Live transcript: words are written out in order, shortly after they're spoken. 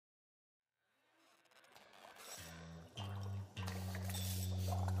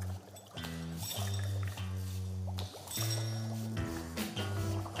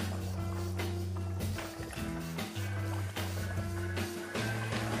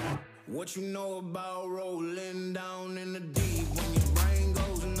What you know about rolling down in the deep? When your brain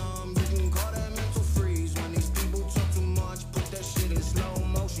goes numb, you can call that mental freeze. When these people talk too much, put that shit in slow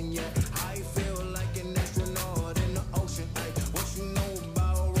motion. Yeah, I feel like an astronaut in the ocean. Ay, what you know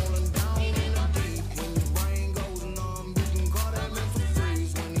about rolling down in the deep? When your brain goes numb, you can call that mental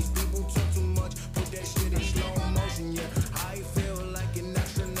freeze. When these people talk too much, put that shit in slow motion. Yeah, I feel like an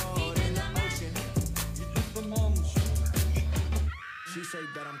astronaut in the ocean. She say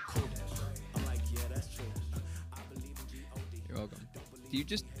that I'm cool. I'm like, yeah, that's true. I believe in G-O-D. You're welcome. Do you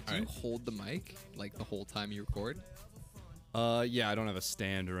hold the mic like the whole time you record? Yeah, I don't have a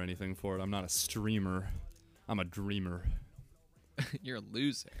stand or anything for it. I'm not a streamer. I'm a dreamer. You're a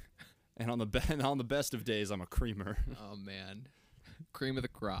loser. And on the best of days, I'm a creamer. Oh man, cream of the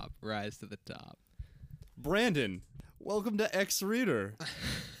crop, rise to the top. Brandon, welcome to X Reader.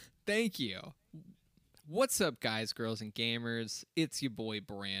 Thank you. What's up, guys, girls, and gamers? It's your boy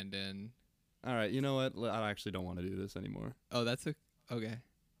Brandon. All right, you know what? I actually don't want to do this anymore. Oh, okay.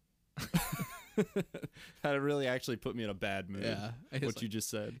 That really actually put me in a bad mood. Yeah, what you just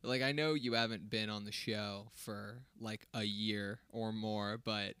said. Like, I know you haven't been on the show for like a year or more,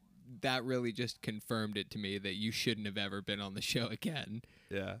 but that really just confirmed it to me that you shouldn't have ever been on the show again.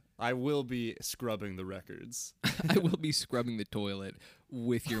 Yeah, I will be scrubbing the records. I will be scrubbing the toilet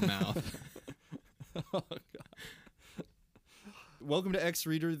with your mouth. Oh, God. Welcome to X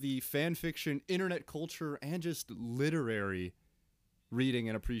Reader, the fan fiction, internet culture, and just literary reading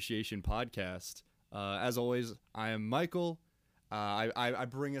and appreciation podcast. As always, I am Michael. I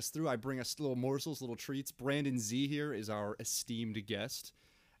bring us through. I bring us little morsels, little treats. Brandon Z here is our esteemed guest.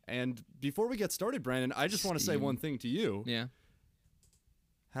 And before we get started, Brandon, I just want to say one thing to you. Yeah.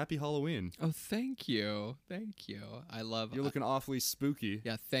 Happy Halloween. Oh, thank you. Thank you. You're looking awfully spooky.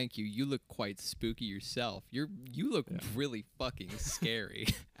 Yeah, thank you. You look quite spooky yourself. You look really fucking scary,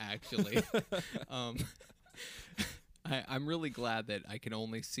 actually. I'm really glad that I can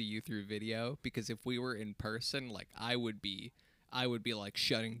only see you through video, because if we were in person, like I would be like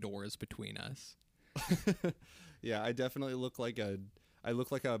shutting doors between us. Yeah, I definitely look like a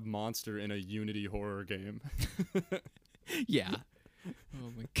monster in a Unity horror game. Yeah. Oh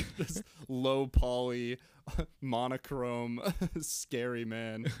my god. This low poly, monochrome, scary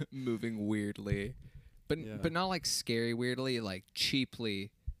man. Moving weirdly. But not like scary weirdly, like cheaply,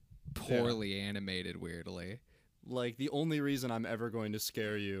 poorly animated weirdly. Like, the only reason I'm ever going to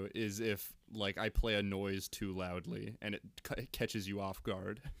scare you is if, like, I play a noise too loudly and it catches you off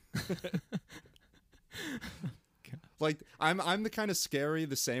guard. Like, I'm the kind of scary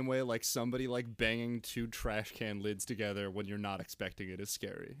the same way, like, somebody, like, banging two trash can lids together when you're not expecting it is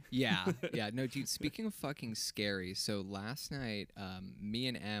scary. Yeah. No, dude, speaking of fucking scary, so last night, me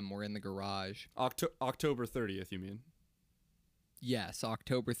and Em were in the garage. October 30th, you mean? Yes,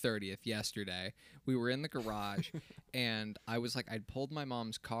 October 30th, yesterday. We were in the garage, and I was like, I'd pulled my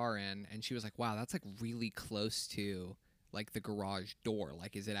mom's car in, and she was like, wow, that's, like, really close to, like, the garage door.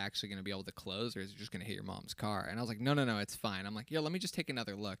 Like, is it actually going to be able to close, or is it just going to hit your mom's car? And I was like, no, it's fine. I'm like, yeah, let me just take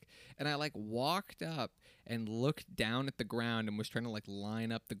another look. And I, like, walked up and looked down at the ground and was trying to, like,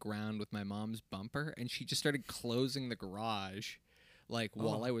 line up the ground with my mom's bumper, and she just started closing the garage, like,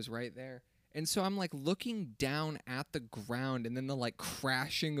 while I was right there. And so I'm like looking down at the ground, and then the like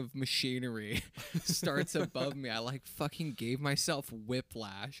crashing of machinery starts above me. I like fucking gave myself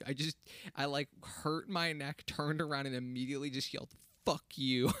whiplash. I like hurt my neck, turned around, and immediately just yelled, "Fuck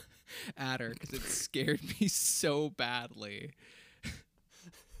you," at her, because it scared me so badly.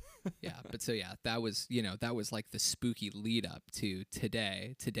 Yeah, but so yeah, that was like the spooky lead up to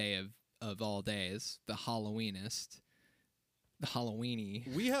today of all days, the Halloweenist. The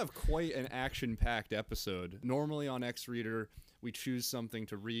Halloweeny. We have quite an action-packed episode. Normally on X Reader, we choose something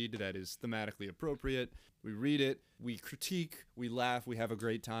to read that is thematically appropriate. We read it, we critique, we laugh, we have a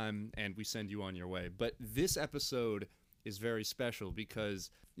great time, and we send you on your way. But this episode is very special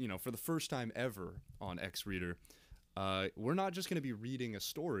because, for the first time ever on X Reader, we're not just going to be reading a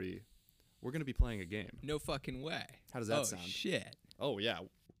story, we're going to be playing a game. No fucking way. How does that sound? Oh, shit. Oh, yeah.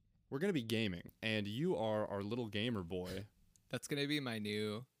 We're going to be gaming, and you are our little gamer boy. That's gonna be my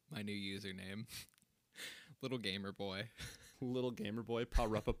new username. Little gamer boy. Little gamer boy,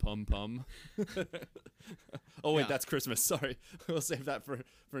 paruppa pum pum. Oh wait, that's Christmas. Sorry, we'll save that for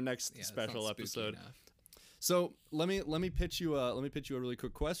next special episode. So let me pitch you a really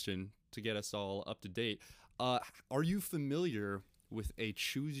quick question to get us all up to date. Are you familiar with a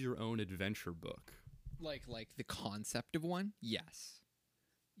choose your own adventure book? Like the concept of one? Yes.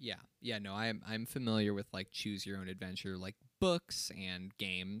 Yeah. No, I'm familiar with like choose your own adventure, like books and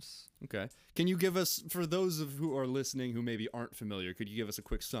games. Okay. Can you give us, for those of who are listening who maybe aren't familiar, could you give us a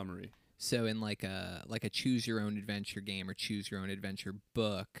quick summary? So in like a choose your own adventure game or choose your own adventure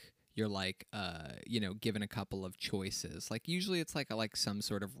book, you're like given a couple of choices. Like usually it's like some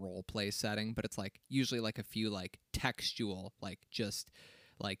sort of role play setting, but it's like usually like a few like textual, like just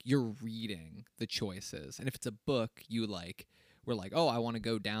like you're reading the choices. And if it's a book, we're like, oh, I want to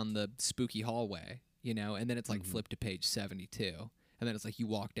go down the spooky hallway, and then it's like flip to page 72. And then it's like you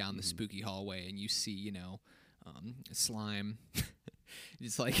walk down the spooky hallway and you see, slime.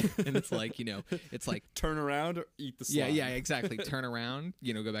 It's like, and it's like, it's like turn around or eat the slime. Yeah, exactly. Turn around,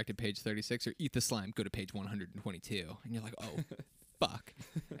 go back to page 36 or eat the slime, go to page 122. And you're like, oh, fuck.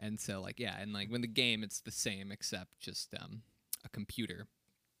 And so like, yeah. And like when the game, it's the same, except just a computer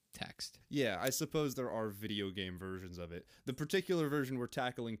text. Yeah, I suppose there are video game versions of it. The particular version we're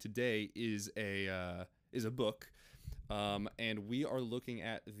tackling today is a book, and we are looking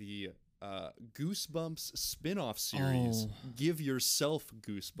at the Goosebumps spin-off series. Oh. Give Yourself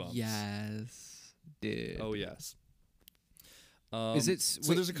Goosebumps. Yes, dude. Oh yes. Is it?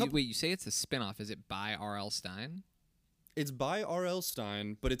 So there's a couple. Wait, you say it's a spin-off? Is it by R.L. Stine? It's by R.L.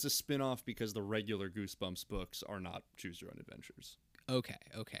 Stine, but it's a spin-off because the regular Goosebumps books are not Choose Your Own Adventures. Okay.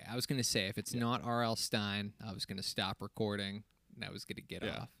 I was gonna say if it's not R.L. Stine, I was gonna stop recording and I was gonna get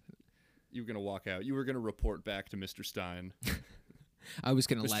off. You were gonna walk out. You were gonna report back to Mr. Stein. I was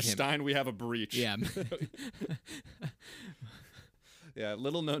gonna Mr. let him. Stein, we have a breach. Yeah. Yeah.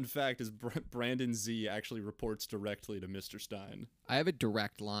 Little known fact is Brandon Z actually reports directly to Mr. Stein. I have a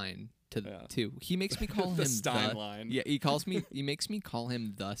direct line to. He makes me call The him Stein line. Yeah, he makes me call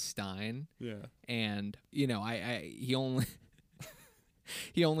him the Stein. Yeah. And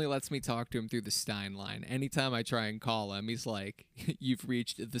he only lets me talk to him through the Stein line. Anytime I try and call him, he's like, "You've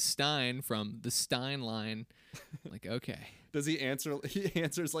reached the Stein from the Stein line." I'm like, okay. Does he answer? He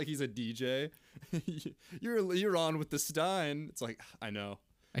answers like he's a DJ. You're on with the Stein. It's like, I know.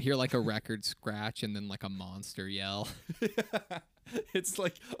 I hear like a record scratch and then like a monster yell. It's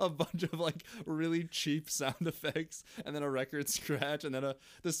like a bunch of like really cheap sound effects, and then a record scratch, and then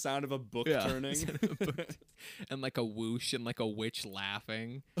the sound of a book turning, and like a whoosh and like a witch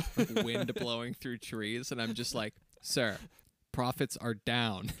laughing, like wind blowing through trees, and I'm just like, sir, profits are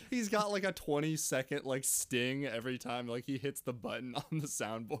down. He's got like a 20-second like sting every time like he hits the button on the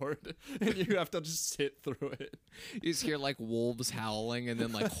soundboard, and you have to just sit through it. You just hear like wolves howling and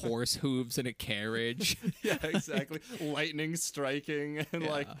then like horse hooves in a carriage. Yeah, exactly. Lightning striking and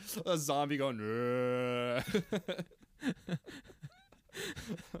like a zombie going.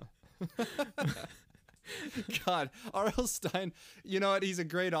 God, R.L. Stein, you know what? He's a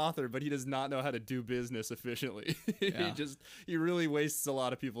great author, but he does not know how to do business efficiently. Yeah. he really wastes a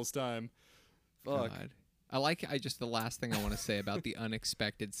lot of people's time. Fuck. God. The last thing I want to say about the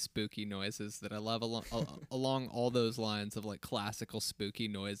unexpected spooky noises that I love along all those lines of like classical spooky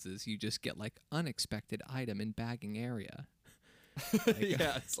noises, you just get like unexpected item in bagging area.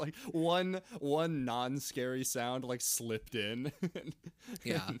 Yeah, it's like one non-scary sound like slipped in.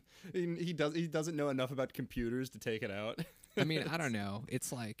 Yeah. He doesn't know enough about computers to take it out. I mean, I don't know.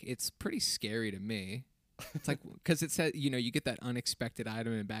 It's like, it's pretty scary to me. It's like, because it said, you get that unexpected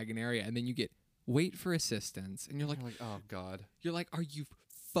item in bagging area, and then you get wait for assistance, and you're like, oh God. You're like, are you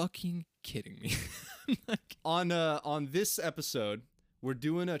fucking kidding me? On this episode, we're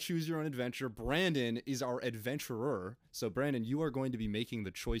doing a choose your own adventure. Brandon is our adventurer. So Brandon, you are going to be making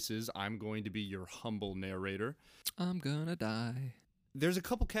the choices. I'm going to be your humble narrator. I'm gonna die. There's a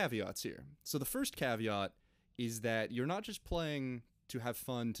couple caveats here. So the first caveat is that you're not just playing to have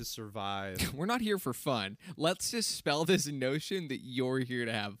fun, to survive. We're not here for fun. Let's just spell this notion that you're here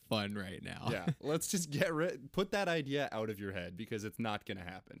to have fun right now. Yeah, let's just put that idea out of your head, because it's not going to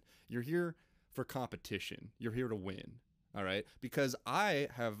happen. You're here for competition. You're here to win. All right? Because I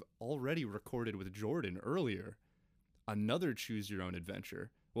have already recorded with Jordan earlier another choose your own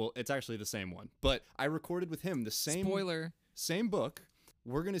adventure. Well, it's actually the same one, but I recorded with him the same Spoiler. Same book.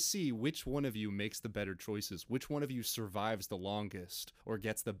 We're going to see which one of you makes the better choices, which one of you survives the longest or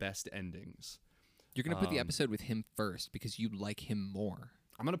gets the best endings. You're going to put the episode with him first because you like him more.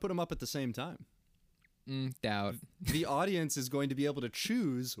 I'm going to put them up at the same time. Doubt. The audience is going to be able to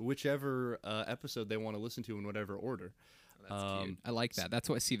choose whichever episode they want to listen to in whatever order. That's cute. I like that. That's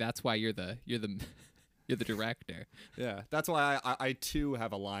why you're the you're the director. Yeah, that's why I too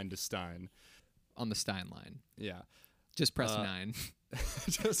have a line to Stein. On the Stein line. Yeah. Just press 9.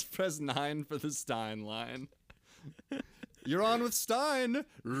 Just press 9 for the Stein line. You're on with Stein.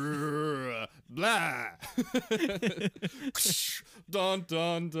 Blah. Dun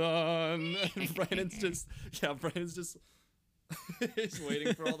dun dun. And Brandon's just He's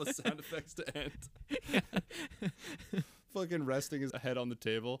waiting for all the sound effects to end. Fucking resting his head on the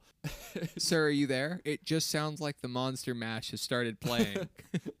table. Sir, are you there? It just sounds like the Monster Mash has started playing.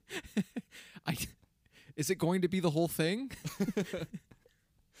 Is it going to be the whole thing?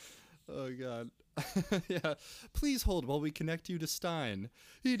 Oh, God. Yeah. Please hold while we connect you to Stein.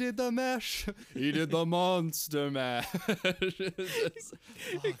 He did the mash. He did the monster mash.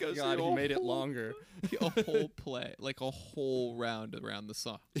 It goes God, through he a made it whole- longer. A whole play, like a whole round around the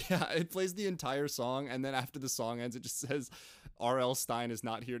song. Yeah, it plays the entire song, and then after the song ends, it just says, R.L. Stein is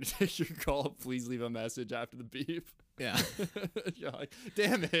not here to take your call. Please leave a message after the beep. Yeah. You're like,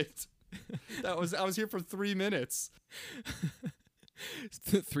 damn it. I was here for 3 minutes.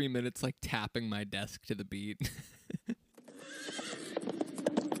 3 minutes like tapping my desk to the beat.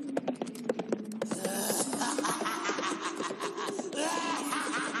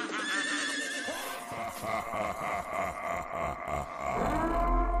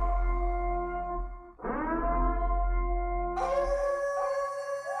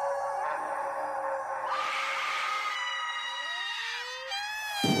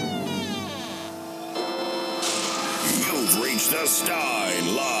 You've reached the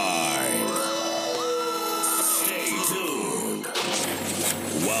Stein Line. Stay tuned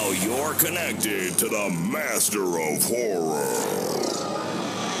while you're connected to the Master of Horror.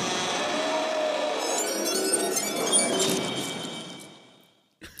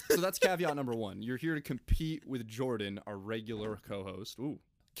 So that's caveat number 1. You're here to compete with Jordan, our regular co-host. Ooh.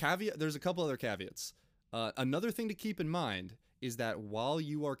 Caveat. There's a couple other caveats. Another thing to keep in mind is that while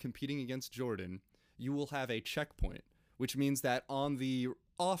you are competing against Jordan, you will have a checkpoint, which means that on the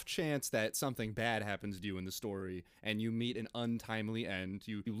off chance that something bad happens to you in the story and you meet an untimely end,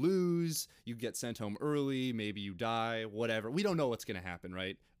 you lose, you get sent home early, maybe you die, whatever. We don't know what's going to happen,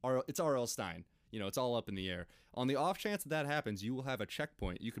 right? It's R.L. Stein. You know, it's all up in the air. On the off chance that happens, you will have a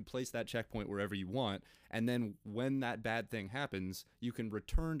checkpoint. You can place that checkpoint wherever you want, and then when that bad thing happens, you can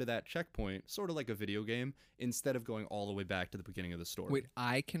return to that checkpoint, sort of like a video game, instead of going all the way back to the beginning of the story. Wait,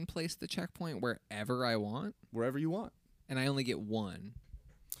 I can place the checkpoint wherever I want, Wherever you want. and I only get one.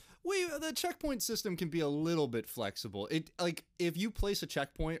 The checkpoint system can be a little bit flexible. If you place a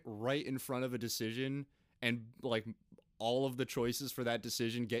checkpoint right in front of a decision and like all of the choices for that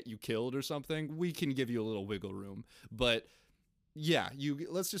decision get you killed or something, we can give you a little wiggle room. But yeah,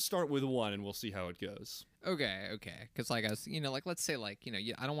 let's just start with one and we'll see how it goes. Okay. Because like I was, like let's say like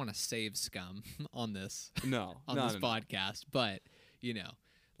I don't want to save scum on this No, on no, this no, no. podcast, but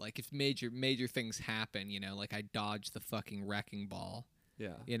like if major things happen, like I dodge the fucking wrecking ball.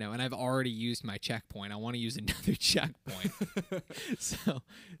 Yeah. And I've already used my checkpoint. I want to use another checkpoint.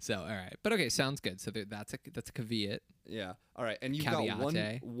 so all right. But okay, sounds good. So that's a caveat. Yeah. All right. And you've got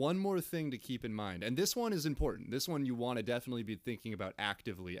Caveate. one more thing to keep in mind. And this one is important. This one you want to definitely be thinking about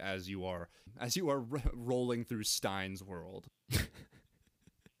actively as you are rolling through Stein's world.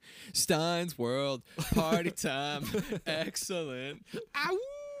 Stein's World, party time, excellent. Ow!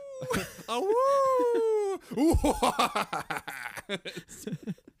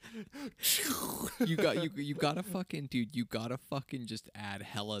 you gotta fucking dude, you gotta fucking just add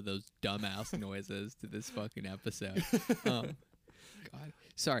hella those dumbass noises to this fucking episode. God,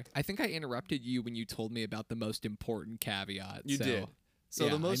 sorry, I think I interrupted you when you told me about the most important caveat. You did. So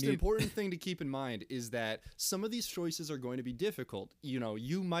yeah, the most important thing to keep in mind is that some of these choices are going to be difficult.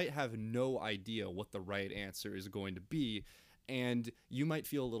 You might have no idea what the right answer is going to be, and you might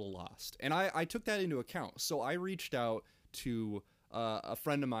feel a little lost. And I took that into account. So I reached out to a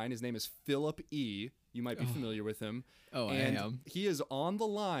friend of mine. His name is Philip E. You might be familiar with him. Oh, and I am. He is on the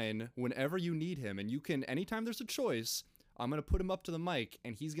line whenever you need him. And you can, anytime there's a choice, I'm going to put him up to the mic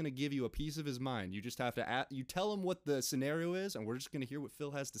and he's going to give you a piece of his mind. You just have to, you tell him what the scenario is, and we're just going to hear what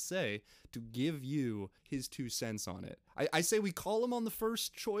Phil has to say to give you his 2 cents on it. I say we call him on the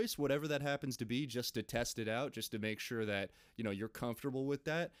first choice, whatever that happens to be, just to test it out, just to make sure that, you're comfortable with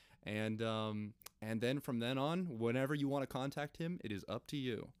that. And then from then on, whenever you want to contact him, it is up to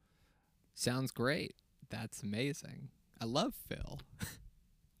you. Sounds great. That's amazing. I love Phil.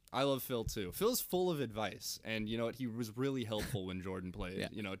 I love Phil too. Phil's full of advice, and you know what? He was really helpful when Jordan played. Yeah.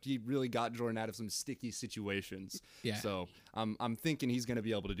 He really got Jordan out of some sticky situations. Yeah. So I'm thinking he's going to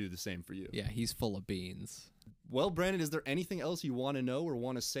be able to do the same for you. Yeah, he's full of beans. Well, Brandon, is there anything else you want to know or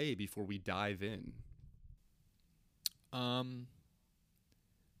want to say before we dive in? I'm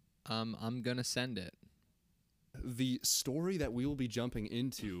gonna send it. The story that we will be jumping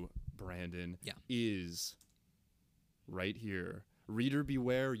into, Brandon, is right here. Reader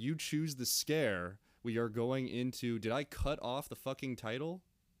beware, you choose the scare. We are going into... Did I cut off the fucking title?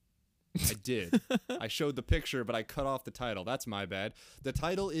 I did. I showed the picture, but I cut off the title. That's my bad. The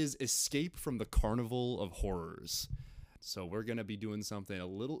title is Escape from the Carnival of Horrors. So we're going to be doing something a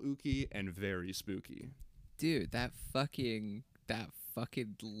little ooky and very spooky. Dude, that fucking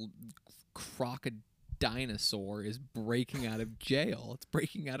crocodinosaur is breaking out of jail. It's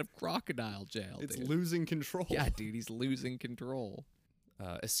breaking out of crocodile jail, It's dude. losing control. Yeah, dude, he's losing control.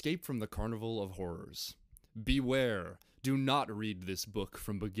 Escape from the Carnival of Horrors. Beware. Do not read this book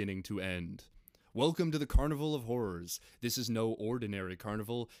from beginning to end. Welcome to the Carnival of Horrors. This is no ordinary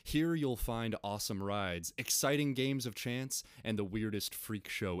carnival. Here you'll find awesome rides, exciting games of chance, and the weirdest freak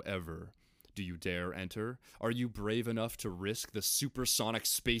show ever. Do you dare enter? Are you brave enough to risk the supersonic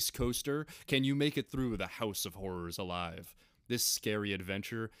space coaster? Can you make it through the House of Horrors alive? This scary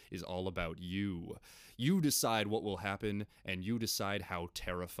adventure is all about you. You decide what will happen, and you decide how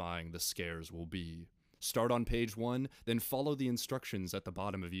terrifying the scares will be. Start on page 1, then follow the instructions at the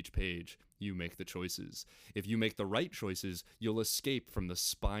bottom of each page. You make the choices. If you make the right choices, you'll escape from the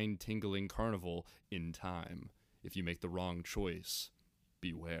spine-tingling carnival in time. If you make the wrong choice,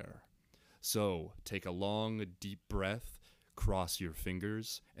 beware. So, take a long, deep breath, cross your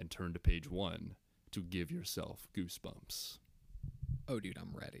fingers, and turn to page 1 to give yourself goosebumps. Oh, dude,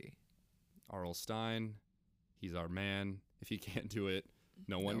 I'm ready. R.L. Stein, he's our man. If he can't do it,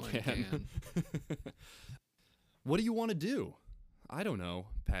 no one one can. can. What do you want to do? I don't know,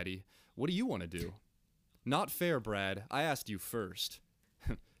 Patty. What do you want to do? Not fair, Brad. I asked you first.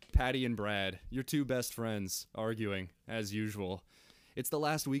 Patty and Brad, your two best friends, arguing, as usual. It's the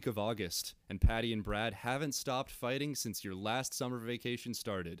last week of August, and Patty and Brad haven't stopped fighting since your last summer vacation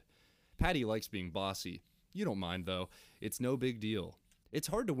started. Patty likes being bossy. You don't mind, though. It's no big deal. It's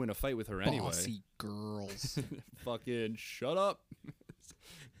hard to win a fight with her anyway. Bossy girls. Fucking shut up.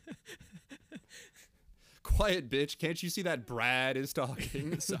 Quiet, bitch. Can't you see that Brad is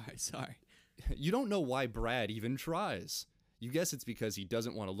talking? Sorry. You don't know why Brad even tries. You guess it's because he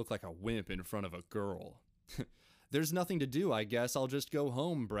doesn't want to look like a wimp in front of a girl. There's nothing to do, I guess. I'll just go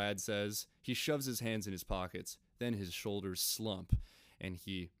home, Brad says. He shoves his hands in his pockets. Then his shoulders slump, and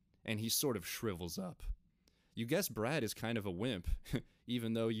he sort of shrivels up. You guess Brad is kind of a wimp,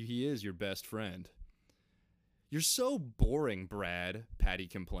 even though he is your best friend. You're so boring, Brad, Patty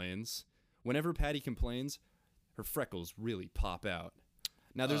complains. Whenever Patty complains, her freckles really pop out.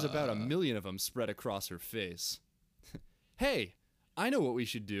 Now there's about 1 million of them spread across her face. Hey, I know what we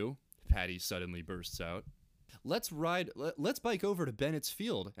should do, Patty suddenly bursts out. Let's bike over to Bennett's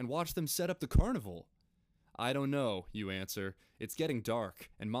Field and watch them set up the carnival. I don't know, you answer. It's getting dark,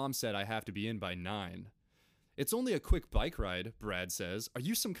 and Mom said I have to be in by 9. It's only a quick bike ride, Brad says. Are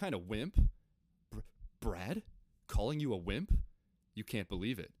you some kind of wimp? Brad? Calling you a wimp? You can't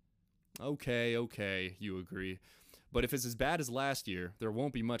believe it. Okay, you agree. But if it's as bad as last year, there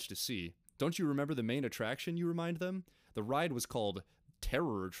won't be much to see. Don't you remember the main attraction, you remind them? The ride was called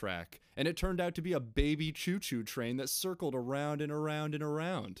Terror Track, and it turned out to be a baby choo-choo train that circled around and around and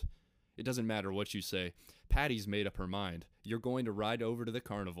around. It doesn't matter what you say. Patty's made up her mind. You're going to ride over to the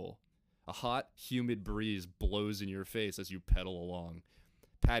carnival. A hot, humid breeze blows in your face as you pedal along.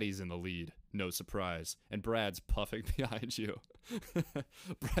 Patty's in the lead, no surprise, and Brad's puffing behind you.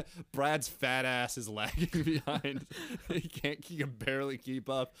 Brad's fat ass is lagging behind. He can barely keep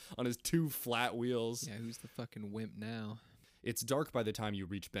up on his 2 flat wheels. Yeah, who's the fucking wimp now? It's dark by the time you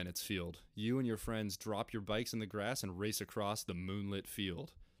reach Bennett's Field. You and your friends drop your bikes in the grass and race across the moonlit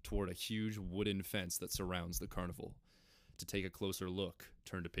field toward a huge wooden fence that surrounds the carnival. To take a closer look,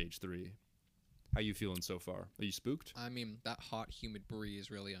 turn to page 3. How you feeling so far? Are you spooked? I mean, that hot, humid breeze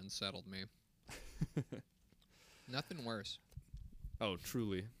really unsettled me. Nothing worse. Oh,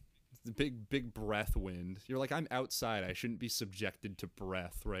 truly. The big breath wind. You're like, I'm outside. I shouldn't be subjected to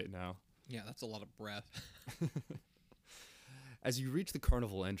breath right now. Yeah, that's a lot of breath. As you reach the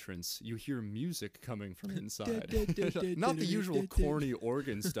carnival entrance, you hear music coming from inside. Not the usual corny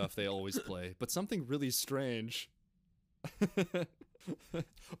organ stuff they always play, but something really strange.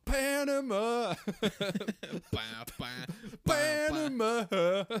 Panama! Panama!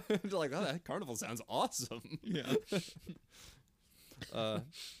 Like, oh, that carnival sounds awesome. Yeah.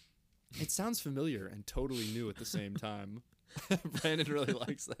 It sounds familiar and totally new at the same time. Brandon really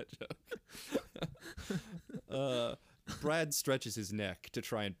likes that joke. Brad stretches his neck to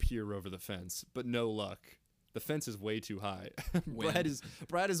try and peer over the fence, but no luck. The fence is way too high. Brad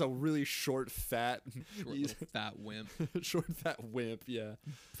is a really short, fat fat wimp. Short, fat wimp, yeah.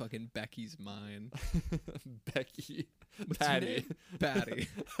 Fucking Becky's mine. Becky. What's Patty. your name?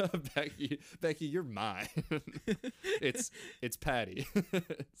 Patty. Becky, you're mine. It's Patty.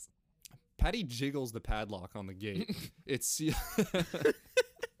 Patty jiggles the padlock on the gate. It's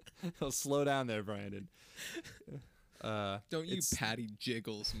Slow down there, Brandon. Don't you it's- patty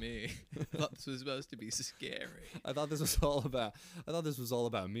jiggles me. I thought this was supposed to be scary. I thought this was all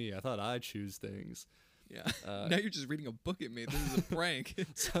about me. I thought I'd choose things. Yeah. Now you're just reading a book at me. This is a prank.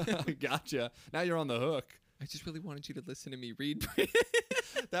 Gotcha. Now you're on the hook. I just really wanted you to listen to me read.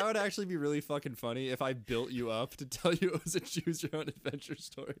 That would actually be really fucking funny if I built you up to tell you it was a choose your own adventure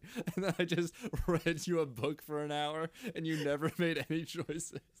story, and then I just read you a book for an hour and you never made any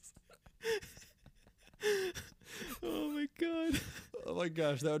choices. Oh my god. Oh my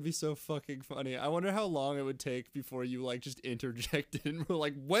gosh, that would be so fucking funny. I wonder how long it would take before you like just interjected and were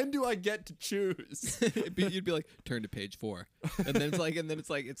like, when do I get to choose? You'd be like, turn to page 4, and then it's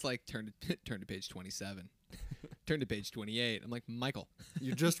like turn to page 27, turn to page 28. I'm like, Michael,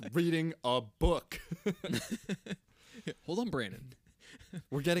 You're just reading a book. hold on, Brandon.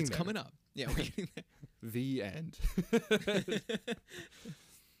 We're getting It's there. coming up. Yeah, we're getting there. The end.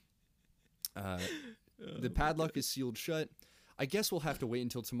 The padlock is sealed shut. I guess we'll have to wait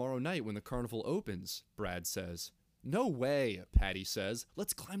until tomorrow night when the carnival opens, Brad says. No way, Patty says.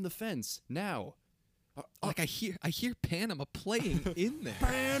 Let's climb the fence, now. Like I hear Panama playing in there.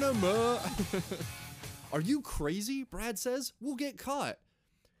 Panama! Are you crazy? Brad says. We'll get caught.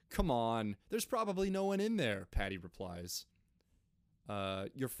 Come on, there's probably no one in there, Patty replies.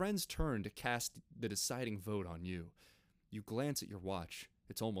 Your friends turn to cast the deciding vote on you. You glance at your watch.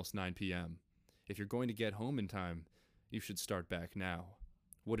 It's almost 9 p.m. If you're going to get home in time, you should start back now.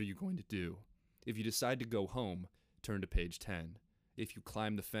 What are you going to do? If you decide to go home, turn to page 10. If you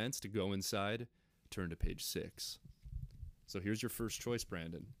climb the fence to go inside, turn to page 6. So here's your first choice,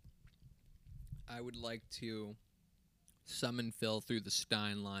 Brandon. I would like to summon Phil through the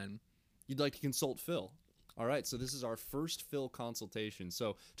Stein line. You'd like to consult Phil. All right, so this is our first Phil consultation.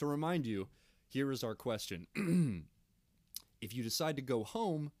 So to remind you, here is our question. If you decide to go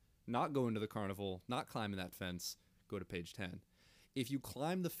home, not go into the carnival, not climbing that fence, go to page 10. If you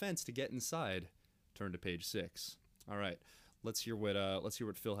climb the fence to get inside, turn to page 6. All right, let's hear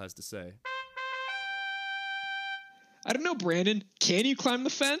what Phil has to say. I don't know, Brandon. Can you climb the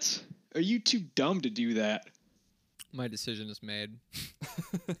fence? Are you too dumb to do that? My decision is made.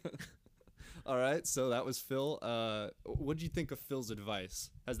 All right, so that was Phil. What did you think of Phil's advice?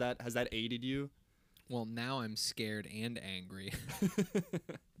 Has that aided you? Well, now I'm scared and angry.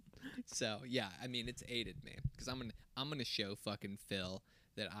 So yeah, I mean it's aided me because I'm gonna show fucking Phil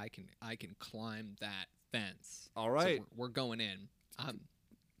that I can climb that fence. All right. So we're going in.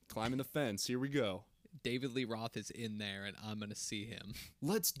 Climbing the fence. Here we go. David Lee Roth is in there, and I'm gonna see him.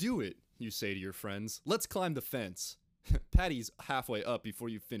 Let's do it, you say to your friends. Let's climb the fence. Patty's halfway up before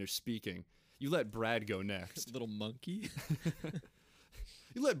you finish speaking. You let Brad go next. Little monkey.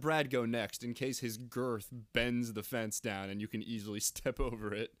 You let Brad go next in case his girth bends the fence down and you can easily step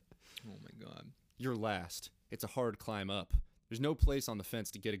over it. Oh my god. You're last. It's a hard climb up. There's no place on the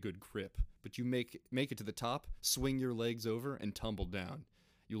fence to get a good grip, but you make it to the top, swing your legs over, and tumble down.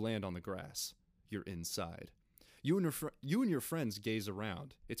 You land on the grass. You're inside. You and your friends gaze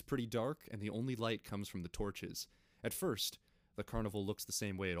around. It's pretty dark, and the only light comes from the torches. At first, the carnival looks the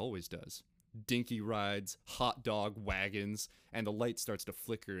same way it always does. Dinky rides, hot dog wagons, and the light starts to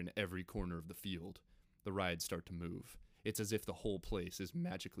flicker in every corner of the field. The rides start to move. It's as if the whole place is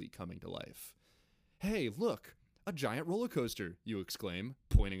magically coming to life. Hey, look! A giant roller coaster, you exclaim,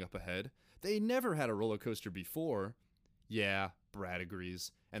 pointing up ahead. They never had a roller coaster before. Yeah, Brad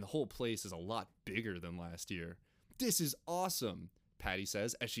agrees, and the whole place is a lot bigger than last year. This is awesome, Patty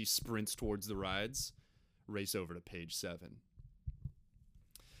says as she sprints towards the rides. Race over to page 7.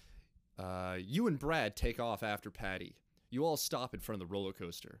 You and Brad take off after Patty. You all stop in front of the roller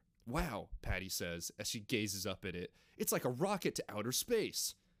coaster. Wow, Patty says as she gazes up at it. It's like a rocket to outer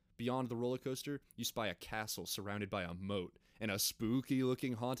space. Beyond the roller coaster, you spy a castle surrounded by a moat and a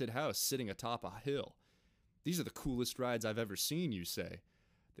spooky-looking haunted house sitting atop a hill. These are the coolest rides I've ever seen, you say.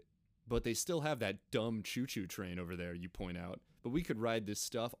 But they still have that dumb choo-choo train over there, you point out. But we could ride this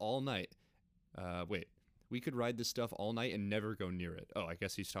stuff all night. We could ride this stuff all night and never go near it. Oh, I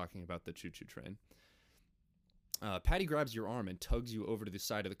guess he's talking about the choo-choo train. Patty grabs your arm and tugs you over to the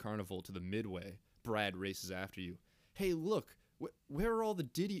side of the carnival to the midway. Brad races after you. Hey, look, where are all the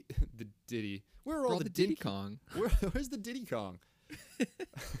Where are all the Diddy Kong? Where's the Diddy Kong?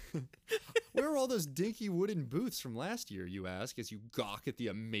 Where are all those dinky wooden booths from last year, you ask, as you gawk at the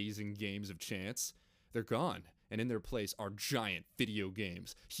amazing games of chance. They're gone, and in their place are giant video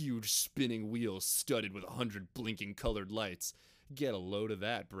games, huge spinning wheels studded with 100 blinking colored lights. Get a load of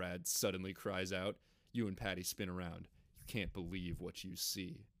that, Brad suddenly cries out. You and Patty spin around. You can't believe what you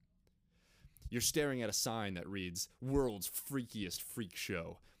see. You're staring at a sign that reads, World's Freakiest Freak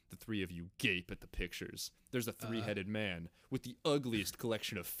Show. The three of you gape at the pictures. There's a three-headed man with the ugliest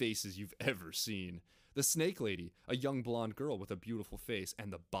collection of faces you've ever seen. The snake lady, a young blonde girl with a beautiful face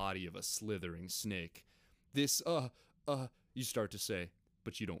and the body of a slithering snake. This, you start to say,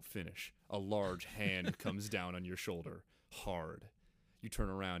 but you don't finish. A large hand comes down on your shoulder, hard. You turn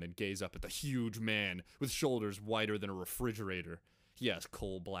around and gaze up at the huge man with shoulders wider than a refrigerator. He has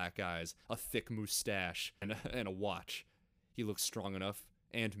coal black eyes, a thick mustache, and a watch. He looks strong enough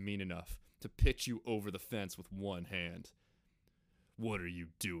and mean enough to pitch you over the fence with one hand. "What are you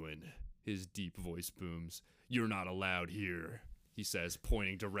doing?" His deep voice booms. "You're not allowed here," he says,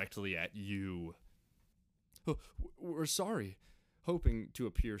 pointing directly at you. "Oh, we're sorry," hoping to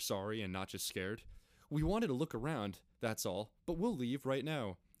appear sorry and not just scared. "We wanted to look around, that's all, but we'll leave right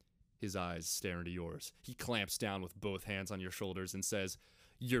now." His eyes stare into yours. He clamps down with both hands on your shoulders and says,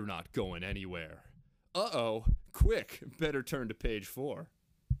 "You're not going anywhere." Uh-oh, quick, better turn to page 4.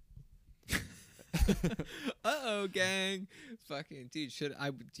 Uh-oh, gang. Fucking dude,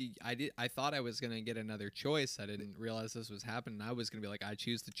 I thought I was going to get another choice. I didn't realize this was happening. I was going to be like, I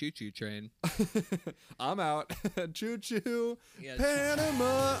choose the choo-choo train. I'm out. Choo-choo, Yeah,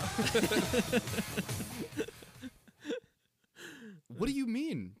 Panama. "What do you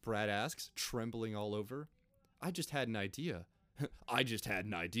mean?" Brad asks, trembling all over. "I just had an idea." "I just had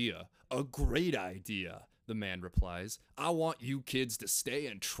an idea. A great idea," the man replies. "I want you kids to stay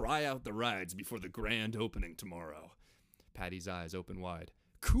and try out the rides before the grand opening tomorrow." Patty's eyes open wide.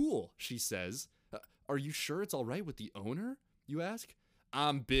 "Cool," she says. Are you sure it's all right with the owner?" you ask.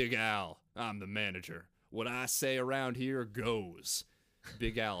 "I'm Big Al. I'm the manager. What I say around here goes."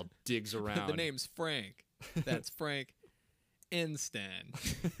 Big Al digs around. The name's Frank. That's Frank Instan.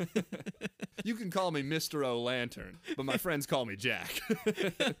 "You can call me Mr. O'Lantern, but my friends call me Jack."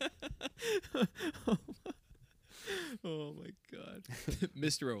 Oh my god.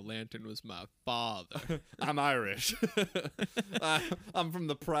 Mr. O'Lantern was my father. "I'm Irish. I'm from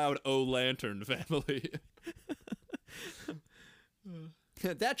the proud O'Lantern family."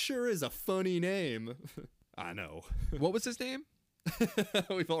 "That sure is a funny name." "I know." What was his name?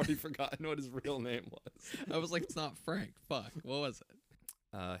 We've already forgotten what his real name was. I was like, it's not Frank. Fuck. What was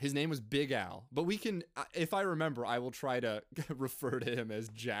it? His name was Big Al, but we can, if I remember, I will try to refer to him as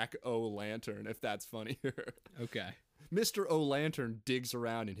Jack O'Lantern, if that's funnier. Okay. Mr. O'Lantern digs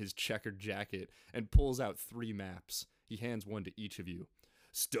around in his checkered jacket and pulls out 3 maps. He hands one to each of you.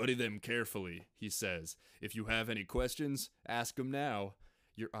 "Study them carefully," he says. "If you have any questions, ask them now."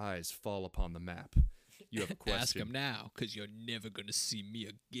 Your eyes fall upon the map. You have a question. Ask him now, because you're never going to see me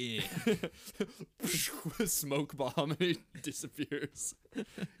again. Smoke bomb, and he disappears.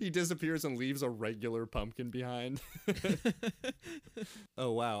 He disappears and leaves a regular pumpkin behind.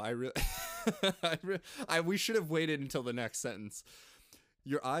 Oh wow, we should have waited until the next sentence.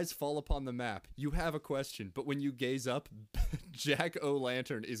 Your eyes fall upon the map. You have a question, but when you gaze up, Jack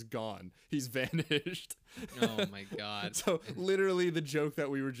O'Lantern is gone. He's vanished. Oh my god. So literally the joke that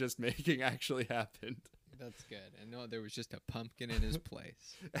we were just making actually happened. That's good. I know there was just a pumpkin in his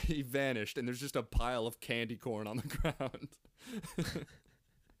place. He vanished, and there's just a pile of candy corn on the ground.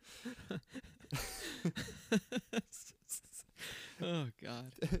 Oh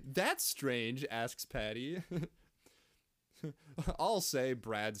god. "That's strange," asks Patty. "I'll say,"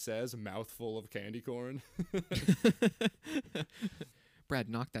 Brad says, mouthful of candy corn. Brad,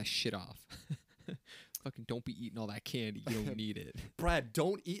 knock that shit off. Fucking don't be eating all that candy. You don't need it. Brad,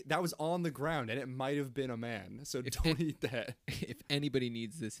 don't eat. That was on the ground, and it might have been a man, so don't eat that. If anybody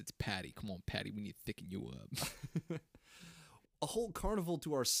needs this, it's Patty. Come on, Patty. We need to thicken you up. "A whole carnival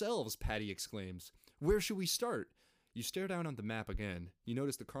to ourselves," Patty exclaims. "Where should we start?" You stare down on the map again. You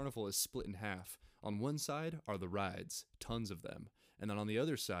notice the carnival is split in half. On one side are the rides, tons of them. And then on the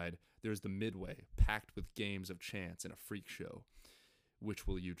other side, there's the midway, packed with games of chance and a freak show. Which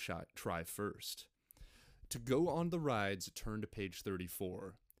will you try first? To go on the rides, turn to page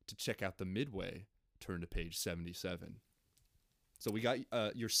 34. To check out the midway, turn to page 77. So we got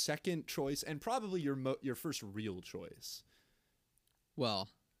your second choice and probably your first real choice. Well,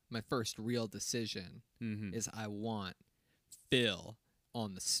 my first real decision is I want Phil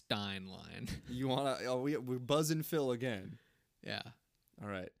on the Stein line. You want to? We're buzzing Phil again. Yeah. All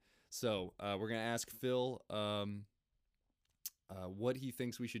right. So we're gonna ask Phil what he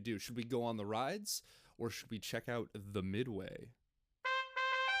thinks we should do. Should we go on the rides or should we check out the midway?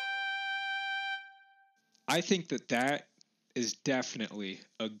 I think that is definitely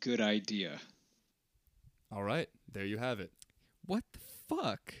a good idea. All right. There you have it. What the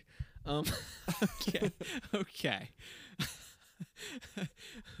fuck? Okay. Okay.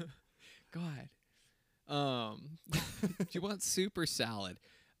 God. Do you want super salad?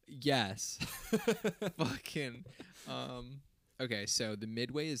 Yes. Fucking. Okay, so the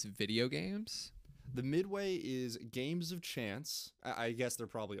midway is video games. The midway is games of chance. I guess there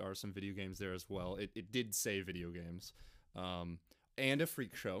probably are some video games there as well. It did say video games. And a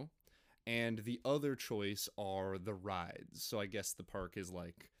freak show. And the other choice are the rides. So I guess the park is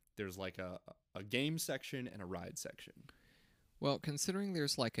like, there's like a game section and a ride section. Well, considering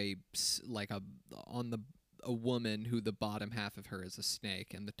there's like a woman who the bottom half of her is a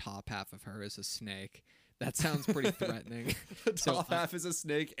snake and the top half of her is a snake, that sounds pretty threatening. The So, top half is a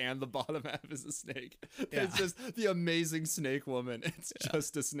snake and the bottom half is a snake. Yeah. It's just the amazing snake woman. It's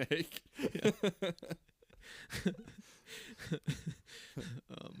just a snake.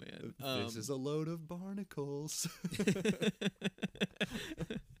 Oh man. This is a load of barnacles.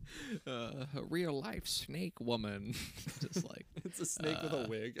 A real life snake woman. Just like, It's a snake with a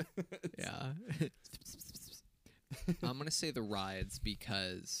wig. yeah. I'm going to say the rides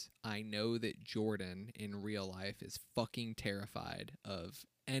because I know that Jordan in real life is fucking terrified of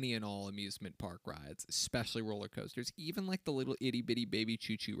any and all amusement park rides, especially roller coasters, even like the little itty bitty baby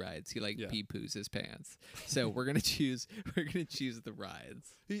choo choo rides. He like pee poos his pants. So we're going to choose the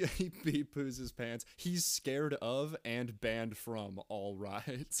rides. He pee poos his pants. He's scared of and banned from all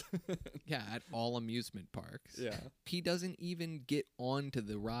rides. Yeah, at all amusement parks. Yeah. He doesn't even get onto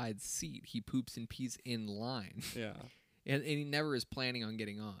the ride seat. He poops and pees in line. Yeah. And he never is planning on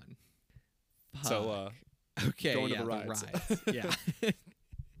getting on. So, okay, going to yeah, the rides. Yeah.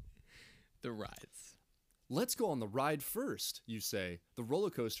 The rides. Let's go on the ride first, you say. The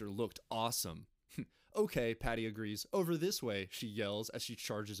roller coaster looked awesome. Okay, Patty agrees. Over this way, she yells as she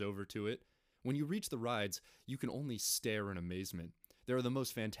charges over to it. When you reach the rides, you can only stare in amazement. They are the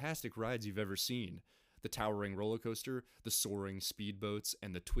most fantastic rides you've ever seen. The towering roller coaster, the soaring speedboats,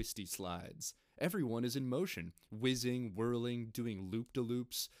 and the twisty slides. Everyone is in motion, whizzing, whirling, doing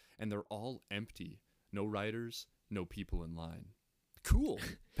loop-de-loops, and they're all empty. No riders, no people in line. Cool,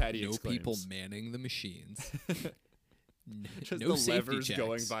 Patty No exclaims. people manning the machines. Just no the safety levers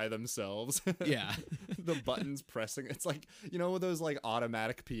going checks. by themselves. Yeah. The buttons pressing. It's like, you know, those like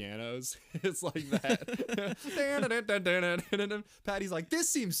automatic pianos. It's like that. Patty's like, this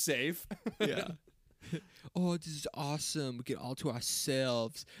seems safe. Yeah. Oh, this is awesome. We get all to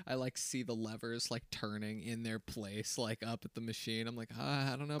ourselves. I like see the levers like turning in their place, like up at the machine. I'm like,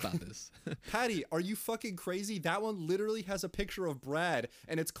 I don't know about this. Patty, are you fucking crazy? That one literally has a picture of Brad,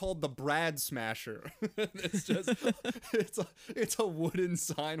 and it's called the Brad Smasher. It's just, it's a wooden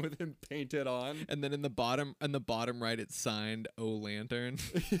sign with him painted on. And then in the bottom right, it's signed "O Lantern."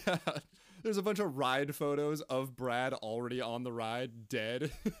 Yeah. There's a bunch of ride photos of Brad already on the ride,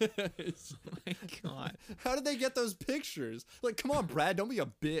 dead. Oh my god. How did they get those pictures? Like, come on, Brad, don't be a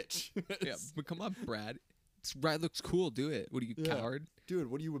bitch. Yeah, but come on, Brad. This ride looks cool. Do it. What are you, Yeah. coward?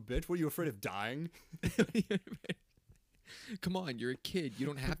 Dude, what are you, a bitch? What are you afraid of dying? Come on, you're a kid. You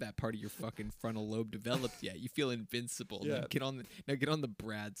don't have that part of your fucking frontal lobe developed yet. You feel invincible. Yeah. Now get on the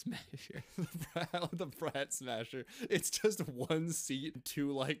Brad Smasher. The Brad Smasher. It's just one seat,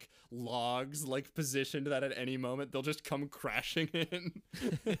 two like logs like positioned that at any moment they'll just come crashing in.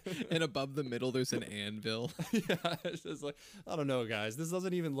 And above the middle, there's an anvil. Yeah, it's just like, I don't know, guys. This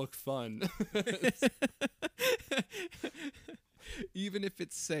doesn't even look fun. Even if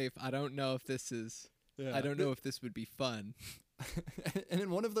it's safe, I don't know if this is. Yeah. I don't know if this would be fun. And in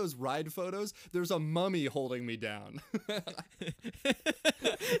one of those ride photos, there's a mummy holding me down.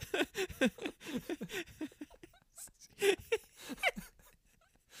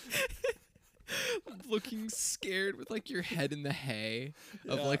 Looking scared with like your head in the hay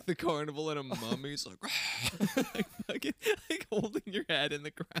of like the carnival and a mummy's like, like fucking like holding your head in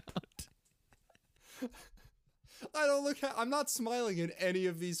the ground. I don't look. I'm not smiling in any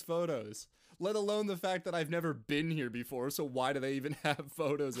of these photos. Let alone the fact that I've never been here before. So why do they even have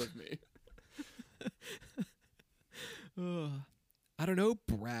photos of me? I don't know,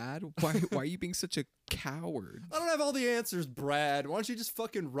 Brad. Why are you being such a coward? I don't have all the answers, Brad. Why don't you just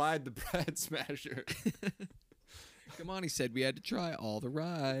fucking ride the Brad Smasher? Come on, he said we had to try all the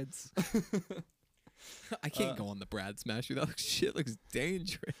rides. I can't go on the Brad Smasher. That shit looks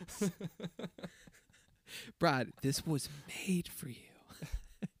dangerous. Brad, this was made for you.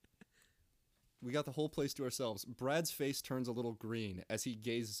 We got the whole place to ourselves. Brad's face turns a little green as he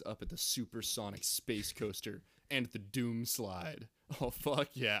gazes up at the supersonic space coaster and the Doom Slide. Oh, fuck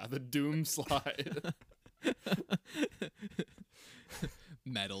yeah, the Doom Slide.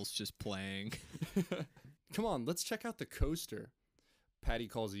 Metal's just playing. Come on, let's check out the coaster. Patty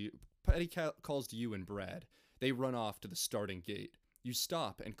calls to you and Brad. They run off to the starting gate. You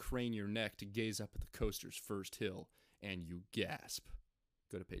stop and crane your neck to gaze up at the coaster's first hill, and you gasp.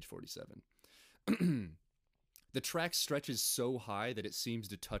 Go to page 47. The track stretches so high that it seems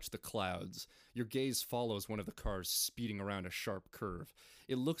to touch the clouds. Your gaze follows one of the cars speeding around a sharp curve.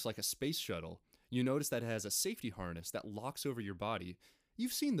 It looks like a space shuttle. You notice that it has a safety harness that locks over your body.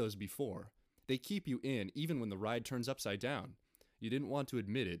 You've seen those before. They keep you in even when the ride turns upside down. You didn't want to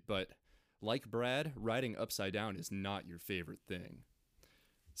admit it, but like Brad, riding upside down is not your favorite thing.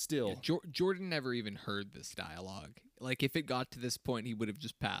 Still, Jordan never even heard this dialogue. Like, if it got to this point, he would have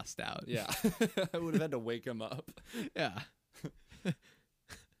just passed out. yeah, I would have had to wake him up. Yeah.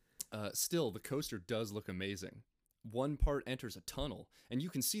 Still, the coaster does look amazing. One part enters a tunnel, and you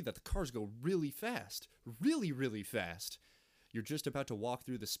can see that the cars go really fast. Really, really fast. You're just about to walk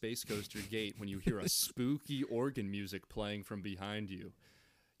through the Space Coaster gate when you hear a spooky organ music playing from behind you.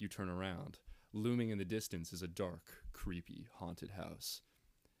 You turn around. Looming in the distance is a dark, creepy, haunted house.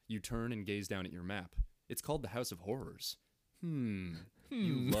 You turn and gaze down at your map. It's called the House of Horrors. You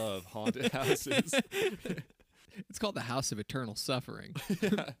love haunted houses. It's called the House of Eternal Suffering.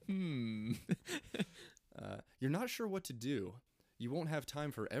 You're not sure what to do. You won't have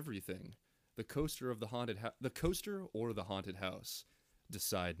time for everything. The coaster or the haunted house.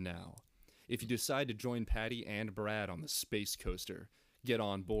 Decide now. If you decide to join Patty and Brad on the Space Coaster, get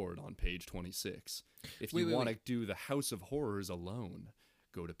on board on page 26. If you want to do the House of Horrors alone,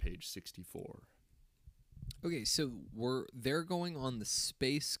 go to page 64. Okay, so they're going on the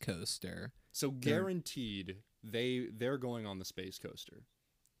Space Coaster. So guaranteed, they're going on the Space Coaster.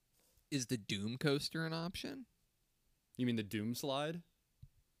 Is the Doom Coaster an option? You mean the Doom Slide?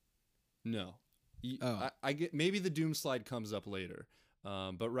 No. Oh. I get maybe the Doom Slide comes up later.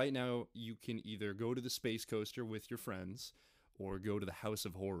 But right now you can either go to the Space Coaster with your friends or go to the House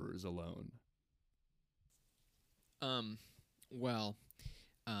of Horrors alone. Well,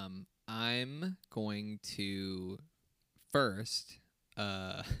 I'm going to first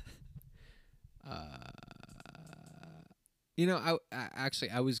you know,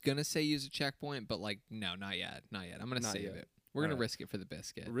 I was gonna say use a checkpoint, but like no, not yet. I'm gonna save it. We're gonna risk it for the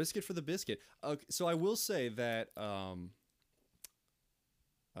biscuit. Risk it for the biscuit. So I will say that.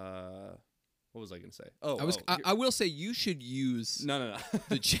 What was I gonna say? I will say you should use no.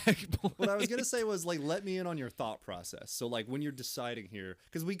 the checkpoint. What I was gonna say was like let me in on your thought process. So like when you're deciding here,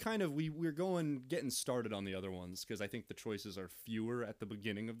 because we're getting started on the other ones because I think the choices are fewer at the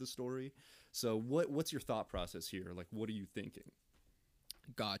beginning of the story. So what's your thought process here? Like what are you thinking?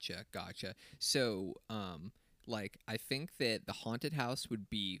 Gotcha. So like I think that the haunted house would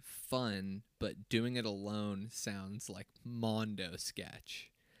be fun, but doing it alone sounds like Mondo sketch.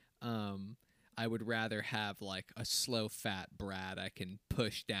 I would rather have like a slow fat Brad I can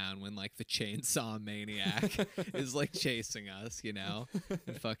push down when like the chainsaw maniac is like chasing us, you know,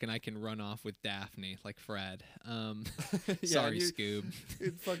 and fucking I can run off with Daphne like Fred. Sorry,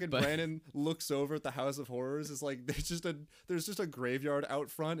 Scoob. Brandon looks over at the House of Horrors. It's like there's just a graveyard out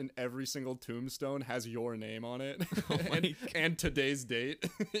front, and every single tombstone has your name on it, and today's date.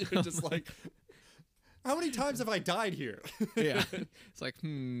 You're just like. How many times have I died here? Yeah. It's like,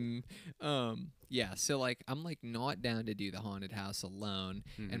 yeah. So like, I'm like not down to do the haunted house alone.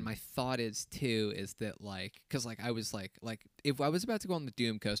 Mm-hmm. And my thought is too, is that like, cause like I was like if I was about to go on the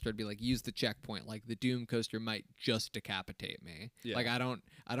Doom Coaster, I'd be like, use the checkpoint. Like the Doom Coaster might just decapitate me. Yeah. Like I don't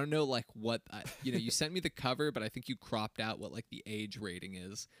know like what, you sent me the cover, but I think you cropped out what like the age rating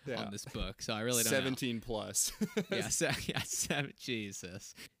is on this book. So I really don't 17 plus. Yeah.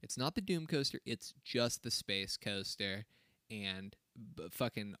 Jesus. It's not the Doom Coaster. It's just the Space Coaster, and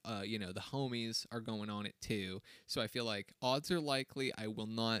fucking the homies are going on it too. So I feel like odds are likely I will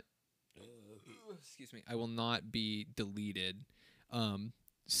not I will not be deleted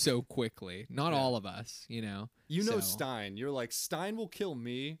so quickly. Not all of us, Stein. You're like, Stein will kill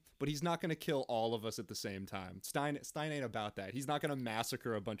me, but he's not going to kill all of us at the same time. Stein ain't about that. He's not going to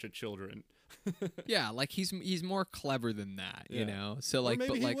massacre a bunch of children. Yeah, like he's more clever than that, you know. So like,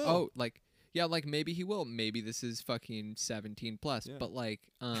 maybe but like, will. yeah, like maybe he will. Maybe this is fucking 17 plus. Yeah. But like,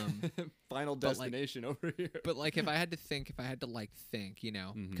 Final Destination over here. But like, if I had to think,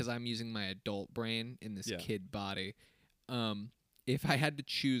 because I'm using my adult brain in this kid body, if I had to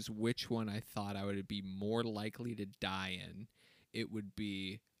choose which one I thought I would be more likely to die in, it would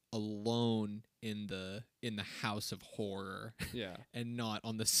be alone in the House of Horror, and not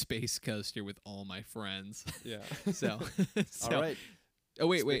on the Space Coaster with all my friends. Yeah. So all right. Oh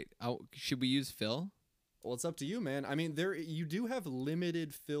wait. Should we use Phil? Well, it's up to you, man. I mean, you do have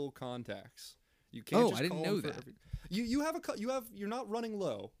limited Phil contacts. You can't. Just I didn't know that. You're not running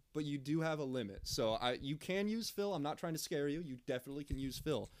low, but you do have a limit. So you can use Phil. I'm not trying to scare you. You definitely can use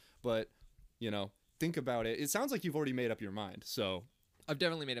Phil, but think about it. It sounds like you've already made up your mind. So I've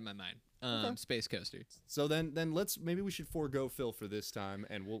definitely made up my mind. Space Coaster. So then maybe we should forego Phil for this time,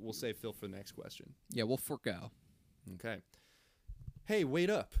 and we'll save Phil for the next question. Yeah, we'll forgo. Okay. Hey, wait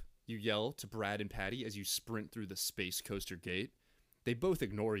up! You yell to Brad and Patty as you sprint through the Space Coaster gate. They both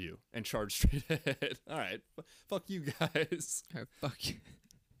ignore you and charge straight ahead. All right, fuck you guys. All right, fuck you.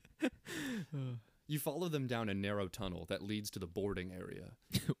 You follow them down a narrow tunnel that leads to the boarding area.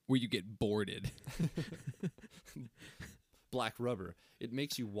 Where you get boarded. Black rubber. It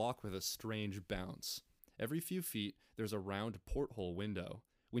makes you walk with a strange bounce. Every few feet, there's a round porthole window.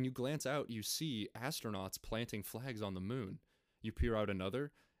 When you glance out, you see astronauts planting flags on the moon. You peer out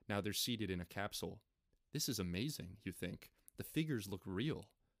another. Now they're seated in a capsule. This is amazing, you think. The figures look real.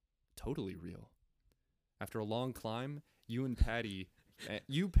 Totally real. After a long climb, Patty,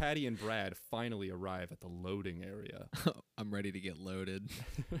 and Brad finally arrive at the loading area. I'm ready to get loaded.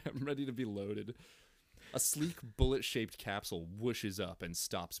 I'm ready to be loaded. A sleek, bullet-shaped capsule whooshes up and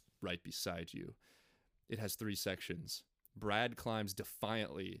stops right beside you. It has 3 sections. Brad climbs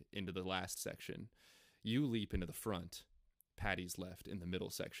defiantly into the last section. You leap into the front. Patty's left in the middle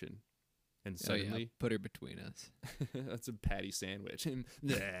section. And suddenly... Oh, yeah. Put her between us. That's a patty sandwich.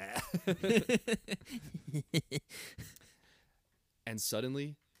 And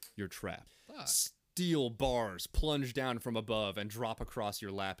suddenly, you're trapped. Fuck. Steel bars plunge down from above and drop across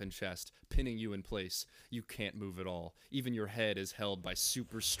your lap and chest, pinning you in place. You can't move at all. Even your head is held by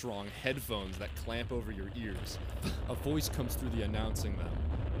super strong headphones that clamp over your ears. A voice comes through the announcing them.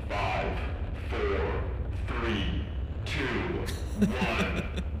 5, 4, 3, 2,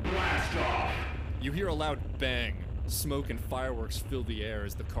 1, blast off! You hear a loud bang. Smoke and fireworks fill the air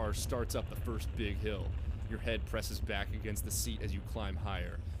as the car starts up the first big hill. Your head presses back against the seat as you climb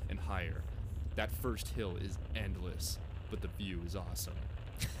higher and higher. That first hill is endless, but the view is awesome.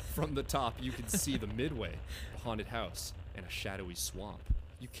 From the top, you can see the midway, a haunted house, and a shadowy swamp.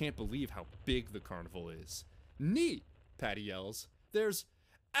 You can't believe how big the carnival is. Neat! Patty yells. There's...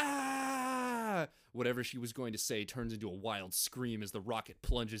 Ah! Whatever she was going to say turns into a wild scream as the rocket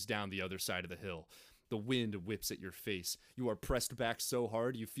plunges down the other side of the hill. The wind whips at your face. You are pressed back so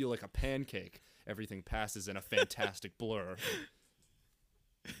hard you feel like a pancake. Everything passes in a fantastic blur.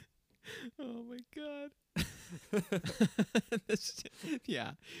 Oh my god.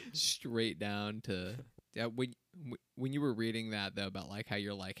 Yeah, straight down to... Yeah, when you were reading that, though, about like how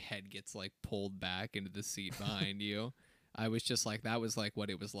your like head gets like pulled back into the seat behind you, I was just like, that was like what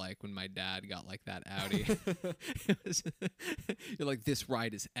it was like when my dad got like that Audi. You're like, this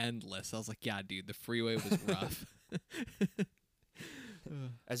ride is endless. I was like, yeah, dude, the freeway was rough.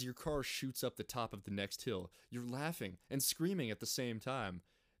 As your car shoots up the top of the next hill, you're laughing and screaming at the same time.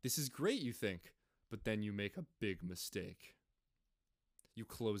 This is great, you think, but then you make a big mistake. You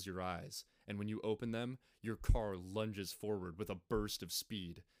close your eyes, and when you open them, your car lunges forward with a burst of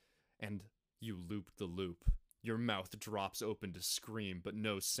speed, and you loop the loop. Your mouth drops open to scream, but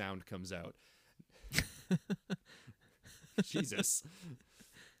no sound comes out. Jesus.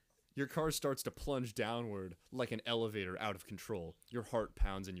 Your car starts to plunge downward like an elevator out of control. Your heart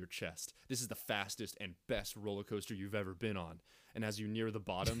pounds in your chest. This is the fastest and best roller coaster you've ever been on. And as you near the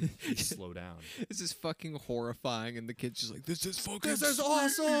bottom, you slow down. This is fucking horrifying, and the kid's just like, this is fucking This is sweet."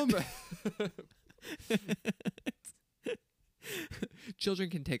 awesome! Children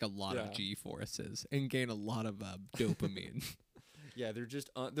can take a lot Yeah. of G-forces and gain a lot of dopamine. Yeah, they're just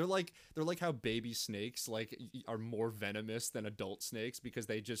they're like how baby snakes are more venomous than adult snakes because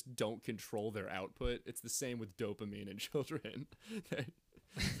they just don't control their output. It's the same with dopamine in children.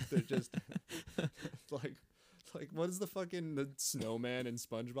 They're just like what is the snowman in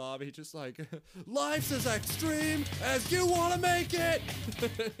SpongeBob? He just like, life's as extreme as you want to make it.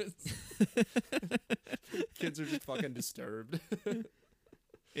 Kids are just fucking disturbed.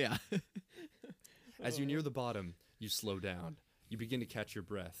 Yeah. As you near the bottom, you slow down. You begin to catch your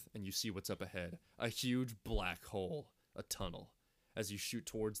breath, and you see what's up ahead. A huge black hole. A tunnel. As you shoot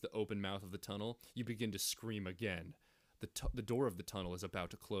towards the open mouth of the tunnel, you begin to scream again. The door of the tunnel is about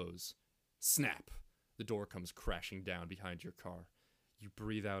to close. Snap! The door comes crashing down behind your car. You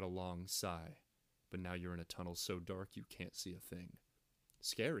breathe out a long sigh, but now you're in a tunnel so dark you can't see a thing.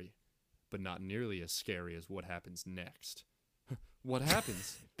 Scary, but not nearly as scary as what happens next. What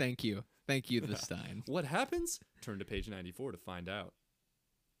happens? Thank you. Thank you, the Stein. What happens? Turn to page 94 to find out.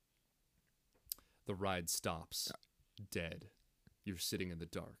 The ride stops. Dead. You're sitting in the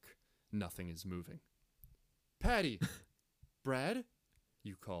dark. Nothing is moving. Patty! Brad?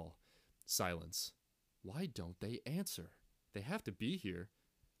 You call. Silence. Why don't they answer? They have to be here.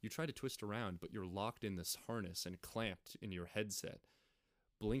 You try to twist around, but you're locked in this harness and clamped in your headset.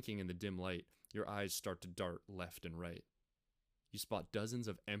 Blinking in the dim light, your eyes start to dart left and right. You spot dozens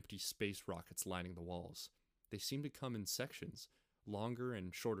of empty space rockets lining the walls. They seem to come in sections, longer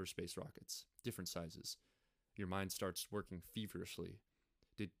and shorter space rockets, different sizes. Your mind starts working feverishly.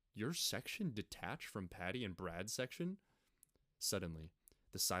 Did your section detach from Patty and Brad's section? Suddenly,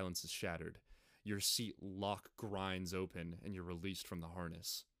 the silence is shattered. Your seat lock grinds open and you're released from the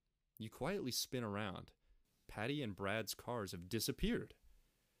harness. You quietly spin around. Patty and Brad's cars have disappeared.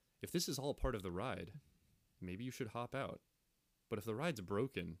 If this is all part of the ride, maybe you should hop out. But if the ride's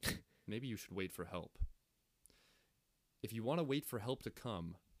broken, maybe you should wait for help. If you want to wait for help to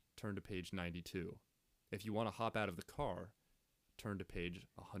come, turn to page 92. If you want to hop out of the car, turn to page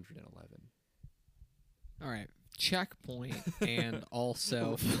 111. All right, checkpoint, and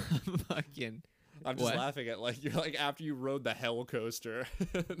also fucking. I'm just What? laughing at you're like after you rode the hell coaster,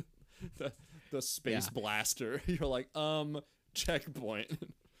 the space Yeah. blaster. You're like, checkpoint.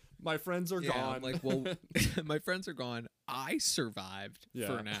 My friends are Yeah, gone. I'm like, well, my friends are gone. I survived Yeah.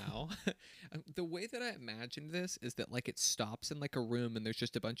 for now. The way that I imagined this is that like it stops in like a room and there's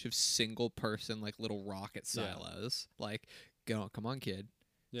just a bunch of single person like little rocket Yeah. silos. Like, go, come on, kid,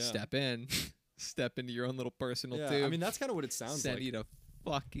 yeah. step in, step into your own little personal Yeah, tube. I mean that's kind of what it sounds send like. you to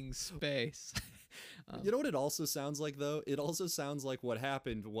fucking space. You know what it also sounds like though? It also sounds like what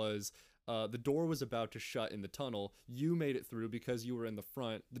happened was the door was about to shut in the tunnel. You made it through because you were in the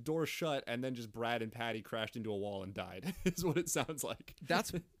front. The door shut, and then just Brad and Patty crashed into a wall and died. Is what it sounds like.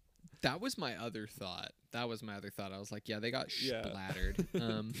 That was my other thought. I was like, yeah, they got Yeah. splattered.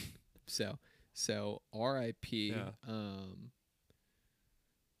 So R.I.P. Yeah.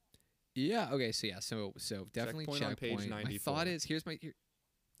 Yeah. Okay. So definitely Checkpoint on page checkpoint. My 94. thought is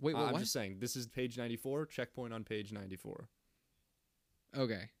wait. I'm What? just saying this is page 94. Checkpoint on page 94.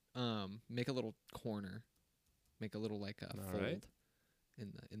 Okay. Make a little corner. Make a little like a All fold right.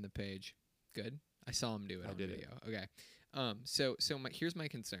 in the page. Good. I saw him do it I on did it. video. Okay. So here's my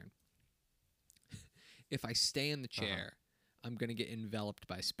concern. If I stay in the Uh-huh. chair, I'm gonna get enveloped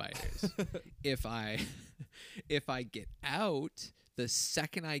by spiders. if I get out, the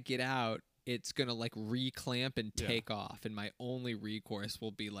second I get out, it's gonna like reclamp and Yeah. take off, and my only recourse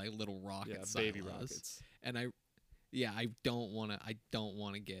will be like little rocket Yeah, silos. baby rockets. And I don't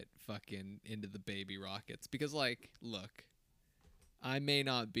want to get fucking into the baby rockets because like, look, I may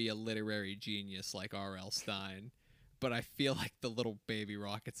not be a literary genius like R.L. Stein, but I feel like the little baby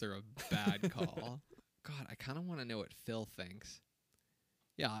rockets are a bad call. God, I kind of want to know what Phil thinks.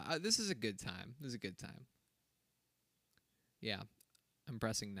 Yeah, this is a good time. Yeah, I'm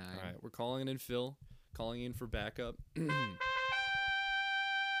pressing 9. All right, we're calling in Phil. Calling in for backup.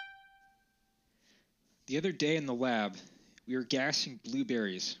 The other day in the lab, we were gassing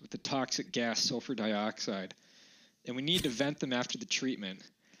blueberries with the toxic gas sulfur dioxide, and we need to vent them after the treatment.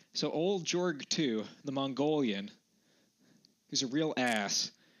 So old Jorg 2, the Mongolian, who's a real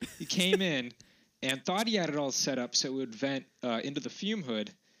ass, he came in and thought he had it all set up so it would vent into the fume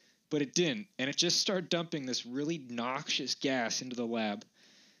hood, but it didn't, and it just started dumping this really noxious gas into the lab.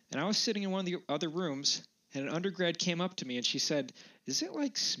 And I was sitting in one of the other rooms, and an undergrad came up to me, and she said, "Is it,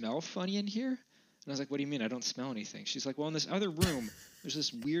 like, smell funny in here?" And I was like, "What do you mean? I don't smell anything." She's like, "Well, in this other room, there's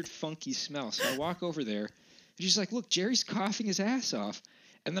this weird, funky smell." So I walk over there, and she's like, "Look, Jerry's coughing his ass off."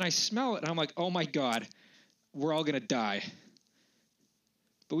 And then I smell it, and I'm like, "Oh, my God, we're all going to die."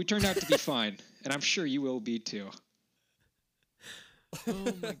 But we turned out to be fine, and I'm sure you will be, too.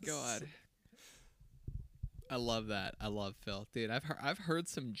 Oh my God. I love that. I love Phil, dude. I've heard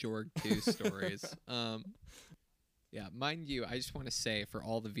some Jorg 2 stories. Yeah, mind you, I just want to say for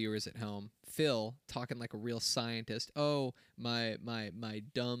all the viewers at home, Phil talking like a real scientist. Oh, my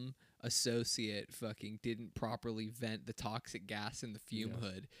dumb associate fucking didn't properly vent the toxic gas in the fume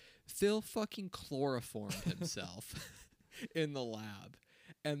hood. Phil fucking chloroformed himself in the lab,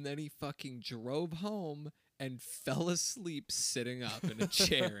 and then he fucking drove home and fell asleep sitting up in a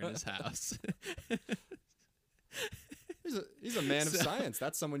chair in his house. He's a man of So- science.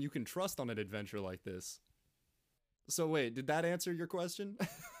 That's someone you can trust on an adventure like this. So wait, did that answer your question?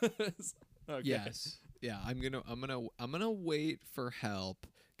 Okay. Yes. Yeah, I'm gonna wait for help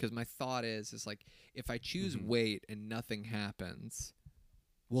because my thought is like if I choose wait and nothing happens,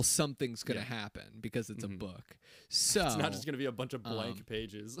 well, something's gonna happen because it's a book. So It's not just gonna be a bunch of blank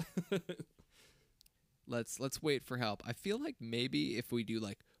pages. let's wait for help. I feel like maybe if we do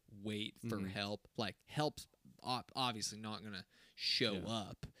like wait for help, like help's obviously not gonna show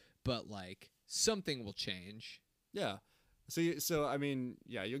up, but like something will change. Yeah. So I mean,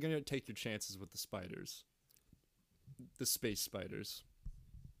 yeah, you're gonna take your chances with the spiders, the space spiders.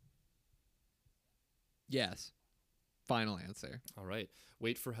 Yes. Final answer. All right.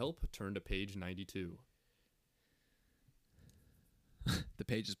 Wait for help. Turn to page 92. The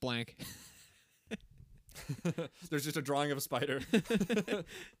page is blank. There's just a drawing of a spider.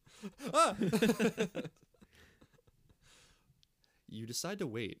 Ah! You decide to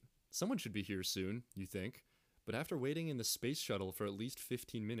wait. Someone should be here soon, you think. But after waiting in the space shuttle for at least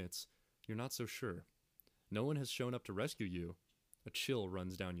 15 minutes, you're not so sure. No one has shown up to rescue you. A chill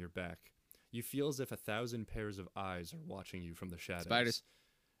runs down your back. You feel as if 1,000 pairs of eyes are watching you from the shadows. Spiders.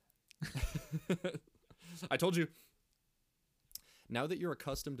 I told you. Now that you're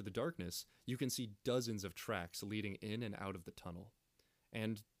accustomed to the darkness, you can see dozens of tracks leading in and out of the tunnel.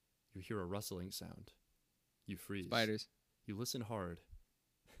 And you hear a rustling sound. You freeze. Spiders. You listen hard.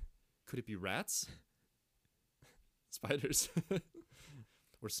 Could it be rats? Spiders.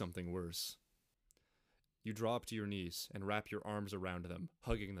 Or something worse. You draw up to your knees and wrap your arms around them,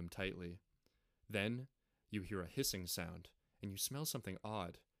 hugging them tightly. Then you hear a hissing sound, and you smell something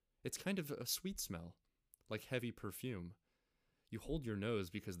odd. It's kind of a sweet smell, like heavy perfume. You hold your nose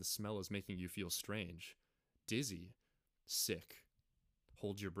because the smell is making you feel strange, dizzy, sick.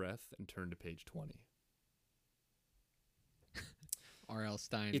 Hold your breath and turn to page 20. R.L.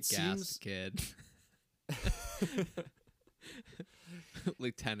 Stein It gassed seems- kid.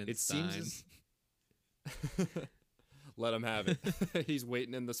 Lieutenant It Stein. seems Let him have it. He's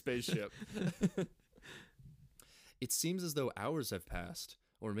waiting in the spaceship. It seems as though hours have passed,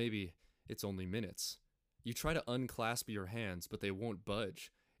 or maybe it's only minutes. You try to unclasp your hands, but they won't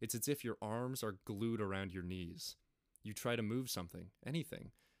budge. It's as if your arms are glued around your knees. You try to move something,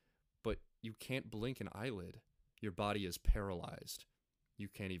 anything, but you can't blink an eyelid. Your body is paralyzed. You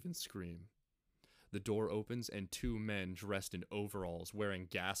can't even scream. The door opens and two men dressed in overalls wearing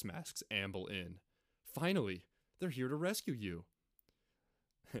gas masks amble in. Finally, they're here to rescue you.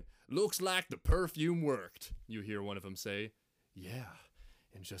 Looks like the perfume worked, you hear one of them say. Yeah,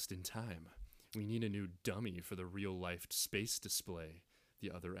 and just in time. We need a new dummy for the real-life space display,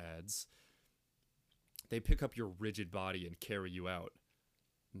 the other adds. They pick up your rigid body and carry you out.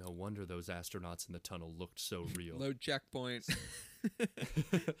 No wonder those astronauts in the tunnel looked so real. Low checkpoint.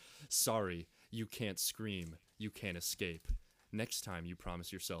 Sorry, you can't scream. You can't escape. Next time, you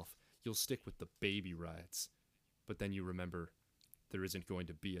promise yourself, you'll stick with the baby rides. But then you remember, there isn't going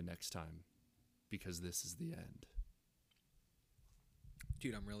to be a next time, because this is the end.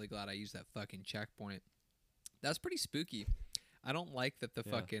 Dude, I'm really glad I used that fucking checkpoint. That's pretty spooky. I don't like that the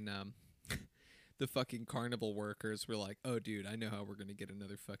Yeah. fucking the fucking carnival workers were like, "Oh, dude, I know how we're gonna get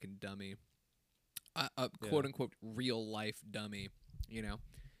another fucking dummy, quote unquote real life dummy." You know,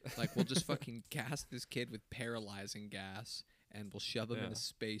 like we'll just fucking gas this kid with paralyzing gas, and we'll shove him in Yeah. a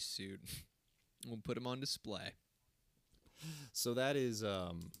spacesuit. We'll put him on display. So that is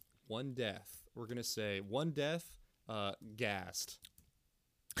one death. We're going to say one death, gassed.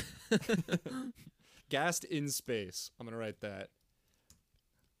 Gassed in space. I'm going to write that.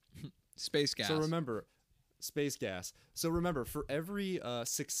 Space gas. So remember, space gas. So remember, for every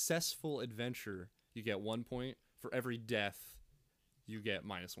successful adventure, you get 1 point. For every death, you get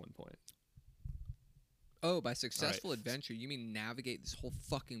 -1 point. Oh, by successful adventure, you mean navigate this whole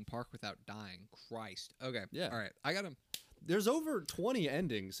fucking park without dying? Christ. Okay. Yeah. All right. I got him. There's over 20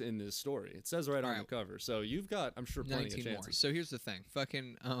 endings in this story. It says right on the Alright. cover. So you've got, I'm sure, plenty of 19 chances. more. So here's the thing.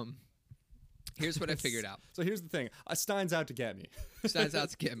 Fucking here's what I figured out. So here's the thing. Stein's out to get me. Stein's out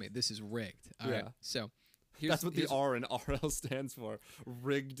to get me. This is rigged. All right. Yeah. So here's, That's what the here's- R in RL stands for.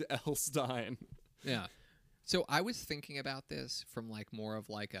 Rigged L. Stein. Yeah. So I was thinking about this from like more of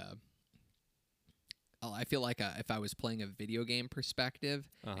like a I feel like if I was playing a video game perspective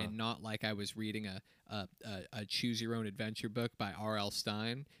and not like I was reading a choose your own adventure book by R.L.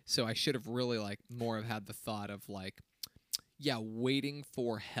 Stein. So I should have really like more have had the thought of like, yeah, waiting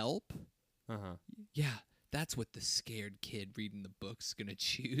for help. Uh-huh. Yeah, that's what the scared kid reading the book's gonna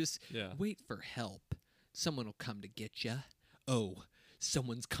choose. Yeah. Wait for help. Someone will come to get you. Oh,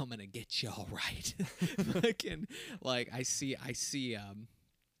 someone's coming to get you, all right. Fucking like I see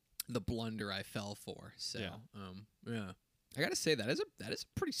the blunder I fell for. So yeah. I gotta say that is a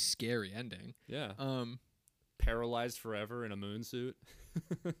pretty scary ending. Yeah. Paralyzed forever in a moon suit.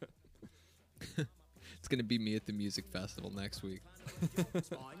 It's gonna be me at the music festival next week.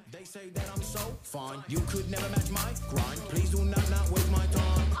 They say that I'm so fine. You could never match my grind. Please do not waste my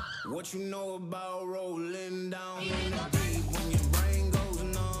time. What you know about rolling down in the deep? When your brain goes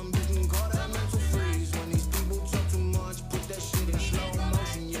numb, you can call that mental freeze. When these people talk too much, put that shit in slow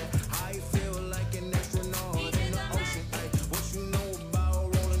motion. Yeah, I feel like an astronaut in the ocean. Ay, what you know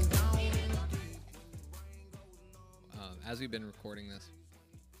about rolling down in the deep? When your brain goes numb. As we've been recording this,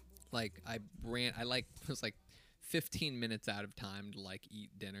 like I was like 15 minutes out of time to like eat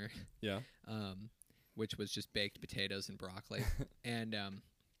dinner. Yeah. which was just baked potatoes and broccoli. And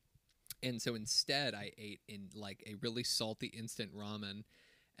so instead I ate in like a really salty instant ramen.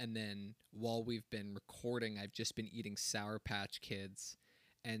 And then while we've been recording, I've just been eating Sour Patch Kids.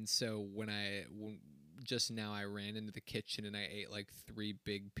 And so just now I ran into the kitchen and I ate like 3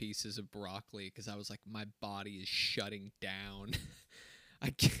 big pieces of broccoli because I was like, my body is shutting down.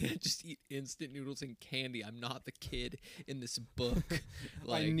 I can't just eat instant noodles and candy. I'm not the kid in this book.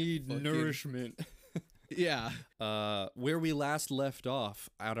 I need nourishment. Yeah. Where we last left off,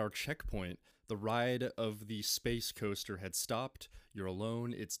 at our checkpoint, the ride of the space coaster had stopped. You're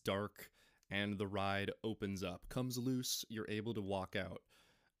alone, it's dark, and the ride opens up. Comes loose, you're able to walk out.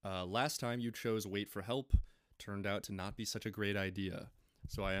 Last time you chose wait for help. Turned out to not be such a great idea.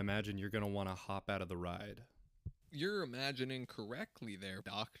 So I imagine you're going to want to hop out of the ride. You're imagining correctly there,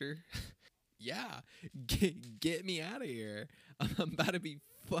 Doctor. Yeah. Get me out of here. I'm about to be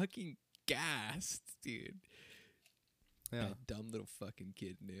fucking gassed, dude. Yeah. That dumb little fucking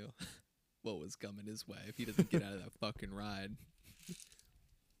kid knew what was coming his way if he doesn't get out of that fucking ride.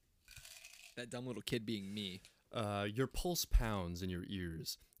 That dumb little kid being me. Your pulse pounds in your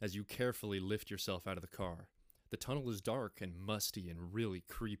ears as you carefully lift yourself out of the car. The tunnel is dark and musty and really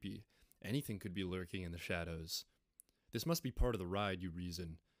creepy. Anything could be lurking in the shadows. This must be part of the ride, you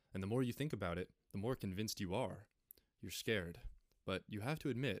reason, and the more you think about it, the more convinced you are. You're scared, but you have to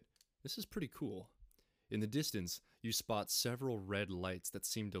admit, this is pretty cool. In the distance, you spot several red lights that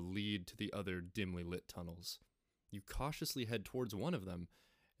seem to lead to the other dimly lit tunnels. You cautiously head towards one of them,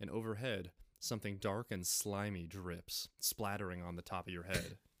 and overhead, something dark and slimy drips, splattering on the top of your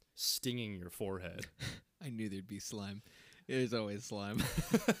head, stinging your forehead. I knew there'd be slime. There's always slime.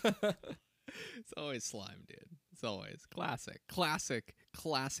 It's always slime, dude. It's always classic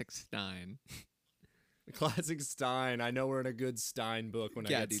Stein. Classic Stein. I know we're in a good Stein book when I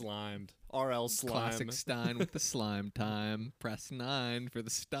get slimed. RL slime. Classic Stein with the slime time. Press 9 for the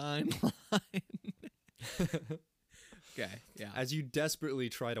Stein line. Okay, yeah. As you desperately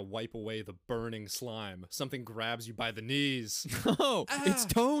try to wipe away the burning slime, something grabs you by the knees. Oh, it's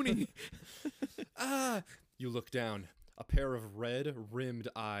Tony. You look down. A pair of red-rimmed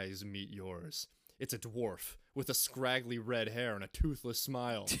eyes meet yours. It's a dwarf with a scraggly red hair and a toothless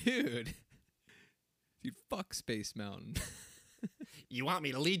smile. Dude, fuck Space Mountain. You want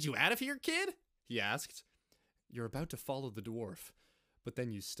me to lead you out of here, kid? He asked. You're about to follow the dwarf, but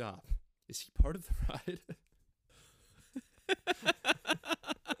then you stop. Is he part of the ride?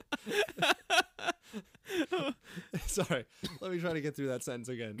 Sorry, let me try to get through that sentence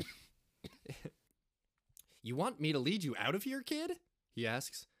again. You want me to lead you out of here, kid? He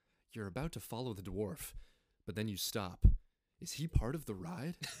asks. You're about to follow the dwarf, but then you stop. Is he part of the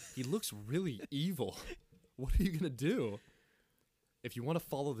ride? He looks really evil. What are you gonna do? If you want to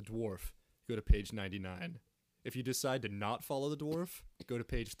follow the dwarf, go to page 99. If you decide to not follow the dwarf, go to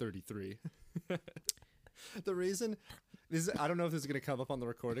page 33. The reason I don't know if this is going to come up on the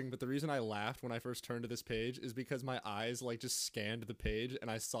recording, but the reason I laughed when I first turned to this page is because my eyes like just scanned the page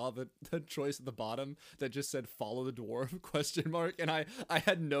and I saw the choice at the bottom that just said follow the dwarf ? And I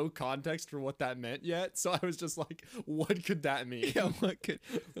had no context for what that meant yet. So I was just like, what could that mean? Yeah,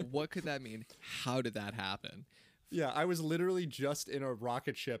 what could that mean? How did that happen? Yeah, I was literally just in a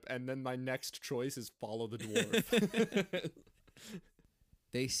rocket ship and then my next choice is follow the dwarf.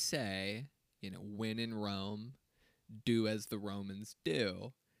 They say, when in Rome, do as the Romans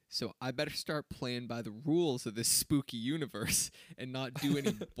do. So I better start playing by the rules of this spooky universe and not do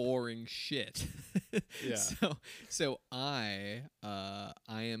any boring shit. Yeah. So I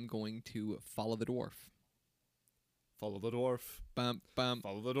am going to follow the dwarf. Follow the dwarf. Bum, bum.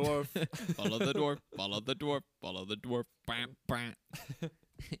 Follow the dwarf. Follow the dwarf. Follow the dwarf. Follow the dwarf. Bam, bam.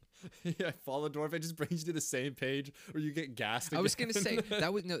 Yeah, follow the dwarf. It just brings you to the same page where you get gassed again. I was gonna say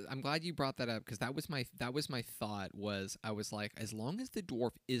that was I'm glad you brought that up because that was my thought was I was like, as long as the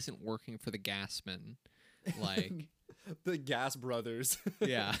dwarf isn't working for the Gasman, like the Gas Brothers.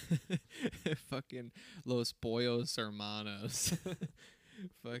 Yeah, fucking Los Pollos Hermanos.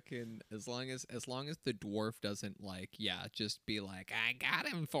 Fucking as long as the dwarf doesn't just be like, I got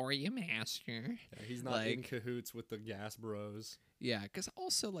him for you, master. Yeah, he's not in cahoots with the Gas Bros. Yeah, because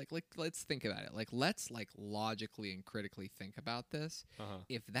also let's think about it. Let's logically and critically think about this.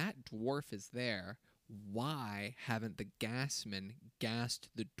 If that dwarf is there, why haven't the gasmen gassed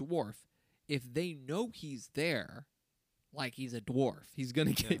the dwarf? If they know he's there, he's a dwarf, he's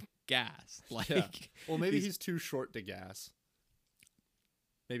gonna get gassed. Well, maybe he's too short to gas.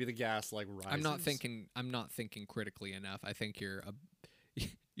 Maybe the gas rises. I'm not thinking critically enough. I think you're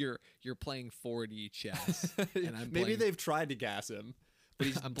playing 4D chess. And maybe they've tried to gas him, but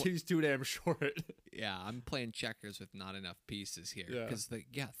he's, I'm he's too damn short. Yeah, I'm playing checkers with not enough pieces here. Yeah. Because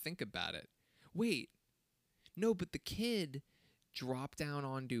think about it. Wait, no, but the kid dropped down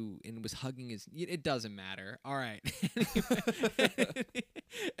onto and was hugging his. It doesn't matter. All right.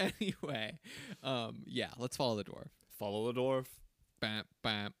 Anyway, yeah, let's follow the dwarf. Follow the dwarf. Bam,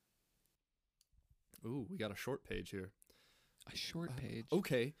 bam. Ooh, we got a short page here. A short page.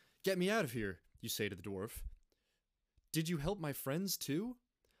 Okay, get me out of here, you say to the dwarf. Did you help my friends too?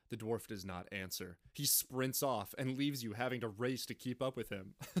 The dwarf does not answer. He sprints off and leaves you having to race to keep up with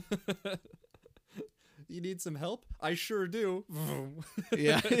him. You need some help? I sure do.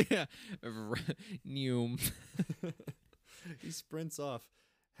 Yeah, yeah. Neum. He sprints off,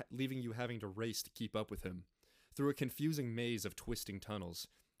 leaving you having to race to keep up with him. Through a confusing maze of twisting tunnels,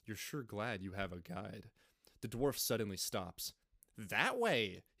 you're sure glad you have a guide. The dwarf suddenly stops. That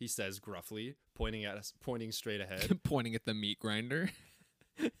way, he says gruffly, pointing straight ahead. Pointing at the meat grinder.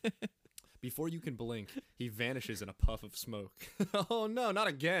 Before you can blink, he vanishes in a puff of smoke. Oh no, not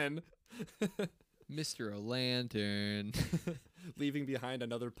again! Mr. O'Lantern. Leaving behind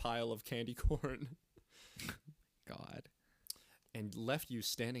another pile of candy corn. God. And left you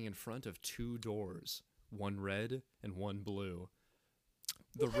standing in front of two doors, one red and one blue.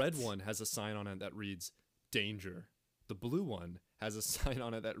 The red one has a sign on it that reads, Danger. The blue one has a sign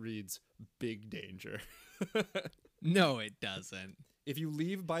on it that reads, Big Danger. No, it doesn't. If you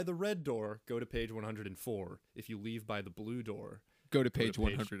leave by the red door, go to page 104. If you leave by the blue door, Go to page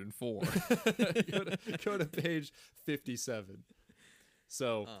page- 104. go to page 57.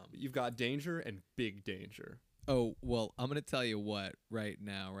 So you've got danger and big danger. Oh, well, I'm going to tell you what right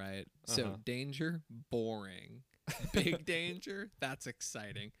now, right? So, Uh-huh. danger, boring. Big danger, that's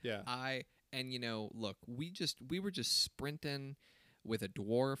exciting. Yeah. And look, we were just sprinting with a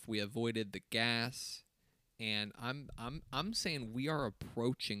dwarf. We avoided the gas, and I'm saying we are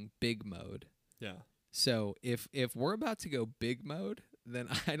approaching big mode. Yeah. So if we're about to go big mode, then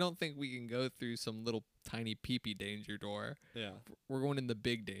I don't think we can go through some little tiny peepee danger door. Yeah. We're going in the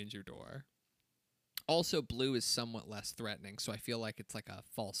big danger door. Also, blue is somewhat less threatening, so I feel like it's like a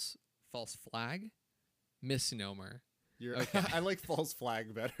false flag, misnomer. Okay. I like false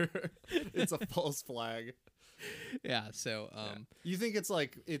flag better. It's a false flag. Yeah. So You think it's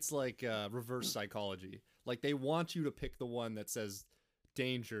like reverse psychology. Like they want you to pick the one that says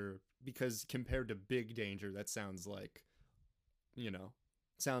danger because compared to big danger, that sounds like,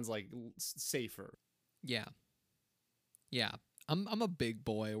 safer. yeah. I'm a big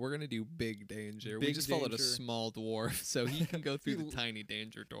boy. We're gonna do big danger. We Big just followed a danger. small dwarf, so he can go through the He- tiny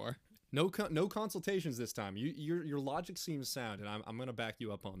danger door. No consultations this time. Your logic seems sound, and I'm gonna back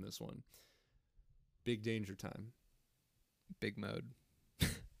you up on this one. Big danger time. Big mode.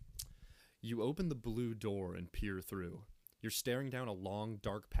 You open the blue door and peer through. You're staring down a long,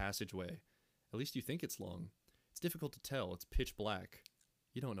 dark passageway. At least you think it's long. It's difficult to tell. It's pitch black.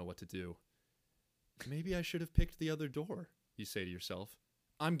 You don't know what to do. Maybe I should have picked the other door, you say to yourself.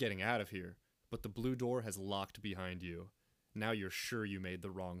 I'm getting out of here, but the blue door has locked behind you. Now you're sure you made the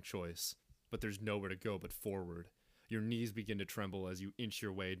wrong choice, but there's nowhere to go but forward. Your knees begin to tremble as you inch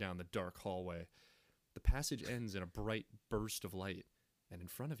your way down the dark hallway. The passage ends in a bright burst of light, and in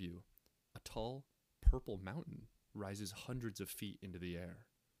front of you, a tall, purple mountain rises hundreds of feet into the air.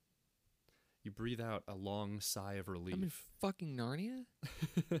 You breathe out a long sigh of relief. I'm in fucking Narnia.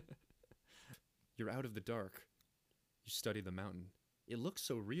 You're out of the dark. You study the mountain. It looks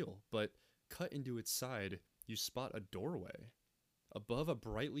so real, but cut into its side, you spot a doorway. Above a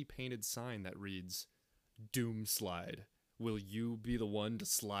brightly painted sign that reads, Doom Slide. Will you be the one to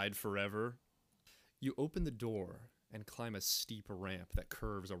slide forever? You open the door and climb a steep ramp that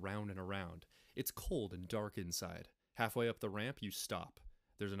curves around and around. It's cold and dark inside. Halfway up the ramp, you stop.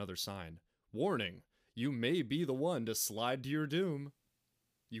 There's another sign. Warning, you may be the one to slide to your doom.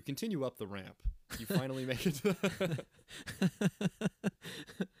 You continue up the ramp. You finally make it to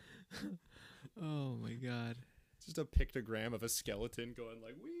Oh my god. just a pictogram of a skeleton going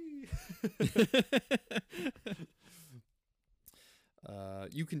like, wee.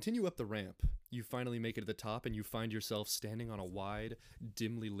 You continue up the ramp. You finally make it to the top and you find yourself standing on a wide,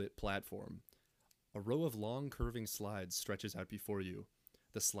 dimly lit platform. A row of long, curving slides stretches out before you.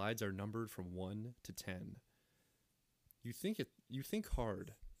 The slides are numbered from 1 to 10. You think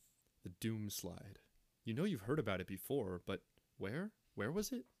hard. The Doom Slide. You know you've heard about it before, but where? Where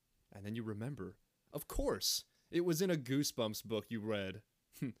was it? And then you remember. Of course! It was in a Goosebumps book you read.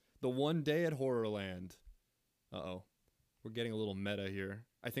 The One Day at Horrorland. Uh-oh. We're getting a little meta here.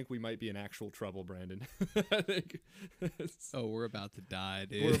 I think we might be in actual trouble, Brandon. I think Oh, we're about to die,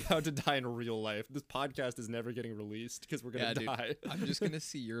 dude. we're about to die in real life. This podcast is never getting released because we're gonna Dude, die. I'm just gonna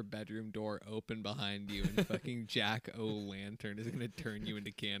see your bedroom door open behind you, and fucking Jack O'Lantern is gonna turn you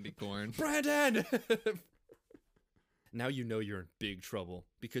into candy corn. Brandon! Now you know you're in big trouble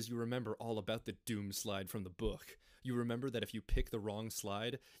because you remember all about the doom slide from the book. You remember that if you pick the wrong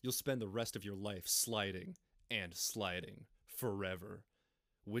slide, you'll spend the rest of your life sliding and sliding forever.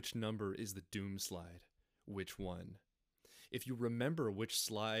 Which number is the doom slide? Which one? If you remember which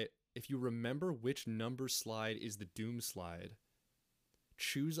number slide is the doom slide,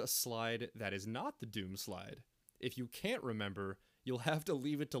 choose a slide that is not the doom slide. If you can't remember, you'll have to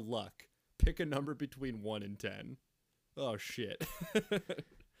leave it to luck. Pick a number between 1 and 10. Oh shit.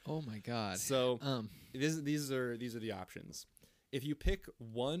 Oh my god. So Um, these are the options. If you pick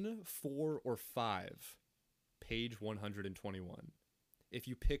 1, 4, or 5, page 121. If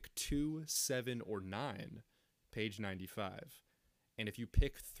you pick 2, 7, or 9, page 95. And if you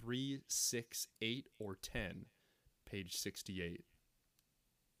pick 3, 6, 8, or 10, page 68.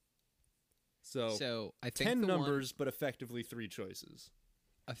 so I think 10 the numbers, but effectively 3 choices.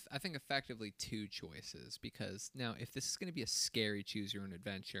 I think effectively 2 choices, because now if this is going to be a scary choose your own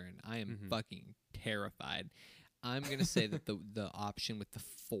adventure and I am fucking terrified, I'm going to say that the option with the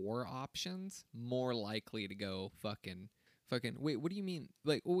 4 options more likely to go fucking wait, what do you mean?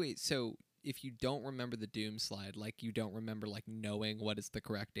 Like, oh wait, so if you don't remember the doom slide, like you don't remember like knowing what is the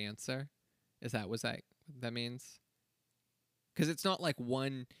correct answer? Is that what that means? Because it's not like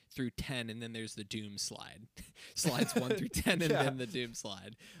 1 through 10 and then there's the doom slide. Slides 1 through 10 and Yeah. then the doom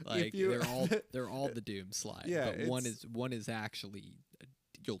slide. Like you- they're all the doom slide. Yeah, but one is actually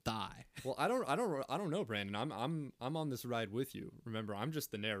you'll die. Well, I don't know, Brandon. I'm on this ride with you. Remember, I'm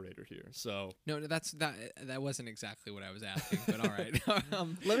just the narrator here. So No, that wasn't exactly what I was asking. But all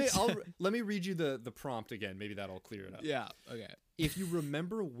right. let me read you the prompt again. Maybe that'll clear it up. Yeah. Okay. If you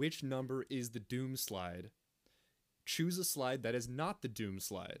remember which number is the doom slide, choose a slide that is not the doom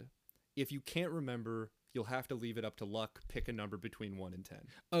slide. If you can't remember, you'll have to leave it up to luck. Pick a number between 1 and 10.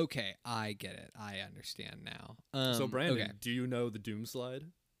 Okay, I get it. I understand now. So, Brandon, okay. do you know the doom slide?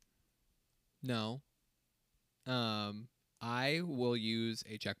 No. I will use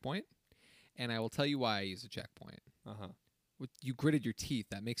a checkpoint, and I will tell you why I use a checkpoint. Uh-huh. You gritted your teeth.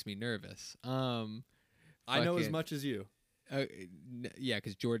 That makes me nervous. I know as fucking- much as you. Yeah,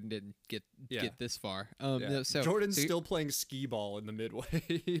 because Jordan didn't get this far. Yeah. No, so Jordan's so- still playing skee ball in the midway.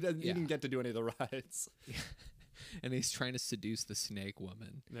 He didn't get to do any of the rides. and he's trying to seduce the snake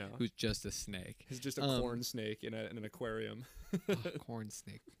woman, Yeah. who's just a snake. He's just a corn snake in an aquarium. Oh, corn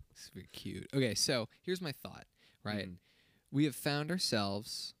snake, it's very cute. Okay, so here's my thought. Right, Mm. we have found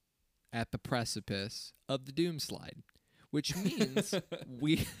ourselves at the precipice of the doom slide, which means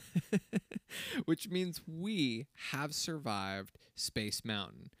we have survived Space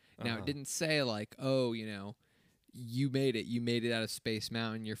Mountain. Now it didn't say like, oh, you made it out of Space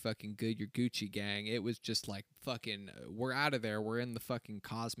Mountain, you're fucking good, you're Gucci gang. It was just like fucking we're out of there, we're in the fucking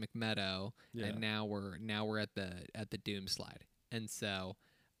cosmic meadow, Yeah. and now we're at the doom slide. And so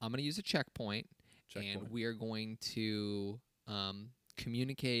I'm gonna use a checkpoint. And we are going to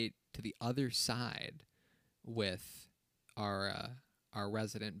communicate to the other side with our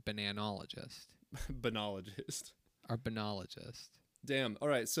resident bananologist, Banologist. our banologist. Damn. All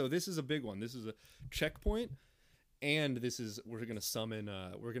right. So this is a big one. This is a checkpoint, and we're gonna summon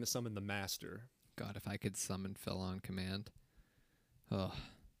the master. God, if I could summon Phil on command. Oh,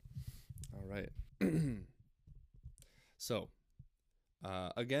 All right. So,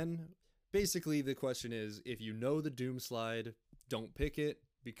 again, basically the question is, if you know the doom slide, don't pick it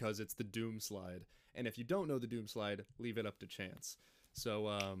because it's the doom slide, and if you don't know the doom slide, leave it up to chance. So,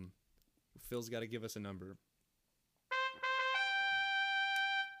 Phil's got to give us a number.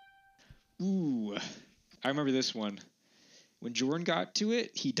 Ooh, I remember this one. When Jordan got to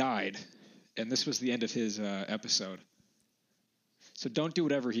it, he died, and this was the end of his episode. So don't do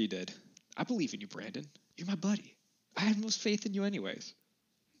whatever he did. I believe in you, Brandon. You're my buddy. I have most faith in you anyways.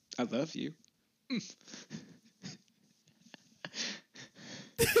 I love you.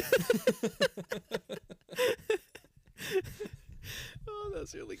 oh,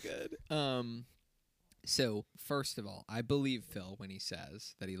 that's really good. So first of all, I believe Phil when he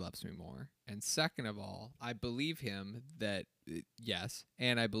says that he loves me more, and second of all, I believe him that yes,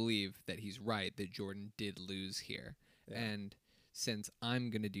 and I believe that he's right that Jordan did lose here, and since I'm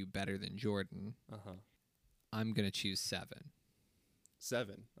gonna do better than Jordan, I'm gonna choose 7.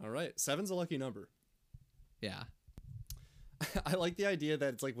 7. All right. 7's a lucky number. Yeah. I like the idea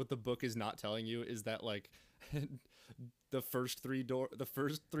that it's like what the book is not telling you is that like the first three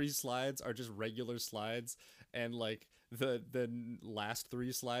slides are just regular slides, and like the last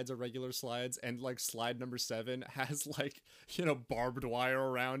three slides are regular slides, and like slide number 7 has like, you know, barbed wire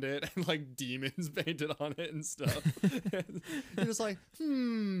around it and like demons painted on it and stuff. And you're just like,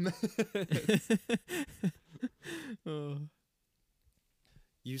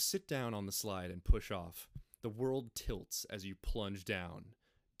 You sit down on the slide and push off. The world tilts as you plunge down,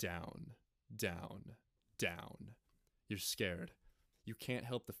 down, down, down. You're scared. You can't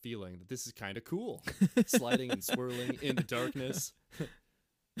help the feeling that this is kind of cool. Sliding and swirling in the darkness.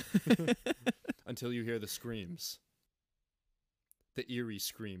 Until you hear the screams. The eerie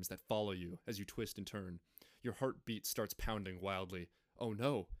screams that follow you as you twist and turn. Your heartbeat starts pounding wildly. Oh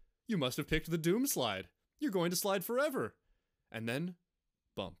no, you must have picked the Doom slide. You're going to slide forever. And then,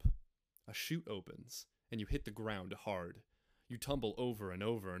 bump. A chute opens, and you hit the ground hard. You tumble over and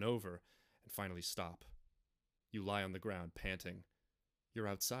over and over, and finally stop. You lie on the ground, panting. You're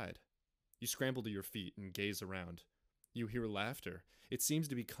outside. You scramble to your feet and gaze around. You hear laughter. It seems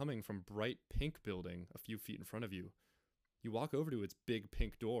to be coming from bright pink building a few feet in front of you. You walk over to its big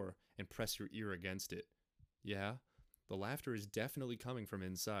pink door and press your ear against it. Yeah, the laughter is definitely coming from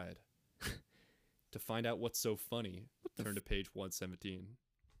inside. To find out what's so funny, turn to page 117.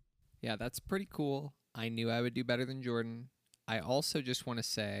 Yeah, that's pretty cool. I knew I would do better than Jordan. I also just want to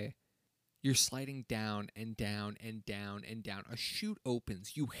say, you're sliding down and down and down and down. A chute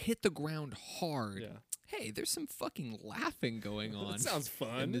opens. You hit the ground hard. Yeah. Hey, there's some fucking laughing going on. That sounds in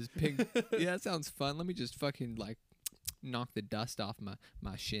fun. this pink. Yeah, that sounds fun. Let me just fucking like knock the dust off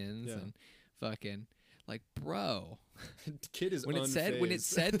my shins and fucking like, bro. Kid is when it unfazed.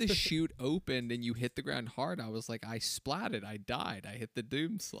 said the chute opened and you hit the ground hard, I was like, I splatted. I died. I hit the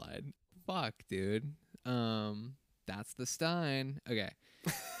doom slide. Fuck, dude. That's the Stein. Okay.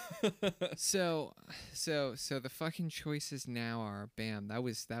 So the fucking choices now are bam. That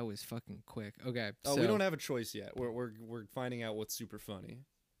was fucking quick. Okay. Oh, so, we don't have a choice yet. We're finding out what's super funny.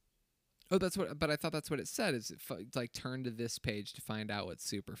 Oh, but I thought that's what it said. Is it's like turn to this page to find out what's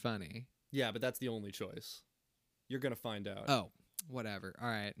super funny. Yeah, but that's the only choice. You're gonna find out. Oh, whatever. All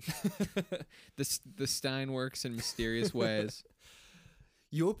right. The Stein works in mysterious ways.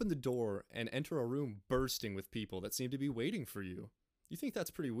 You open the door and enter a room bursting with people that seem to be waiting for you. You think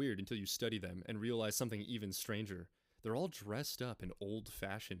that's pretty weird until you study them and realize something even stranger. They're all dressed up in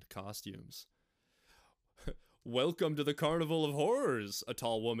old-fashioned costumes. Welcome to the Carnival of Horrors, a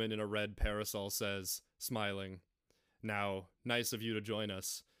tall woman in a red parasol says, smiling. Now, nice of you to join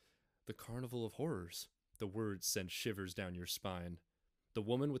us. The Carnival of Horrors. The words send shivers down your spine. The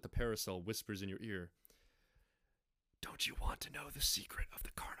woman with the parasol whispers in your ear, don't you want to know the secret of the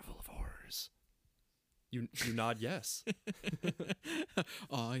Carnival of Horrors? You nod yes.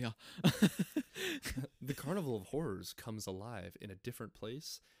 Oh, yeah. The Carnival of Horrors comes alive in a different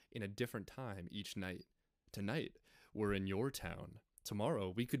place, in a different time each night. Tonight, we're in your town.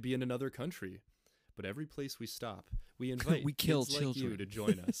 Tomorrow, we could be in another country. But every place we stop, we invite We kill kids like you children. to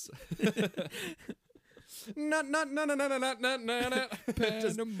join us. Not.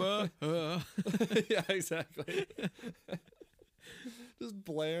 Panama. Yeah, exactly. Just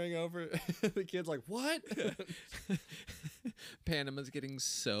blaring over. The kid's like, what? Panama's getting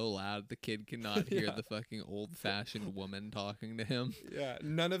so loud the kid cannot hear Yeah. the fucking old-fashioned woman talking to him. Yeah,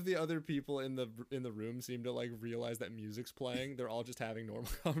 none of the other people in the room seem to like realize that music's playing. They're all just having normal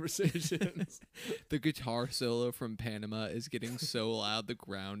conversations. The guitar solo from Panama is getting so loud the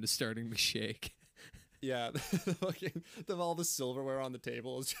ground is starting to shake. Yeah, all the silverware on the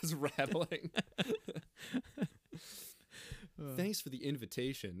table is just rattling. Thanks for the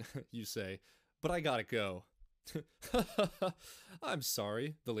invitation, you say, but I gotta go. I'm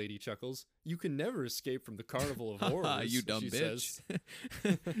sorry, the lady chuckles. You can never escape from the Carnival of Horrors, You dumb she bitch.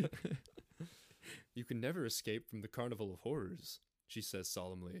 says. You can never escape from the Carnival of Horrors, she says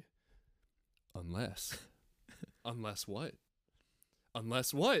solemnly. Unless what?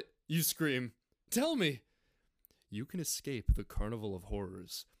 Unless what? You scream. Tell me. You can escape the Carnival of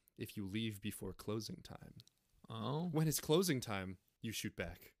Horrors if you leave before closing time. Oh. When it's closing time, you shoot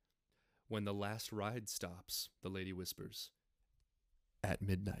back. When the last ride stops, the lady whispers. At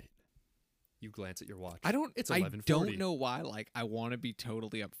midnight. You glance at your watch. It's 11:40. I don't know why. Like, I want to be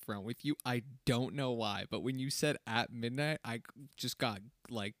totally upfront with you. I don't know why, but when you said at midnight, I just got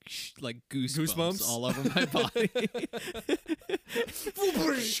like goosebumps all over my body.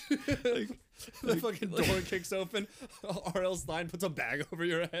 The fucking door kicks open. R.L. Stein puts a bag over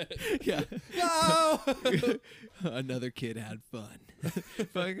your head. Yeah. No! Another kid had fun.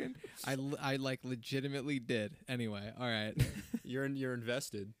 Fucking, I like legitimately did. Anyway, all right. You're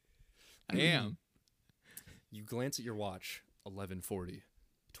invested. I am. You glance at your watch, 11:40,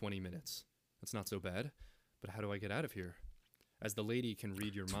 20 minutes. That's not so bad, but how do I get out of here? As the lady can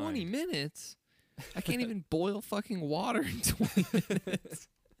read your 20 mind. minutes? I can't even boil fucking water in 20 minutes.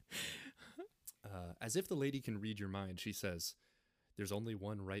 As if the lady can read your mind, she says, "There's only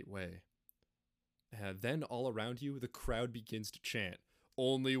one right way." Then all around you, the crowd begins to chant,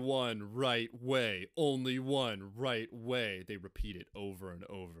 "Only one right way, only one right way." They repeat it over and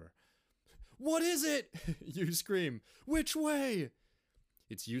over. "What is it?" You scream. "Which way?"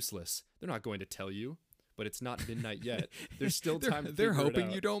 It's useless. They're not going to tell you, but it's not midnight yet. There's still time to They're figure it hoping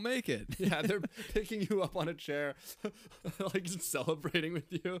out. you don't make it. Yeah, they're picking you up on a chair, like celebrating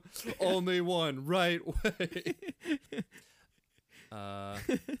with you. Only one right way.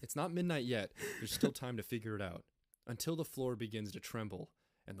 It's not midnight yet. There's still time to figure it out. Until the floor begins to tremble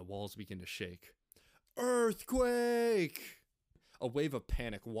and the walls begin to shake. Earthquake! A wave of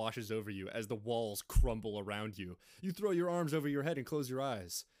panic washes over you as the walls crumble around you. You throw your arms over your head and close your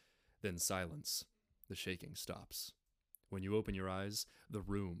eyes. Then silence. The shaking stops. When you open your eyes, the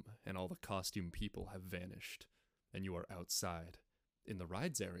room and all the costume people have vanished, and you are outside, in the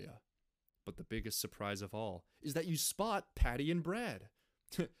rides area. But the biggest surprise of all is that you spot Patty and Brad.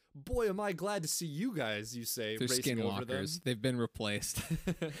 "Boy, am I glad to see you guys," you say, They're racing over them. skinwalkers. They've been replaced.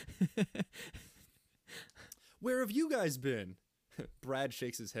 "Where have you guys been?" Brad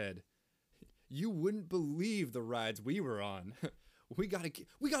shakes his head. "You wouldn't believe the rides we were on." We gotta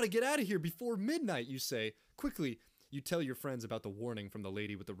get out of here before midnight," you say. Quickly, you tell your friends about the warning from the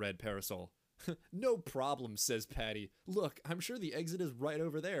lady with the red parasol. "No problem," says Patty. "Look, I'm sure the exit is right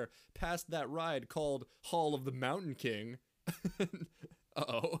over there, past that ride called Hall of the Mountain King."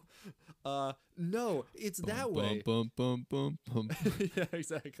 Uh-oh. No, it's that way. Bum, bum, bum, bum, bum. Yeah,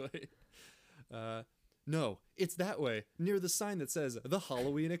 exactly. No, it's that way, near the sign that says the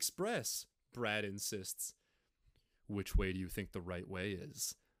Halloween Express, Brad insists. Which way do you think the right way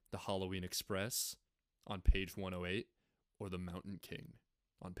is? The Halloween Express on page 108 or the Mountain King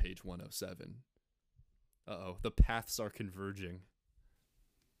on page 107? Uh-oh, the paths are converging.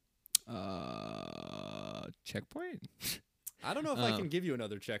 Checkpoint? I don't know if I can give you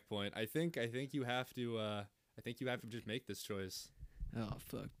another checkpoint. I think you have to just make this choice. Oh,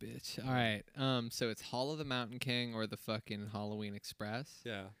 fuck, bitch. All right. So it's Hall of the Mountain King or the fucking Halloween Express?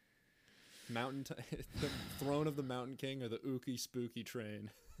 Yeah. The Throne of the Mountain King or the Ookie Spooky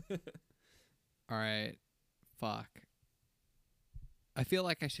Train. All right. Fuck. I feel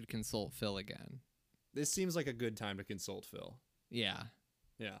like I should consult Phil again. This seems like a good time to consult Phil. Yeah.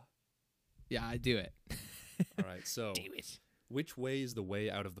 Yeah. Yeah, I do it. All right, so Do it. which way is the way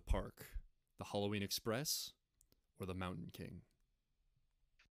out of the park? The Halloween Express or the Mountain King?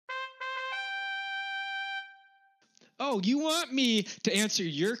 Oh, you want me to answer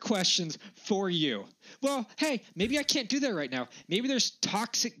your questions for you? Well, hey, maybe I can't do that right now. Maybe there's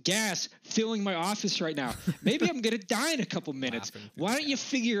toxic gas filling my office right now. Maybe I'm going to die in a couple minutes. Laughing. Why don't you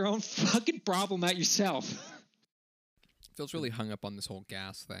figure your own fucking problem out yourself? Phil's really hung up on this whole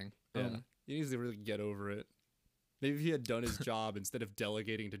gas thing. Yeah. He needs to really get over it. Maybe if he had done his job instead of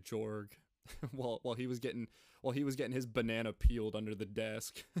delegating to Jorg while he was getting his banana peeled under the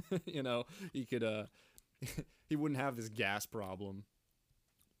desk, he could he wouldn't have this gas problem.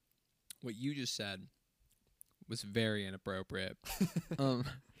 What you just said was very inappropriate. So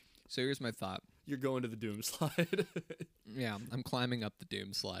here's my thought. You're going to the doom slide. Yeah, I'm climbing up the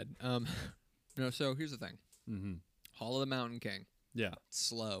doom slide. So here's the thing. Mm-hmm. Hall of the Mountain King. Yeah.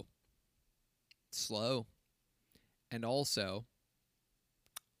 Slow. And also,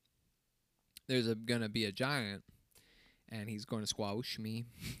 there's gonna be a giant, and he's going to squash me.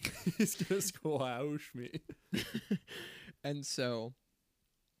 He's gonna squash me. And so,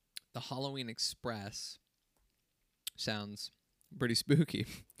 the Halloween Express sounds pretty spooky.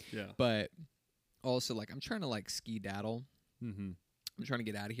 Yeah. But also, I'm trying to, ski-daddle. Mm-hmm. I'm trying to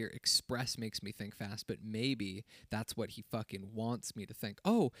get out of here. Express makes me think fast, but maybe that's what he fucking wants me to think.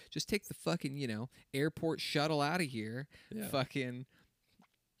 Oh, just take the fucking, airport shuttle out of here. Yeah. Fucking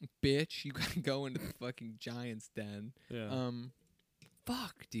bitch, you gotta go into the fucking Giant's den. Yeah.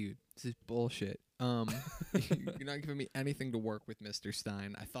 Fuck, dude. This is bullshit. You're not giving me anything to work with, Mr.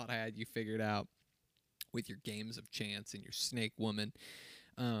 Stein. I thought I had you figured out with your games of chance and your snake woman.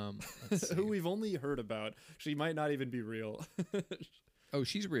 Let's see. Who we've only heard about. She might not even be real. Oh,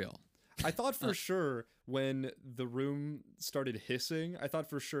 she's real. I thought for sure when the room started hissing, I thought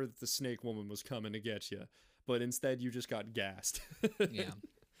for sure that the snake woman was coming to get you. But instead, you just got gassed. Yeah.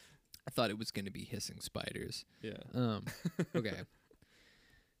 I thought it was going to be hissing spiders. Yeah. Okay.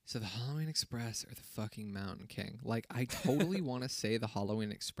 So the Halloween Express or the fucking Mountain King? Like, I totally want to say the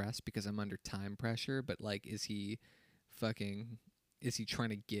Halloween Express because I'm under time pressure, but like, is he trying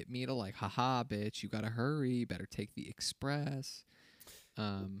to get me to like, haha, bitch, you gotta hurry, you better take the Express?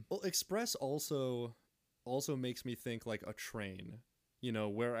 Well, Express also makes me think like a train, you know,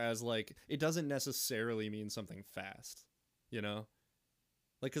 whereas like it doesn't necessarily mean something fast, you know?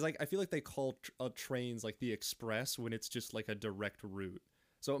 Like, cause like I feel like they call trains like the Express when it's just like a direct route.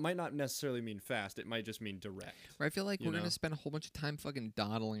 So it might not necessarily mean fast. It might just mean direct. Where I feel like You we're know? going to spend a whole bunch of time fucking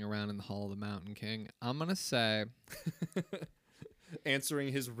dawdling around in the Hall of the Mountain King. I'm going to say,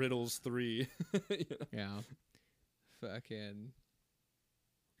 Answering his riddles 3. You know? yeah, fucking,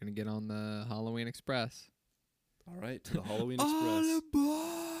 going to get on the Halloween Express. All right, to the Halloween Express.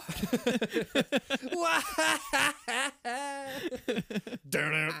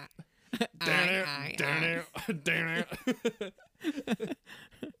 Darn it. Darn it. Darn it.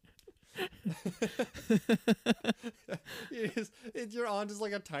 You're on just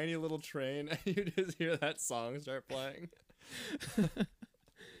like a tiny little train and you just hear that song start playing.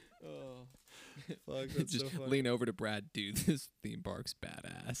 Oh, fuck, that's Just so funny. lean over to Brad, dude, this theme park's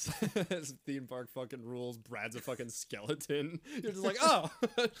badass. This theme park fucking rules. Brad's a fucking skeleton. You're just like, oh,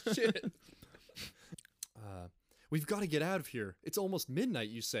 shit. We've got to get out of here. It's almost midnight,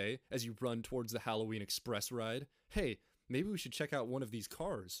 you say, as you run towards the Halloween Express ride. Hey, maybe we should check out one of these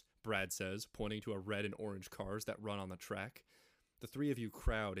cars, Brad says, pointing to a red and orange cars that run on the track. The three of you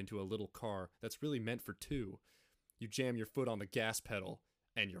crowd into a little car that's really meant for two. You jam your foot on the gas pedal,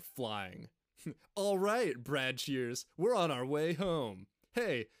 and you're flying. All right, Brad cheers. We're on our way home.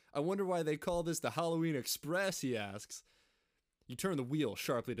 Hey, I wonder why they call this the Halloween Express, he asks. You turn the wheel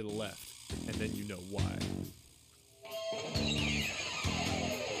sharply to the left, and then you know why.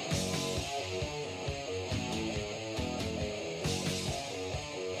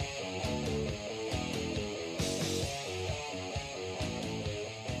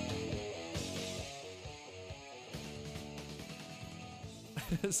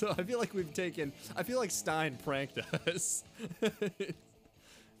 So I feel like Stein pranked us.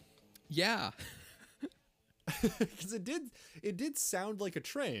 Yeah. Because it did sound like a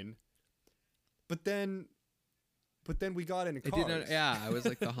train, but then we got into It cars. did not, yeah, I was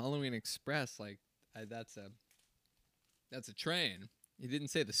like, the Halloween Express, like, that's a train. He didn't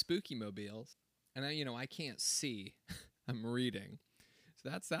say the spooky mobiles. And I can't see. I'm reading. So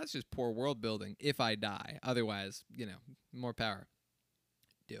that's just poor world building if I die. Otherwise, more power.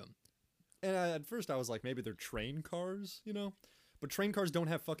 Do 'em. And at first I was like, maybe they're train cars, but train cars don't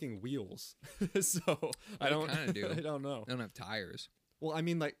have fucking wheels. So I don't kinda do. I don't know. They don't have tires. Well, I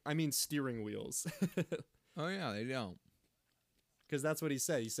mean steering wheels. Oh, yeah, they don't. Because that's what he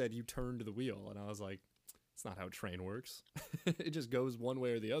said. He said you turned the wheel, and I was like, it's not how a train works. It just goes one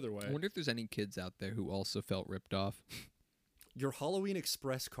way or the other way. I wonder if there's any kids out there who also felt ripped off. Your Halloween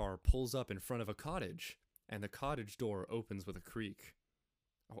Express car pulls up in front of a cottage, and the cottage door opens with a creak.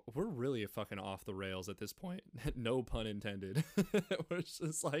 We're really fucking off the rails at this point. No pun intended. We're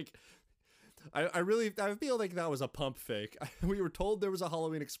just like, I feel like that was a pump fake. We were told there was a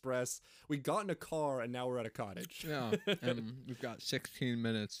Halloween Express. We got in a car, and now we're at a cottage. Yeah, and we've got 16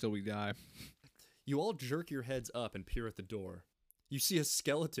 minutes till we die. You all jerk your heads up and peer at the door. You see a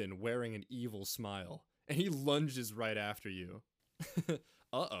skeleton wearing an evil smile, and he lunges right after you.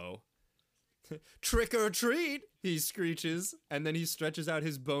 Uh-oh. Trick or treat, he screeches, and then he stretches out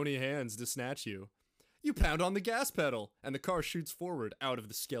his bony hands to snatch you. You pound on the gas pedal, and the car shoots forward out of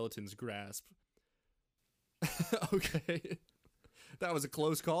the skeleton's grasp. Okay. That was a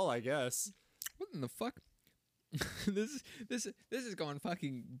close call, I guess. What in the fuck? This is going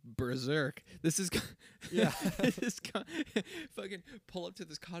fucking berserk. This is Yeah. this is fucking pull up to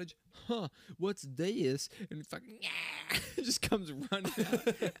this cottage. Huh? What's this? And fucking just comes running out.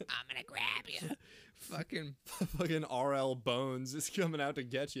 I'm gonna grab you. Fucking Fucking RL Bones is coming out to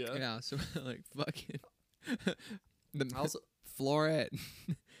get you. yeah. So like fucking Also- floor it.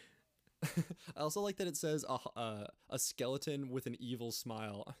 I also like that it says a skeleton with an evil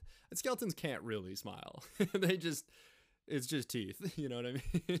smile. And skeletons can't really smile. It's just teeth. You know what I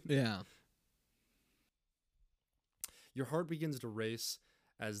mean? Yeah. Your heart begins to race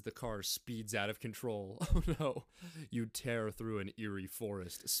as the car speeds out of control. Oh no. You tear through an eerie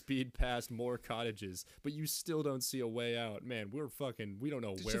forest, speed past more cottages, but you still don't see a way out. Man, we don't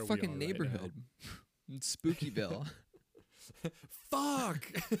know It's where a we fucking are neighborhood. It's Spookyville. Fuck!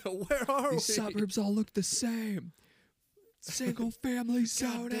 Where are These we? suburbs all look the same. Single family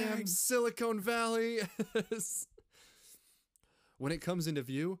Goddamn zoning. Silicon Valley. When it comes into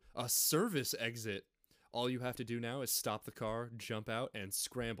view, a service exit. All you have to do now is stop the car, jump out, and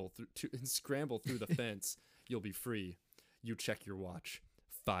scramble through the fence. You'll be free. You check your watch.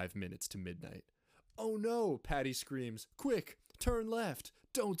 5 minutes to midnight. Oh no, Patty screams. Quick, turn left.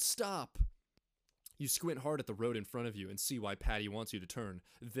 Don't stop. You squint hard at the road in front of you and see why Patty wants you to turn.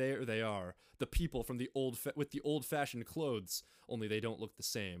 There they are, the people from with the old-fashioned clothes, only they don't look the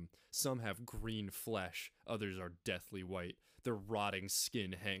same. Some have green flesh, others are deathly white. Their rotting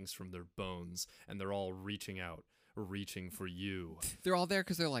skin hangs from their bones, and they're all reaching out, reaching for you. They're all there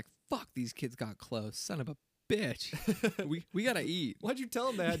because they're like, fuck, these kids got close. Son of a bitch. we gotta eat. Why'd you tell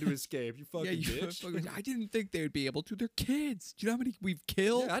them they had to escape, you fucking bitch? I didn't think they would be able to. They're kids. Do you know how many we've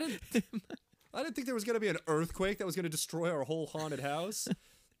killed? Yeah, I didn't think there was going to be an earthquake that was going to destroy our whole haunted house.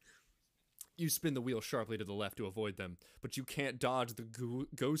 You spin the wheel sharply to the left to avoid them, but you can't dodge the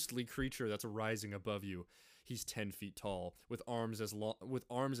ghostly creature that's rising above you. He's 10 feet tall, with arms as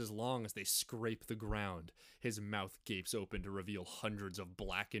long as they scrape the ground. His mouth gapes open to reveal hundreds of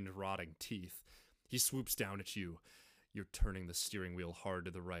blackened, rotting teeth. He swoops down at you. You're turning the steering wheel hard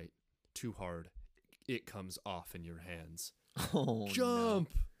to the right. Too hard. It comes off in your hands. Oh, Jump!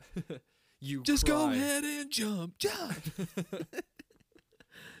 No. You just cry. go ahead and jump.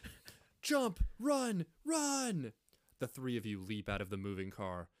 Jump! Run! Run! The three of you leap out of the moving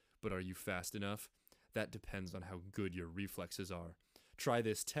car, but are you fast enough? That depends on how good your reflexes are. Try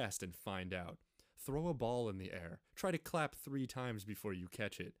this test and find out. Throw a ball in the air. Try to clap 3 times before you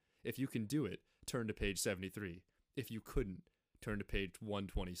catch it. If you can do it, turn to page 73. If you couldn't, turn to page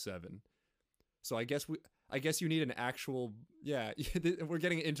 127. So I guess you need an actual, yeah, we're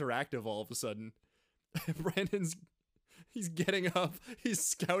getting interactive all of a sudden. He's getting up, he's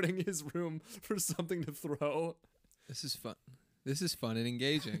scouting his room for something to throw. This is fun. This is fun and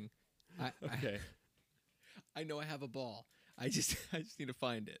engaging. Okay. I know I have a ball. I just need to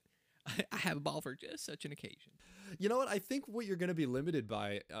find it. I have a ball for just such an occasion. You know what? I think what you're going to be limited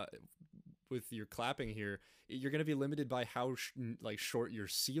by with your clapping here, you're going to be limited by how short your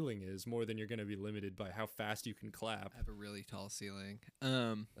ceiling is more than you're going to be limited by how fast you can clap. I have a really tall ceiling.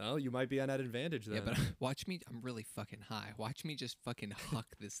 Oh, you might be on that advantage then. Yeah, but watch me. I'm really fucking high. Watch me just fucking huck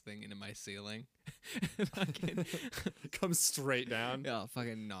this thing into my ceiling. Fucking come straight down. Yeah,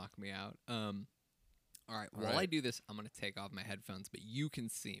 fucking knock me out. All right. While I do this, I'm gonna take off my headphones, but you can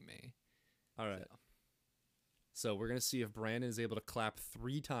see me. All right. So we're going to see if Brandon is able to clap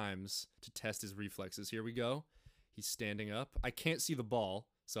 3 times to test his reflexes. Here we go. He's standing up. I can't see the ball,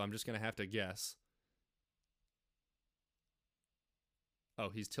 so I'm just going to have to guess. Oh,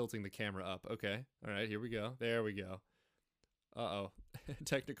 he's tilting the camera up. Okay. All right, here we go. There we go. Uh-oh.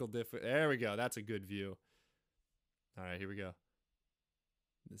 Technical There we go. That's a good view. All right, here we go.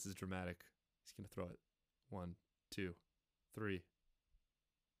 This is dramatic. He's going to throw it. 1, 2, 3.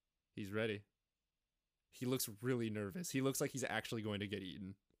 He's ready. He looks really nervous. He looks like he's actually going to get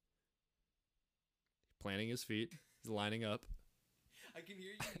eaten. Planting his feet. He's lining up. I can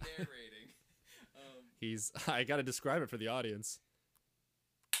hear you narrating. I got to describe it for the audience.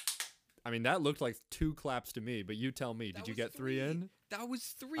 I mean, that looked like 2 claps to me, but you tell me. Did you get 3 in? That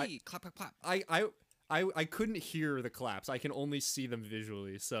was 3. Clap, clap, clap. I couldn't hear the claps. I can only see them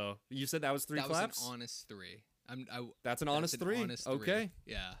visually. So you said that was 3 claps? That was an honest 3. That's an honest 3? Honest 3. Okay.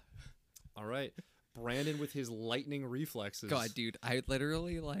 Yeah. All right. Brandon with his lightning reflexes. God, dude, I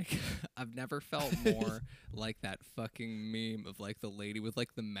literally, I've never felt more like that fucking meme of, the lady with,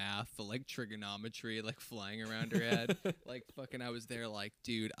 the math, the, trigonometry, flying around her head. I was there,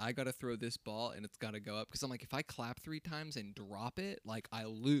 dude, I gotta throw this ball, and it's gotta go up. Because I'm like, if I clap 3 times and drop it, I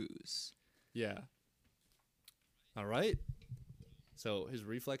lose. Yeah. All right. So his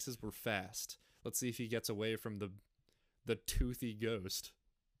reflexes were fast. Let's see if he gets away from the toothy ghost.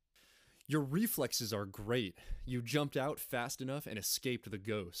 Your reflexes are great. You jumped out fast enough and escaped the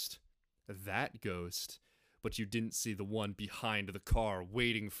ghost. That ghost. But you didn't see the one behind the car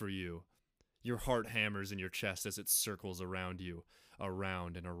waiting for you. Your heart hammers in your chest as it circles around you,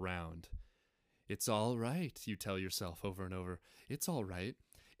 around and around. It's all right, you tell yourself over and over. It's all right.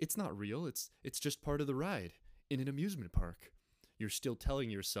 It's not real. It's just part of the ride in an amusement park. You're still telling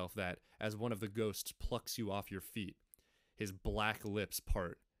yourself that as one of the ghosts plucks you off your feet. His black lips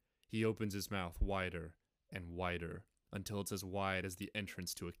part. He opens his mouth wider and wider until it's as wide as the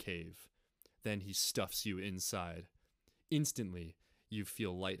entrance to a cave. Then he stuffs you inside. Instantly, you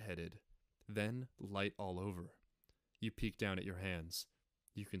feel lightheaded. Then light all over. You peek down at your hands.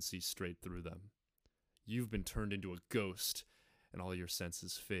 You can see straight through them. You've been turned into a ghost, and all your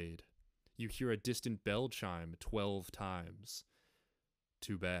senses fade. You hear a distant bell chime 12 times.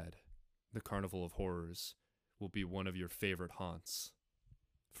 Too bad. The Carnival of Horrors will be one of your favorite haunts.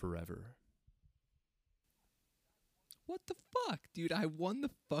 Forever. what the fuck, dude? I won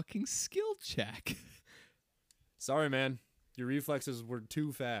the fucking skill check. Sorry, man. Your reflexes were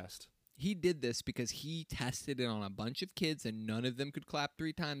too fast. He did this because he tested it on a bunch of kids and none of them could clap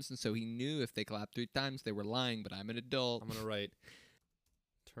 3 times. And so he knew if they clapped 3 times, they were lying, but I'm an adult. I'm going to write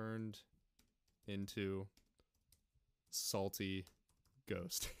turned into salty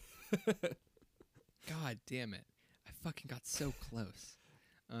ghost. God damn it. I fucking got so close.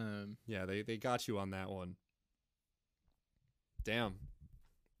 Yeah, they got you on that one. Damn.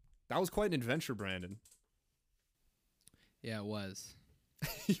 That was quite an adventure, Brandon. Yeah, it was.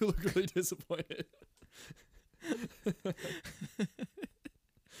 You look really disappointed.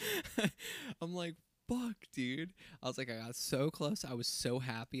 I'm like, fuck, dude. I was like, I got so close. I was so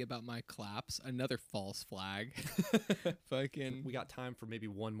happy about my claps. Another false flag. Fucking. We got time for maybe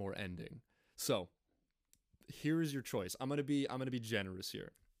one more ending. So, here's your choice. I'm gonna be generous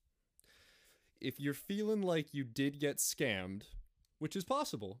here. If you're feeling like you did get scammed, which is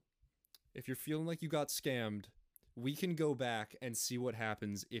possible, if you're feeling like you got scammed, we can go back and see what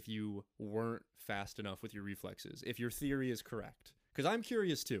happens if you weren't fast enough with your reflexes, if your theory is correct. Because I'm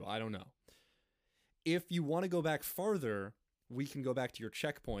curious too. I don't know. If you want to go back farther, we can go back to your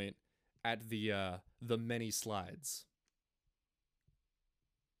checkpoint at the many slides.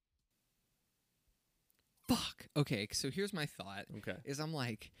 Fuck. Okay, so here's my thought. Okay. Is I'm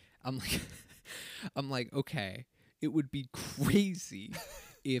like, okay, it would be crazy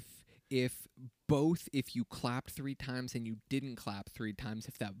if you clapped 3 times and you didn't clap 3 times,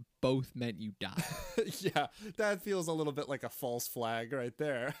 if that both meant you died. Yeah, that feels a little bit like a false flag right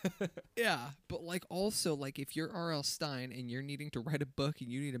there. Yeah, but like also like if you're R.L. Stine and you're needing to write a book and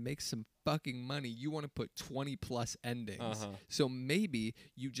you need to make some fucking money, you want to put 20 plus endings. So maybe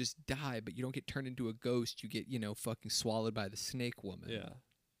you just die, but you don't get turned into a ghost. You get, fucking swallowed by the snake woman. Yeah.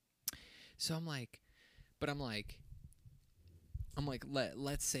 So I'm like,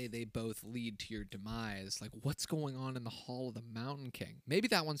 let's say they both lead to your demise. Like, what's going on in the Hall of the Mountain King? Maybe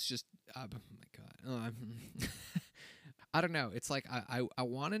that one's just, oh my God. I don't know. It's like, I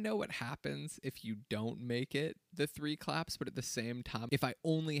want to know what happens if you don't make it the 3 claps, but at the same time, if I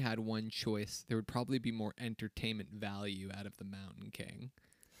only had one choice, there would probably be more entertainment value out of the Mountain King.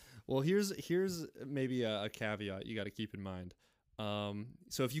 Well, here's maybe a caveat you got to keep in mind.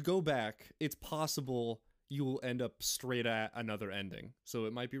 So if you go back, it's possible you will end up straight at another ending. So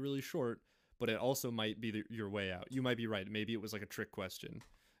it might be really short, but it also might be your way out. You might be right. Maybe it was like a trick question.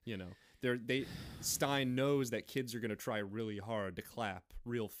 Stine knows that kids are going to try really hard to clap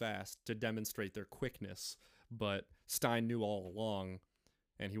real fast to demonstrate their quickness, but Stine knew all along,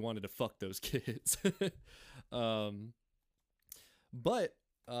 and he wanted to fuck those kids. But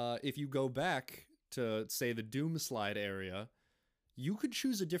if you go back to, say, the Doom slide area, you could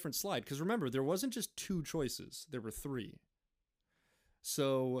choose a different slide. Because remember, there wasn't just 2 choices. There were 3.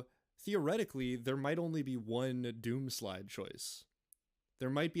 So theoretically, there might only be one Doom slide choice. There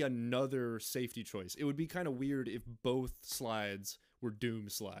might be another safety choice. It would be kind of weird if both slides were Doom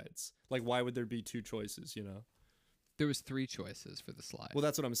slides. Like, why would there be 2 choices, There was 3 choices for the slide. Well,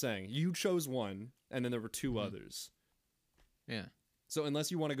 that's what I'm saying. You chose one, and then there were 2 others. Yeah. So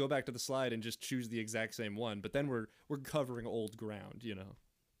unless you want to go back to the slide and just choose the exact same one, but then we're covering old ground,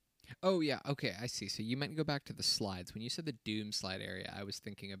 Oh, yeah. Okay, I see. So you meant go back to the slides. When you said the Doom slide area, I was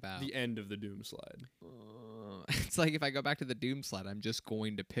thinking about... The end of the Doom slide. It's like if I go back to the Doom slide, I'm just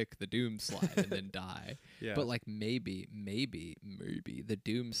going to pick the Doom slide and then die. Yeah. But like maybe the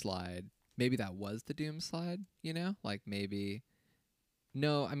Doom slide, maybe that was the Doom slide, Like maybe...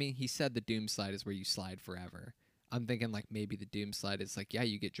 No, I mean, he said the Doom slide is where you slide forever. I'm thinking like maybe the Doom slide is like, yeah,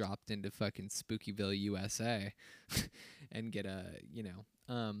 you get dropped into fucking Spookyville, USA and get a,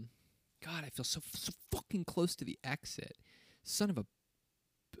 God, I feel so fucking close to the exit. Son of a...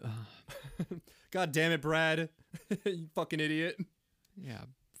 God damn it, Brad. You fucking idiot. Yeah,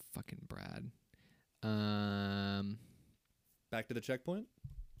 fucking Brad. Back to the checkpoint?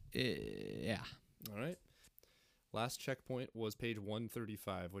 Yeah. All right. Last checkpoint was page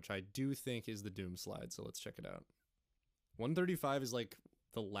 135, which I do think is the Doom slide, so let's check it out. 135 is like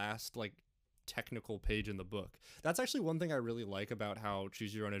the last technical page in the book. That's actually one thing I really like about how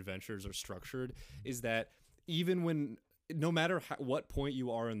Choose Your Own Adventures are structured, is that even when, no matter what point you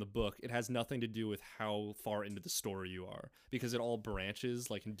are in the book, it has nothing to do with how far into the story you are, because it all branches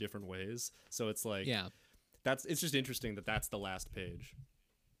in different ways. So it's like, Yeah. it's just interesting that that's the last page.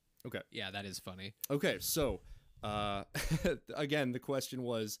 Okay. Yeah, that is funny. Okay, so again, the question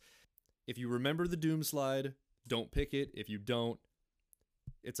was, if you remember the Doom slide, don't pick it. If you don't,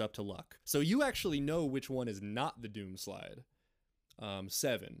 it's up to luck. So you actually know which one is not the Doom slide.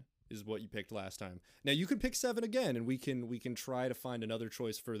 7 is what you picked last time. Now you can pick 7 again, and we can try to find another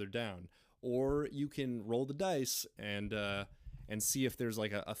choice further down, or you can roll the dice and see if there's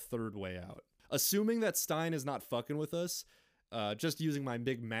like a third way out. Assuming that Stein is not fucking with us, just using my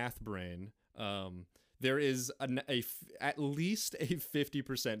big math brain, there is at least a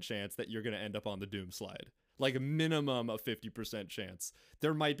 50% chance that you're gonna end up on the doom slide. Like a minimum of 50% chance.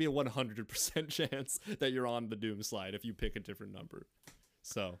 There might be a 100% chance that you're on the doom slide if you pick a different number.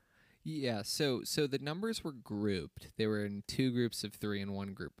 So. Yeah, so the numbers were grouped. They were in 2 groups of 3 and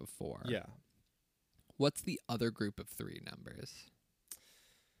 1 group of 4. Yeah. What's the other group of 3 numbers?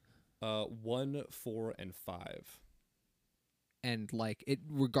 1, 4, and 5. And like it,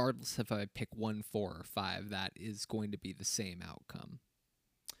 regardless if I pick 1, 4, or 5, that is going to be the same outcome.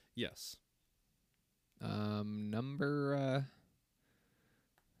 Yes. Number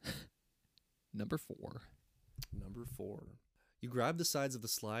 4. Number 4. You grab the sides of the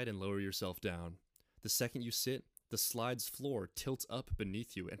slide and lower yourself down. The second you sit, the slide's floor tilts up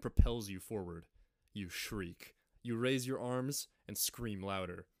beneath you and propels you forward. You shriek. You raise your arms and scream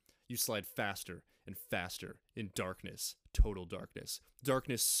louder. You slide faster and faster in darkness, total darkness.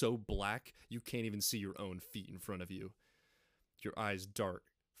 Darkness so black you can't even see your own feet in front of you. Your eyes dart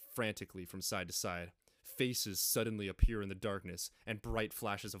frantically from side to side. Faces suddenly appear in the darkness, and bright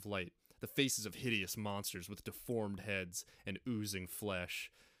flashes of light. The faces of hideous monsters with deformed heads and oozing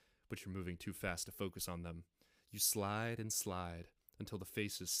flesh. But you're moving too fast to focus on them. You slide and slide until the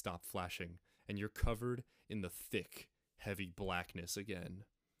faces stop flashing, and you're covered in the thick, heavy blackness again.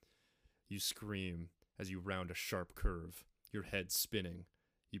 You scream as you round a sharp curve, your head spinning.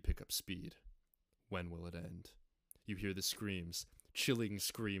 You pick up speed. When will it end? You hear the screams, chilling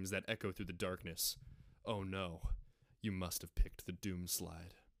screams that echo through the darkness. Oh no, you must have picked the doom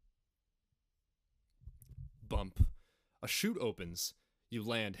slide. Bump. A chute opens. You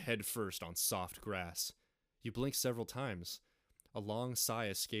land head first on soft grass. You blink several times. A long sigh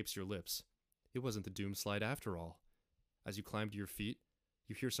escapes your lips. It wasn't the doom slide after all. As you climb to your feet,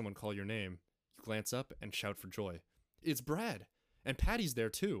 you hear someone call your name. You glance up and shout for joy. It's Brad! And Patty's there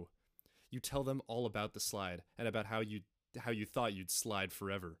too. You tell them all about the slide and about how you thought you'd slide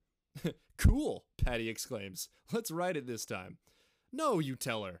forever. Cool, Patty exclaims. Let's ride it this time. No, you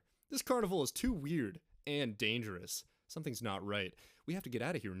tell her. This carnival is too weird and dangerous. Something's not right. We have to get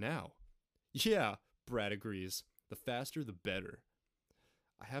out of here now. Yeah, Brad agrees. The faster, the better.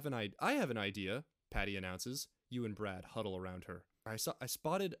 I have an idea, Patty announces. You and Brad huddle around her. I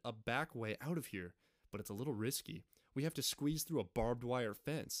spotted a back way out of here, but it's a little risky. We have to squeeze through a barbed wire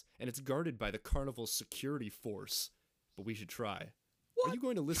fence, and it's guarded by the carnival's security force. But we should try. What? Are you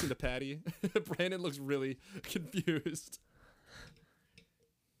going to listen to Patty? Brandon looks really confused.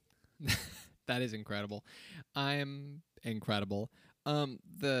 That is incredible. I'm incredible.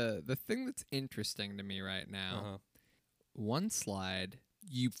 The thing that's interesting to me right now, one slide,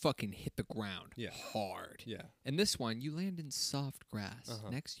 you fucking hit the ground hard. Yeah. And this one, you land in soft grass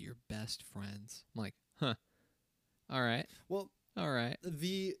next to your best friends. I'm like, huh. All right. Well, all right.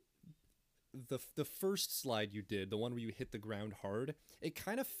 The first slide you did, the one where you hit the ground hard, it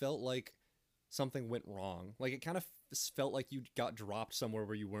kind of felt like something went wrong. Like it kind of felt like you got dropped somewhere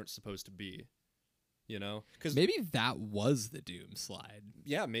where you weren't supposed to be. You know? Cuz maybe that was the doom slide.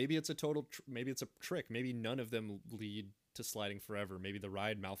 Yeah, maybe it's a maybe it's a trick. Maybe none of them lead to sliding forever. Maybe the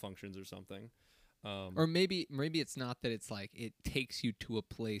ride malfunctions or something. Or maybe it's not that it's like it takes you to a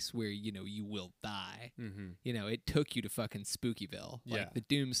place where, you know, you will die. Mm-hmm. You know, it took you to fucking Spookyville. Like Yeah. the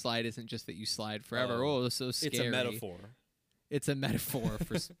doom slide isn't just that you slide forever. Oh, it's so scary. It's a metaphor. It's a metaphor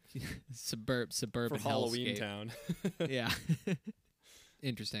for suburban For Halloween hellscape. Town. Yeah.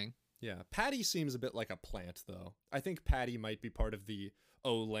 Interesting. Yeah. Patty seems a bit like a plant, though. I think Patty might be part of the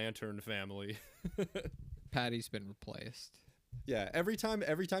Lantern family. Patty's been replaced. Yeah, every time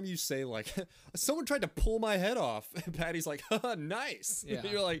you say like, someone tried to pull my head off, Patty's like, haha, nice. Yeah.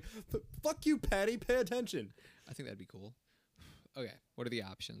 You're like, fuck you, Patty, pay attention. I think that'd be cool. Okay, what are the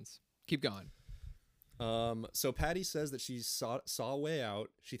options? Keep going. So Patty says that she saw a way out.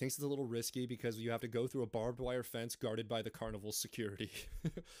 She thinks it's a little risky because you have to go through a barbed wire fence guarded by the carnival security,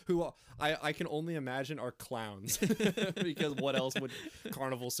 who I can only imagine are clowns, because what else would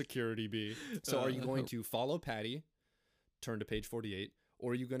carnival security be? So are you going to follow Patty, turn to page 48,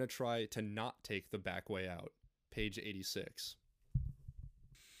 or are you going to try to not take the back way out, page 86?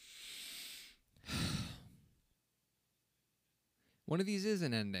 One of these is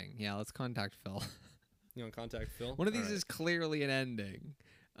an ending. Yeah, let's contact Phil. You want to contact Phil? One of these All right. is clearly an ending.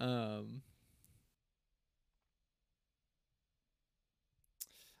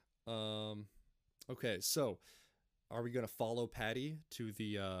 Okay, so are we going to follow Patty to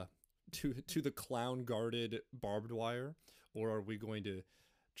the to the clown guarded barbed wire, or are we going to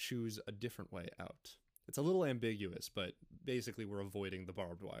choose a different way out? It's a little ambiguous, but basically we're avoiding the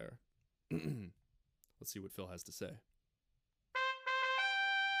barbed wire. Let's see what Phil has to say.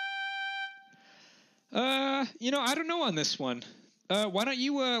 I don't know on this one. Why don't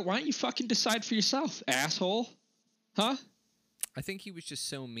you fucking decide for yourself, asshole? Huh? I think he was just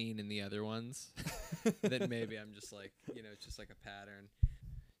so mean in the other ones that maybe I'm just like, it's just like a pattern.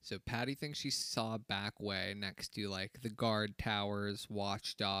 So Patty thinks she saw a back way next to like the guard towers,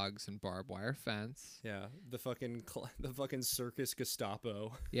 watchdogs, and barbed wire fence. Yeah, the fucking circus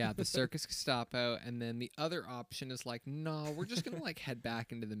Gestapo. Yeah, the circus Gestapo. And then the other option is like, no, we're just going to like head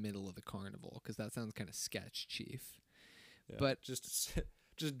back into the middle of the carnival because that sounds kind of sketch, Chief. Yeah, But just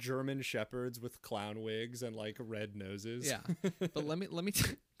German shepherds with clown wigs and like red noses. yeah, but let me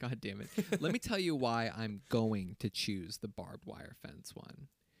God damn it. Let me tell you why I'm going to choose the barbed wire fence one.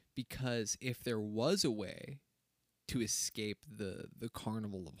 Because if there was a way to escape the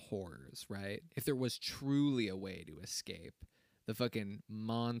carnival of horrors, right? If there was truly a way to escape, the fucking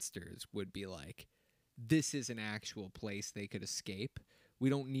monsters would be like, this is an actual place they could escape. We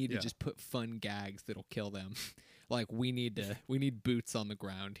don't need to just put fun gags that'll kill them. Like we need boots on the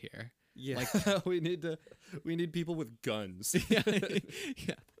ground here. Yeah, like, we need people with guns. Yeah.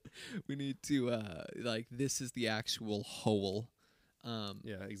 We need to like this is the actual hole.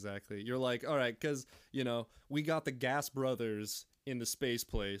 Yeah, exactly. You're like, all right, because, we got the Gas Brothers in the space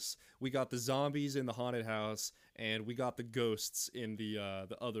place, we got the zombies in the haunted house, and we got the ghosts in the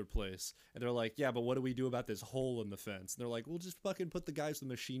other place. And they're like, yeah, but what do we do about this hole in the fence? And they're like, we'll just fucking put the guys with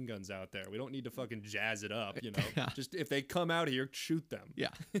machine guns out there. We don't need to fucking jazz it up, Yeah. Just if they come out here, shoot them. Yeah.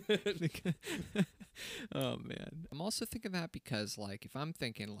 Oh, man. I'm also thinking that because, like, if I'm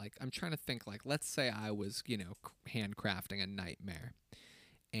thinking, like, I'm trying to think, like, let's say I was, handcrafting a nightmare.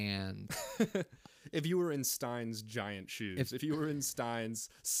 And if you were in Stein's giant shoes, if you were in Stein's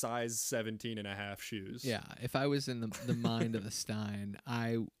size 17.5 shoes. Yeah. If I was in the mind of the Stein,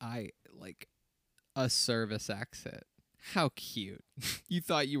 I like a service exit. How cute. You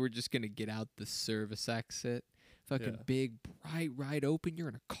thought you were just going to get out the service exit. Fucking big, bright, ride open. You're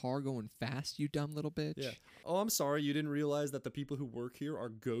in a car going fast, you dumb little bitch. Yeah. Oh, I'm sorry. You didn't realize that the people who work here are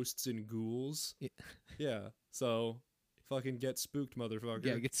ghosts and ghouls? Yeah. So, fucking get spooked, motherfucker.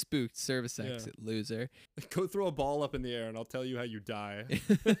 Yeah, get spooked. Service exit, loser. Go throw a ball up in the air and I'll tell you how you die.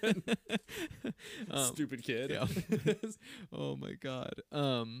 Stupid kid. Yeah. Oh, my God.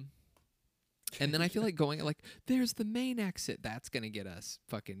 And then I feel like going like, there's the main exit. That's going to get us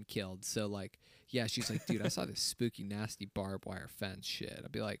fucking killed. So like, yeah, she's like, dude, I saw this spooky, nasty barbed wire fence shit.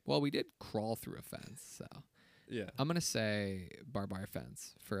 I'd be like, well, we did crawl through a fence. So yeah, I'm going to say barbed wire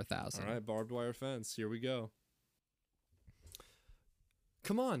fence for 1,000. All right, barbed wire fence. Here we go.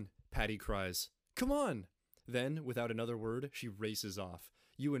 Come on, Patty cries. Come on. Then, without another word, she races off.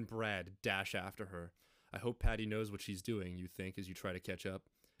 You and Brad dash after her. I hope Patty knows what she's doing, you think, as you try to catch up.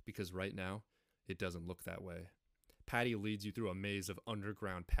 Because right now, it doesn't look that way. Patty leads you through a maze of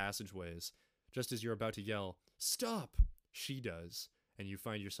underground passageways. Just as you're about to yell, "Stop!" she does, and you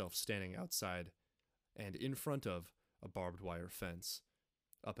find yourself standing outside and in front of a barbed wire fence.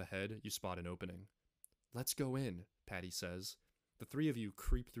 Up ahead, you spot an opening. "Let's go in," Patty says. The three of you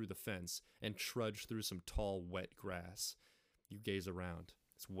creep through the fence and trudge through some tall, wet grass. You gaze around.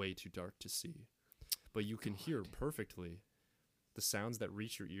 It's way too dark to see. But you can hear perfectly. The sounds that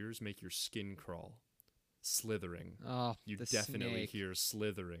reach your ears make your skin crawl. Slithering. Oh, You the definitely snake. hear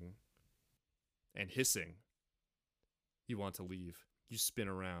slithering. And hissing. You want to leave. You spin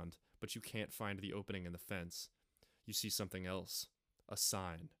around, but you can't find the opening in the fence. You see something else. A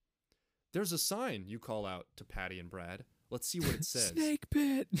sign. "There's a sign," you call out to Patty and Brad. "Let's see what it says." Snake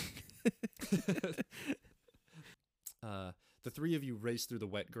pit. The three of you race through the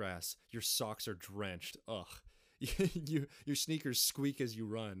wet grass. Your socks are drenched. Ugh. Your sneakers squeak as you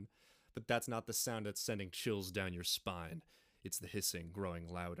run. But that's not the sound that's sending chills down your spine. It's the hissing growing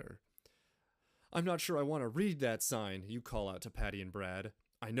louder. "I'm not sure I want to read that sign," you call out to Patty and Brad.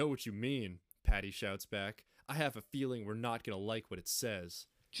 "I know what you mean," Patty shouts back. "I have a feeling we're not going to like what it says."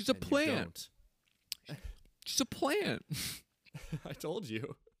 She's a And you plant. don't. She's a plant. I told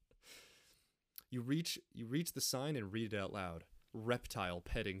you. You reach the sign and read it out loud. "Reptile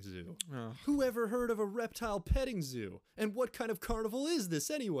petting zoo." Oh. Who ever heard of a reptile petting zoo? And what kind of carnival is this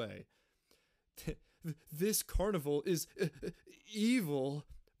anyway? This carnival is evil,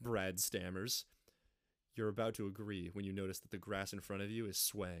 Brad stammers. You're about to agree when you notice that the grass in front of you is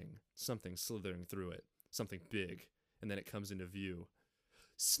swaying. Something slithering through it. Something big. And then it comes into view.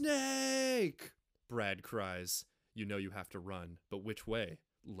 "Snake!" Brad cries. You know you have to run, but which way?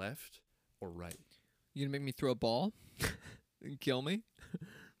 left or right? You gonna make me throw a ball and kill me?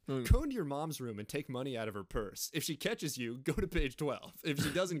 Go into your mom's room and take money out of her purse. If she catches you, go to page 12. If she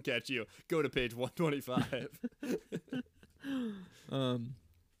doesn't catch you, go to page 125.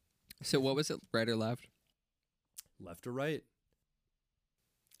 So what was it? Right or left? Left or right?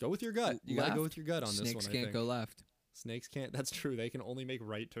 Go with your gut. You gotta go with your gut on this one. Snakes I can't think. go left. Snakes can't. That's true. They can only make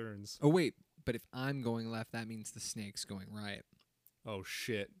right turns. Oh wait, but if I'm going left, that means the snake's going right. Oh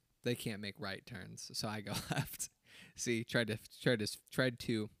shit. They can't make right turns, so I go left. See, tried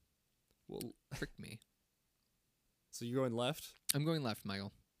to Well, trick me. so you're going left? I'm going left,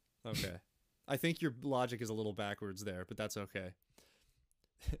 Michael. Okay. I think your logic is a little backwards there, but that's okay.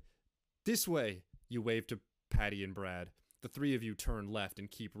 This way, you wave to Patty and Brad. The three of you turn left and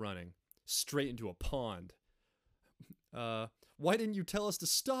keep running, straight into a pond. Why didn't you tell us to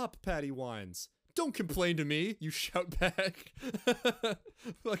stop, Patty whines. Don't complain to me, you shout back.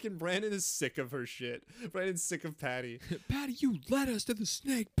 Fucking Brandon is sick of her shit. Brandon's sick of Patty. Patty, you led us to the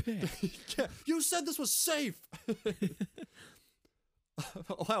snake pit. Yeah, you said this was safe.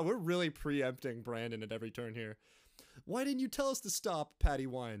 Wow, we're really preempting Brandon at every turn here. Why didn't you tell us to stop, Patty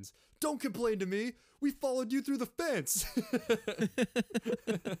whines. Don't complain to me. We followed you through the fence.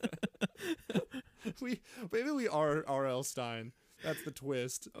 Maybe we are R.L. Stein. That's the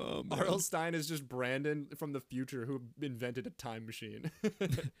twist. R.L. Stein is just Brandon from the future who invented a time machine.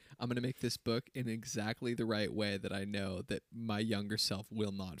 I'm going to make this book in exactly the right way that I know that my younger self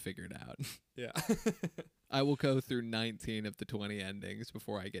will not figure it out. Yeah. I will go through 19 of the 20 endings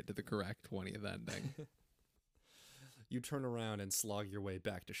before I get to the correct 20th ending. You turn around and slog your way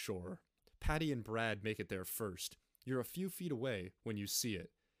back to shore. Patty and Brad make it there first. You're a few feet away when you see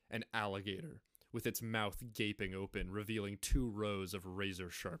it. An alligator, with its mouth gaping open, revealing 2 rows of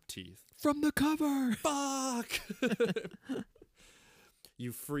razor-sharp teeth. From the cover! Fuck!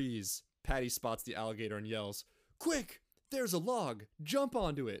 You freeze. Patty spots the alligator and yells, "Quick! There's a log! Jump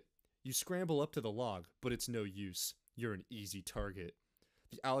onto it!" You scramble up to the log, but it's no use. You're an easy target.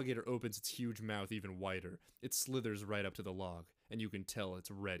 The alligator opens its huge mouth even wider. It slithers right up to the log, and you can tell it's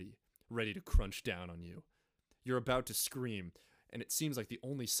ready to crunch down on you. You're about to scream, and it seems like the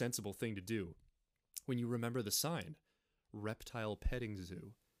only sensible thing to do. When you remember the sign, Reptile Petting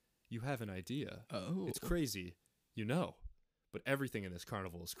Zoo, you have an idea. Oh. It's crazy, you know, but everything in this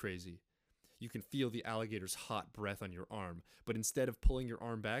carnival is crazy. You can feel the alligator's hot breath on your arm, but instead of pulling your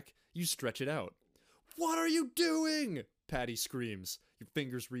arm back, you stretch it out. "What are you doing?" Patty screams. Your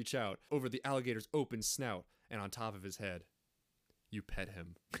fingers reach out over the alligator's open snout and on top of his head. You pet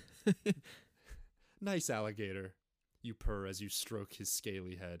him. "Nice alligator," you purr as you stroke his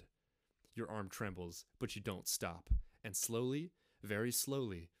scaly head. Your arm trembles, but you don't stop, and slowly, very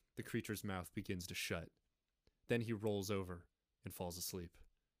slowly, the creature's mouth begins to shut. Then he rolls over and falls asleep.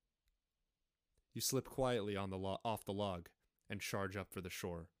 You slip quietly on the off the log and charge up for the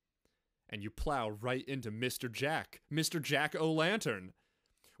shore. And you plow right into Mr. Jack O'Lantern.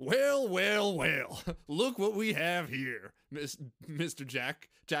 "Well, well, well, look what we have here," Mr.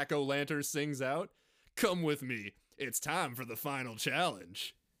 Jack O'Lantern sings out. "Come with me. It's time for the final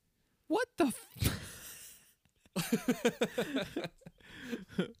challenge." What the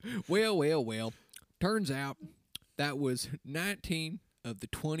Well. Turns out that was 19 of the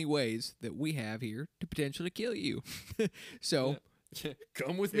 20 ways that we have here to potentially kill you. So...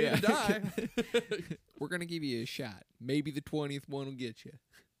 Come with me to die. We're going to give you a shot. Maybe the 20th one will get you.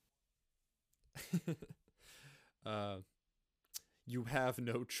 You have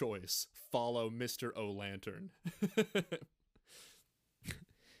no choice. Follow Mr. O'Lantern.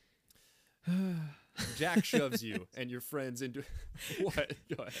 Jack shoves you and your friends into... What?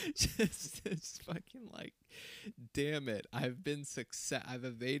 Go ahead. Just fucking like, damn it. I've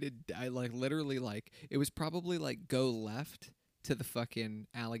evaded, it was probably like go left to the fucking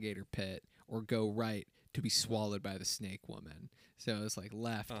alligator pit or go right to be swallowed by the snake woman. So it's like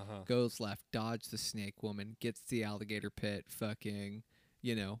left, goes left, dodge the snake woman, gets the alligator pit, fucking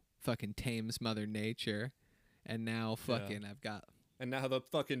tames Mother Nature. And now fucking I've got... And now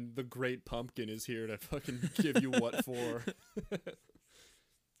the great pumpkin is here to fucking give you what for.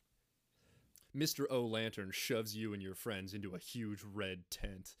 Mr. O'Lantern shoves you and your friends into a huge red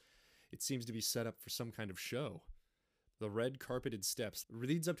tent. It seems to be set up for some kind of show. The red carpeted steps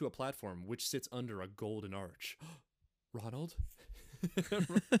leads up to a platform which sits under a golden arch. Ronald?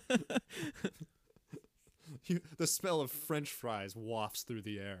 The smell of French fries wafts through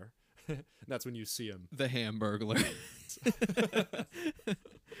the air. That's when you see him. The Hamburglar.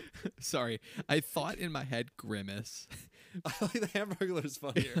 Sorry, I thought in my head Grimace. I like the Hamburglar's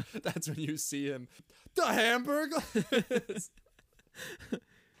funnier. That's when you see him. The Hamburglar!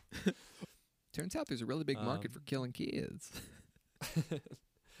 Turns out there's a really big market for killing kids.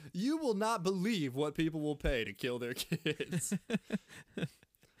 You will not believe what people will pay to kill their kids.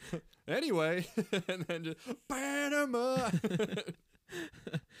 Anyway, and then just Panama.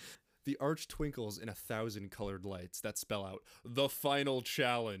 The arch twinkles in 1,000 colored lights that spell out the final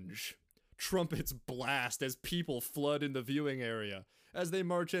challenge. Trumpets blast as people flood in the viewing area. As they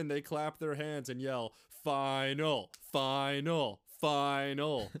march in, they clap their hands and yell, "Final, final,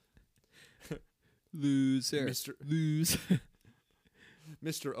 final." Loser. Lose.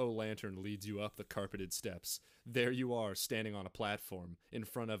 Mr. O'Lantern leads you up the carpeted steps. There you are, standing on a platform, in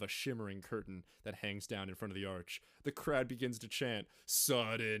front of a shimmering curtain that hangs down in front of the arch. The crowd begins to chant,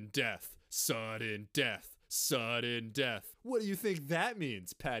 "Sudden death, sudden death, sudden death." What do you think that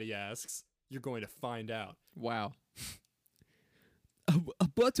means? Patty asks. You're going to find out. Wow.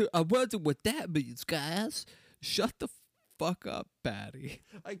 I wonder what that means, guys. Shut the fuck up, Patty.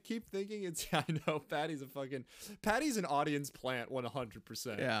 I keep thinking it's, I know, Patty's an audience plant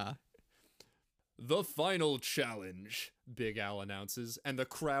 100%. Yeah. The final challenge, Big Al announces, and the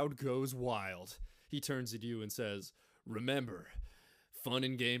crowd goes wild. He turns at you and says, "Remember, fun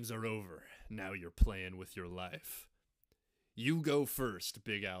and games are over. Now you're playing with your life." "You go first,"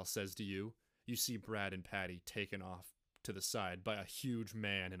 Big Al says to you. You see Brad and Patty taken off to the side by a huge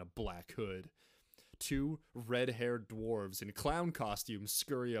man in a black hood. 2 red-haired dwarves in clown costumes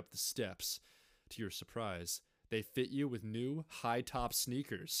scurry up the steps. To your surprise, they fit you with new high-top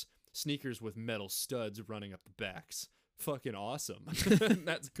sneakers. Sneakers with metal studs running up the backs. Fucking awesome.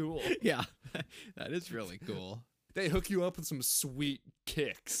 That's cool. Yeah. That is really cool. They hook you up with some sweet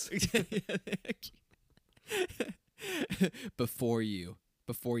kicks. Before you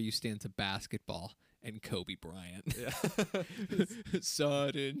stand to basketball and Kobe Bryant. Yeah.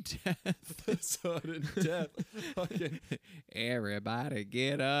 Sudden death. Sudden death. Fucking. Everybody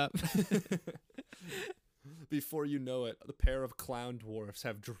get up. Before you know it, the pair of clown dwarfs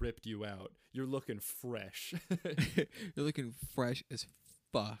have dripped you out. You're looking fresh. You're looking fresh as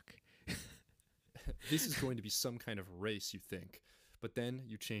fuck. This is going to be some kind of race, you think. But then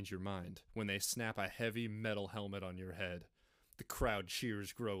you change your mind when they snap a heavy metal helmet on your head. The crowd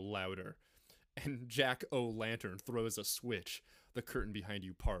cheers grow louder. And Jack O'Lantern throws a switch. The curtain behind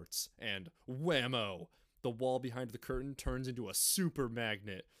you parts. And whammo! The wall behind the curtain turns into a super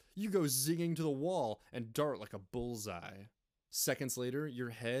magnet. You go zinging to the wall and dart like a bullseye. Seconds later, your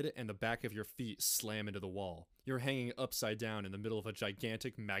head and the back of your feet slam into the wall. You're hanging upside down in the middle of a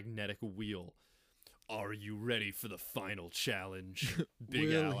gigantic magnetic wheel. Are you ready for the final challenge?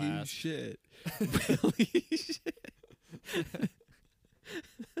 Big Al asks. Shit. Will he shit?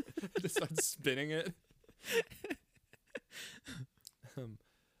 Just start spinning it.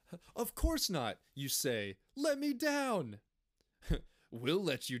 Of course not, you say. Let me down. We'll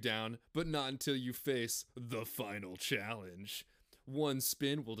let you down, but not until you face the final challenge. One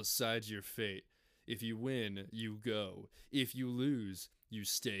spin will decide your fate. If you win, you go. If you lose, you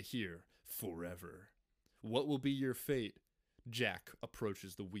stay here forever. What will be your fate? Jack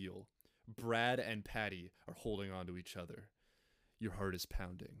approaches the wheel. Brad and Patty are holding on to each other. Your heart is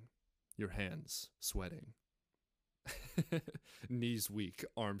pounding. Your hands sweating. Knees weak,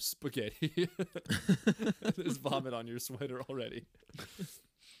 arms spaghetti. There's vomit on your sweater already.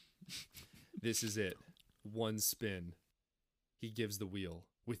 This is it. One spin. He gives the wheel,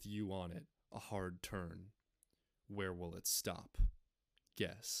 with you on it, a hard turn. Where will it stop?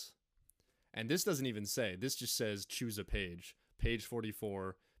 Guess. And this doesn't even say. This just says choose a page. Page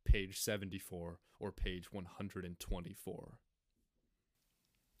 44, page 74, or page 124.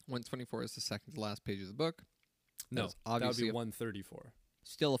 124 is the second to last page of the book. No, That's that would obviously be 134.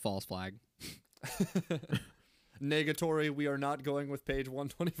 still a false flag. Negatory, we are not going with page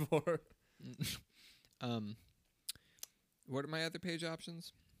 124. What are my other page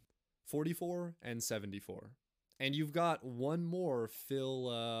options? 44 and 74. And you've got one more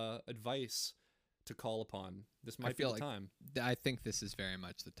Phil advice to call upon. This might be the time. I think this is very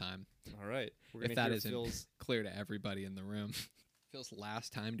much the time. All right. We're If gonna that hear isn't Phil's. clear to everybody in the room. Phil's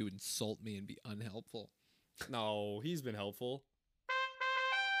last time to insult me and be unhelpful. No, he's been helpful.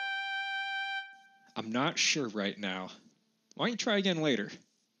 I'm not sure right now. Why don't you try again later?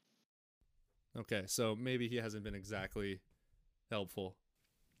 Okay, so maybe he hasn't been exactly helpful.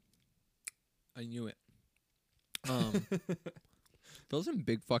 I knew it. Phil's in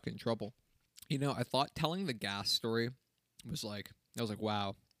big fucking trouble. You know, I thought telling the gas story was like, I was like,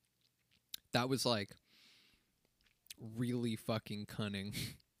 wow, that was like really fucking cunning.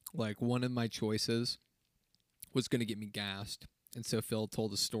 Like one of my choices was going to get me gassed. And so Phil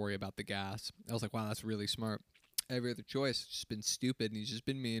told a story about the gas. I was like, wow, that's really smart. Every other choice, just been stupid, and he's just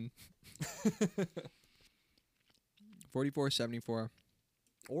been mean. 44-74.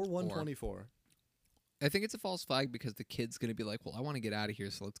 Or 124. I think it's a false flag because the kid's going to be like, well, I want to get out of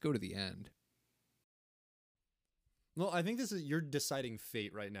here, so let's go to the end. Well, I think you're deciding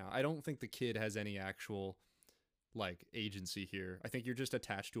fate right now. I don't think the kid has any actual like agency here. I think you're just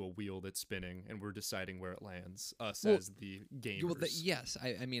attached to a wheel that's spinning, and we're deciding where it lands. Us as the gamers. Well, yes,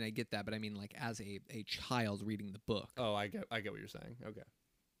 I mean, I get that, but I mean, like, as a child reading the book. Oh, I get what you're saying. Okay.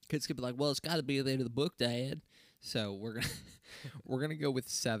 Kids could be like, well, it's got to be the end of the book, Dad. So we're gonna go with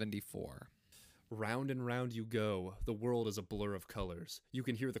 74. Round and round you go. The world is a blur of colors. You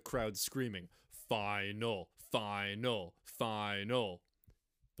can hear the crowd screaming, "Final, final, final."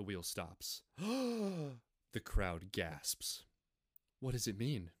 The wheel stops. The crowd gasps. What does it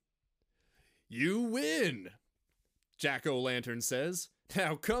mean? You win! Jack-o'-lantern says.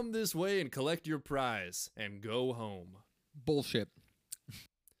 Now come this way and collect your prize and go home. Bullshit.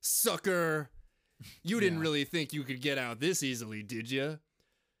 Sucker! You didn't Yeah. really think you could get out this easily, did you?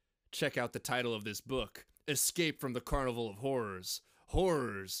 Check out the title of this book, Escape from the Carnival of Horrors.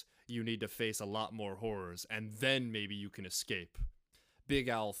 Horrors! You need to face a lot more horrors, and then maybe you can escape. Big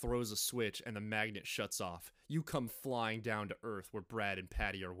Owl throws a switch and the magnet shuts off. You come flying down to Earth where Brad and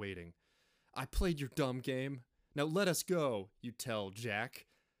Patty are waiting. I played your dumb game. Now let us go, you tell Jack.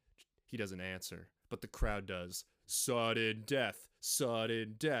 He doesn't answer, but the crowd does. Sudden death,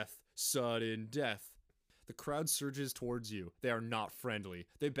 sudden death, sudden death. The crowd surges towards you. They are not friendly.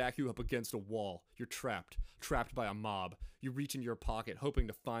 They back you up against a wall. You're trapped by a mob. You reach in your pocket, hoping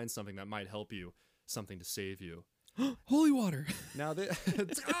to find something that might help you, something to save you. Holy water. Now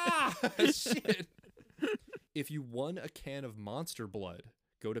shit. If you won a can of Monster Blood,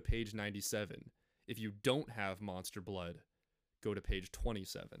 go to page 97. If you don't have Monster Blood, go to page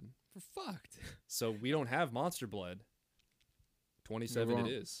 27. We're fucked. So we don't have Monster Blood. 27 wrong.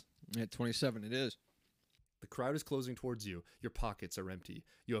 it is. At 27, it is. The crowd is closing towards you. Your pockets are empty.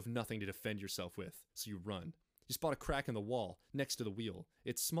 You have nothing to defend yourself with, so you run. You spot a crack in the wall next to the wheel.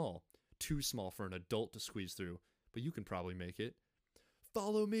 It's small, too small for an adult to squeeze through, but you can probably make it.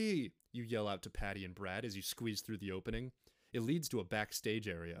 Follow me, you yell out to Patty and Brad as you squeeze through the opening. It leads to a backstage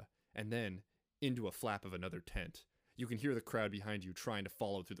area, and then into a flap of another tent. You can hear the crowd behind you trying to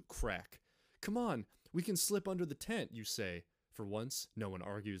follow through the crack. Come on, we can slip under the tent, you say. For once, no one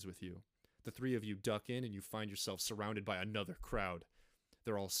argues with you. The three of you duck in and you find yourself surrounded by another crowd.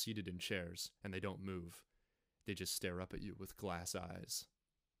 They're all seated in chairs, and they don't move. They just stare up at you with glass eyes.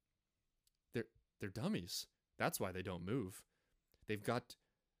 They're dummies. That's why they don't move. They've got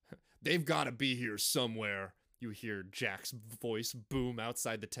to be here somewhere. You hear Jack's voice boom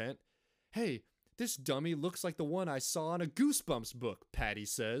outside the tent. Hey, this dummy looks like the one I saw in a Goosebumps book, Patty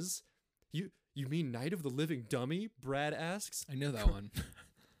says. You mean Night of the Living Dummy? Brad asks. I know that one.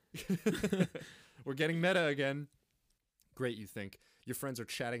 We're getting meta again. Great, you think. Your friends are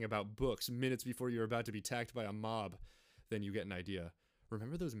chatting about books minutes before you're about to be attacked by a mob. Then you get an idea.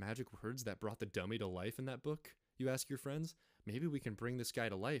 Remember those magic words that brought the dummy to life in that book? You ask your friends. Maybe we can bring this guy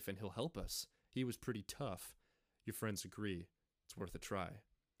to life and he'll help us. He was pretty tough. Your friends agree. It's worth a try.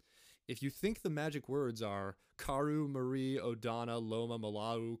 If you think the magic words are Karu, Marie, Odana, Loma,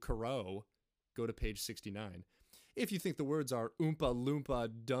 Malau, Karo, go to page 69. If you think the words are Oompa Loompa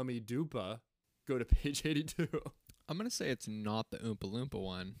Dummy Doopa, go to page 82. I'm going to say it's not the Oompa Loompa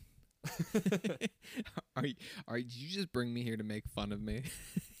one. Did you just bring me here to make fun of me?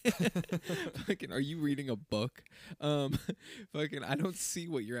 Fucking, are you reading a book? Fucking, I don't see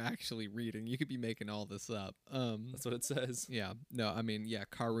what you're actually reading. You could be making all this up. That's what it says. Yeah. No, I mean, yeah,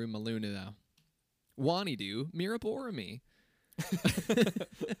 Karu Maluna though. Wanidu, Miraborami.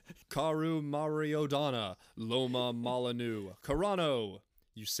 Karu Mariodana, Loma Malanu, Karano.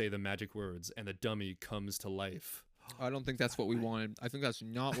 You say the magic words, and the dummy comes to life. I don't think that's what we wanted. I think that's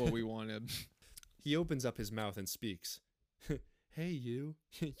not what we wanted. He opens up his mouth and speaks. Hey, you.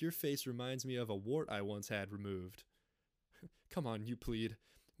 Your face reminds me of a wart I once had removed. Come on, you plead.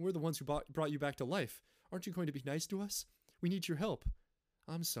 We're the ones who brought you back to life. Aren't you going to be nice to us? We need your help.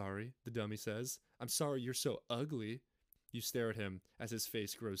 I'm sorry, the dummy says. I'm sorry you're so ugly. You stare at him as his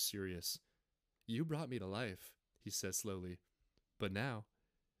face grows serious. You brought me to life, he says slowly. But now,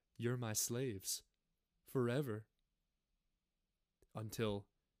 you're my slaves. Forever. Until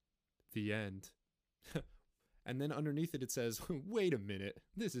the end. And then underneath it says, wait a minute,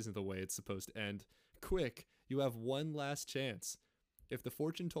 this isn't the way it's supposed to end. Quick, you have one last chance. If the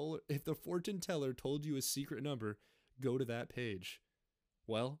fortune teller told you a secret number, go to that page.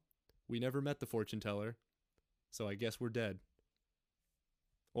 Well, we never met the fortune teller, so I guess we're dead.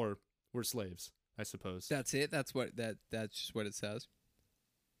 Or we're slaves, I suppose. That's it. That's just what it says.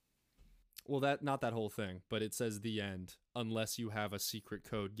 Well, not that whole thing, but it says the end, unless you have a secret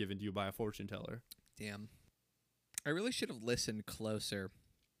code given to you by a fortune teller. Damn. I really should have listened closer.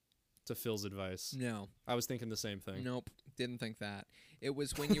 To Phil's advice. No. I was thinking the same thing. Nope. Didn't think that. It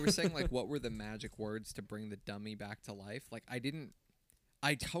was when you were saying, like, what were the magic words to bring the dummy back to life? Like,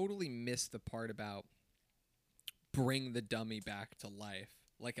 I totally missed the part about bring the dummy back to life.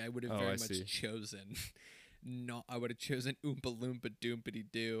 Like, I would have very much chosen. No, I would have chosen Oompa Loompa Doompity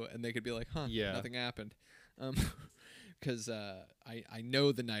Doo, and they could be like, huh, Yeah. nothing happened. Because I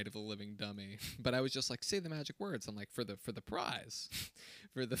know the Night of the Living Dummy, but I was just like, say the magic words. I'm like, for the prize,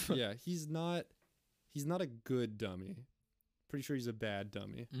 for the Yeah, he's not a good dummy. Pretty sure he's a bad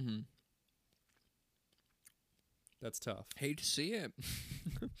dummy. Mm-hmm. That's tough. Hate to see it.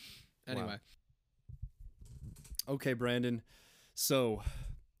 Anyway, Okay, Brandon. So,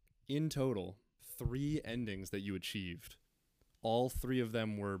 in total, 3 endings that you achieved. All 3 of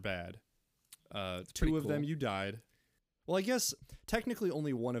them were bad. 2 pretty of them cool. you died. Well, I guess technically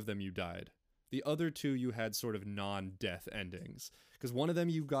only 1 of them you died. The other 2 you had sort of non-death endings. Because one of them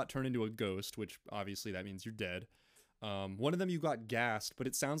you got turned into a ghost, which obviously that means you're dead. One of them you got gassed, but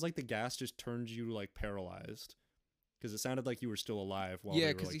it sounds like the gas just turned you like paralyzed. Because it sounded like you were still alive while they yeah,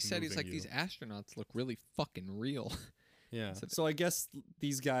 were, because like, he said he's moving like you. these astronauts look really fucking real. Yeah. So So I guess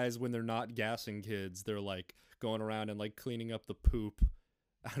these guys, when they're not gassing kids, they're like going around and like cleaning up the poop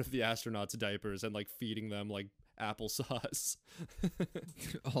out of the astronauts' diapers and like feeding them like applesauce.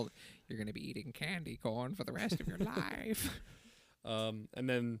 Oh, you're gonna be eating candy corn for the rest of your life. And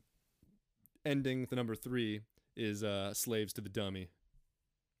then ending the number 3 is slaves to the dummy.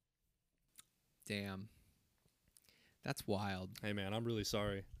 Damn, that's wild. Hey man, I'm really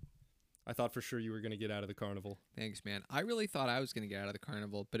sorry. I thought for sure you were gonna get out of the carnival. Thanks, man. I really thought I was gonna get out of the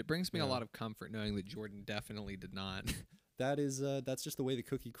carnival, but it brings me a Yeah. lot of comfort knowing that Jordan definitely did not. That's just the way the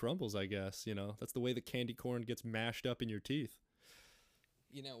cookie crumbles, I guess. You know, that's the way the candy corn gets mashed up in your teeth.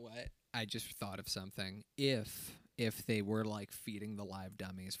 You know what? I just thought of something. If they were like feeding the live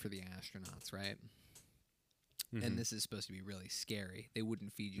dummies for the astronauts, right? Mhm. And this is supposed to be really scary. They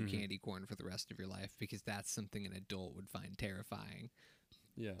wouldn't feed you candy corn for the rest of your life because that's something an adult would find terrifying.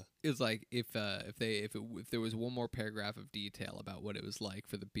 Yeah. It's like if there was one more paragraph of detail about what it was like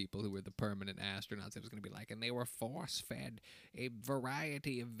for the people who were the permanent astronauts, it was going to be like, and they were force fed a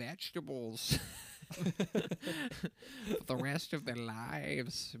variety of vegetables for the rest of their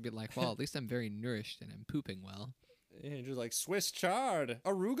lives. It'd be like, well, at least I'm very nourished and I'm pooping well. And just like Swiss chard,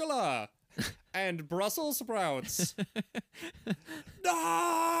 arugula, and Brussels sprouts.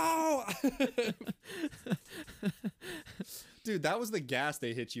 No! Dude, that was the gas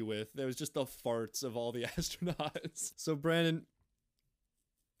they hit you with. There was just the farts of all the astronauts. So, Brandon,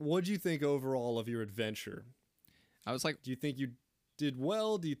 what'd you think overall of your adventure? I was like, Do you think you did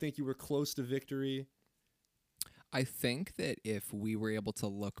well? Do you think you were close to victory? I think that if we were able to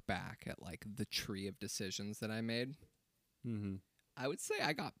look back at like the tree of decisions that I made, Mm-hmm. I would say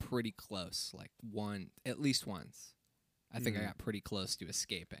I got pretty close, like at least once. I think I got pretty close to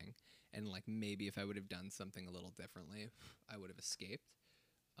escaping. And like maybe if I would have done something a little differently, I would have escaped.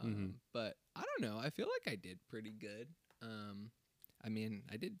 But I don't know. I feel like I did pretty good. I mean,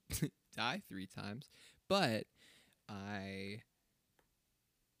 I did die 3 times, but I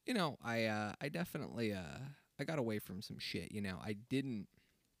definitely I got away from some shit. You know, I didn't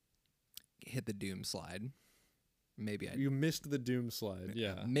hit the doom slide. Maybe I You missed the doom slide.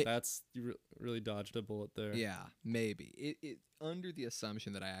 Yeah, Ma- you really dodged a bullet there. Yeah, maybe. It under the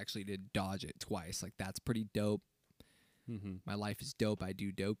assumption that I actually did dodge it twice. Like that's pretty dope. Mm-hmm. My life is dope. I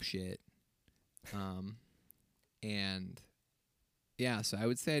do dope shit. And yeah, so I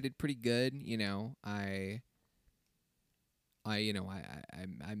would say I did pretty good. You know, I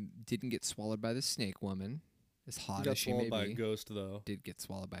didn't get swallowed by the snake woman. As You hot got as she may swallowed by a be. ghost, though. Did get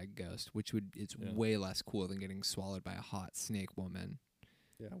swallowed by a ghost, which it's Yeah. way less cool than getting swallowed by a hot snake woman.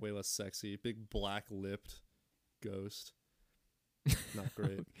 Yeah, way less sexy. Big black-lipped ghost. Not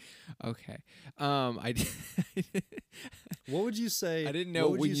great. Okay. I did. What would you say? I didn't know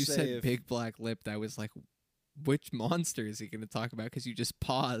what would when you say said if- big black lipped, I was like, which monster is he going to talk about? Because you just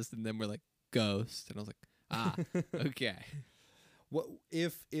paused and then we're like, ghost. And I was like, ah, okay. What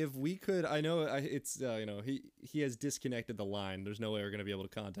if we could? I know it's he has disconnected the line. There's no way we're gonna be able to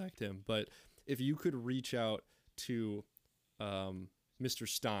contact him. But if you could reach out to Mr.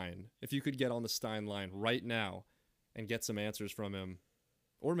 Stein, if you could get on the Stein line right now and get some answers from him,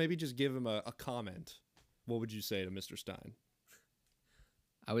 or maybe just give him a comment, what would you say to Mr. Stein?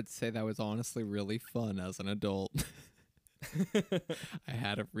 I would say that was honestly really fun as an adult. I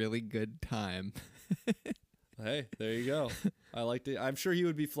had a really good time. Hey, there you go. I liked it. I'm sure he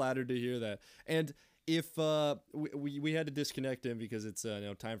would be flattered to hear that. And if we had to disconnect him because it's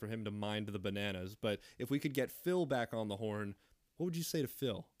time for him to mind the bananas, but if we could get Phil back on the horn, what would you say to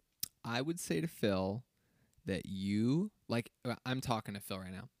Phil? I would say to Phil that I'm talking to Phil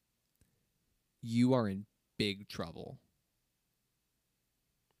right now. You are in big trouble.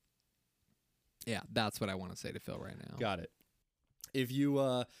 Yeah, that's what I want to say to Phil right now. Got it. If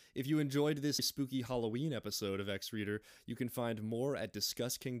you enjoyed this spooky Halloween episode of X Reader, you can find more at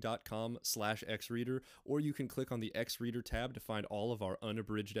discussking.com/xreader, or you can click on the X Reader tab to find all of our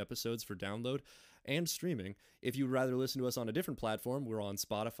unabridged episodes for download and streaming. If you'd rather listen to us on a different platform, we're on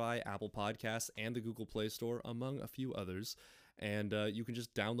Spotify, Apple Podcasts, and the Google Play Store, among a few others. And you can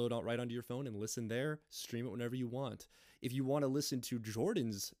just download right onto your phone and listen there, stream it whenever you want. If you want to listen to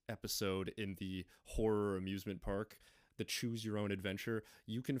Jordan's episode in the horror amusement park, the Choose Your Own Adventure,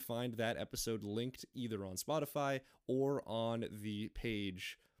 you can find that episode linked either on Spotify or on the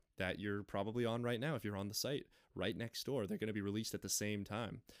page that you're probably on right now if you're on the site right next door. They're going to be released at the same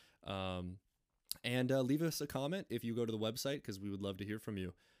time. And leave us a comment if you go to the website, because we would love to hear from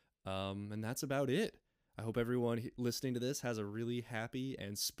you. And that's about it. I hope everyone listening to this has a really happy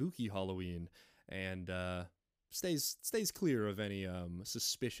and spooky Halloween, and stays clear of any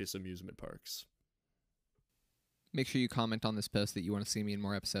suspicious amusement parks. Make sure you comment on this post that you want to see me in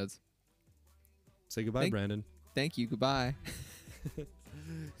more episodes. Say goodbye, Brandon. Thank you. Goodbye.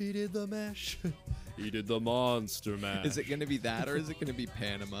 He did the mash. He did the monster mash. Is it going to be that, or is it going to be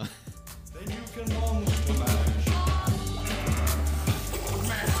Panama? Then you can monster mash.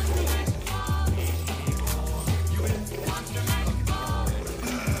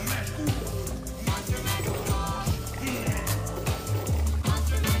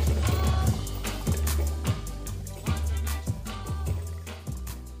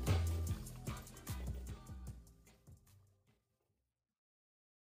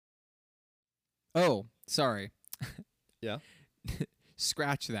 Oh, sorry. Yeah?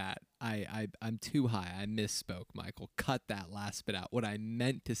 Scratch that. I'm too high. I misspoke, Michael. Cut that last bit out. What I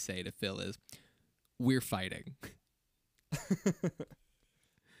meant to say to Phil is, we're fighting.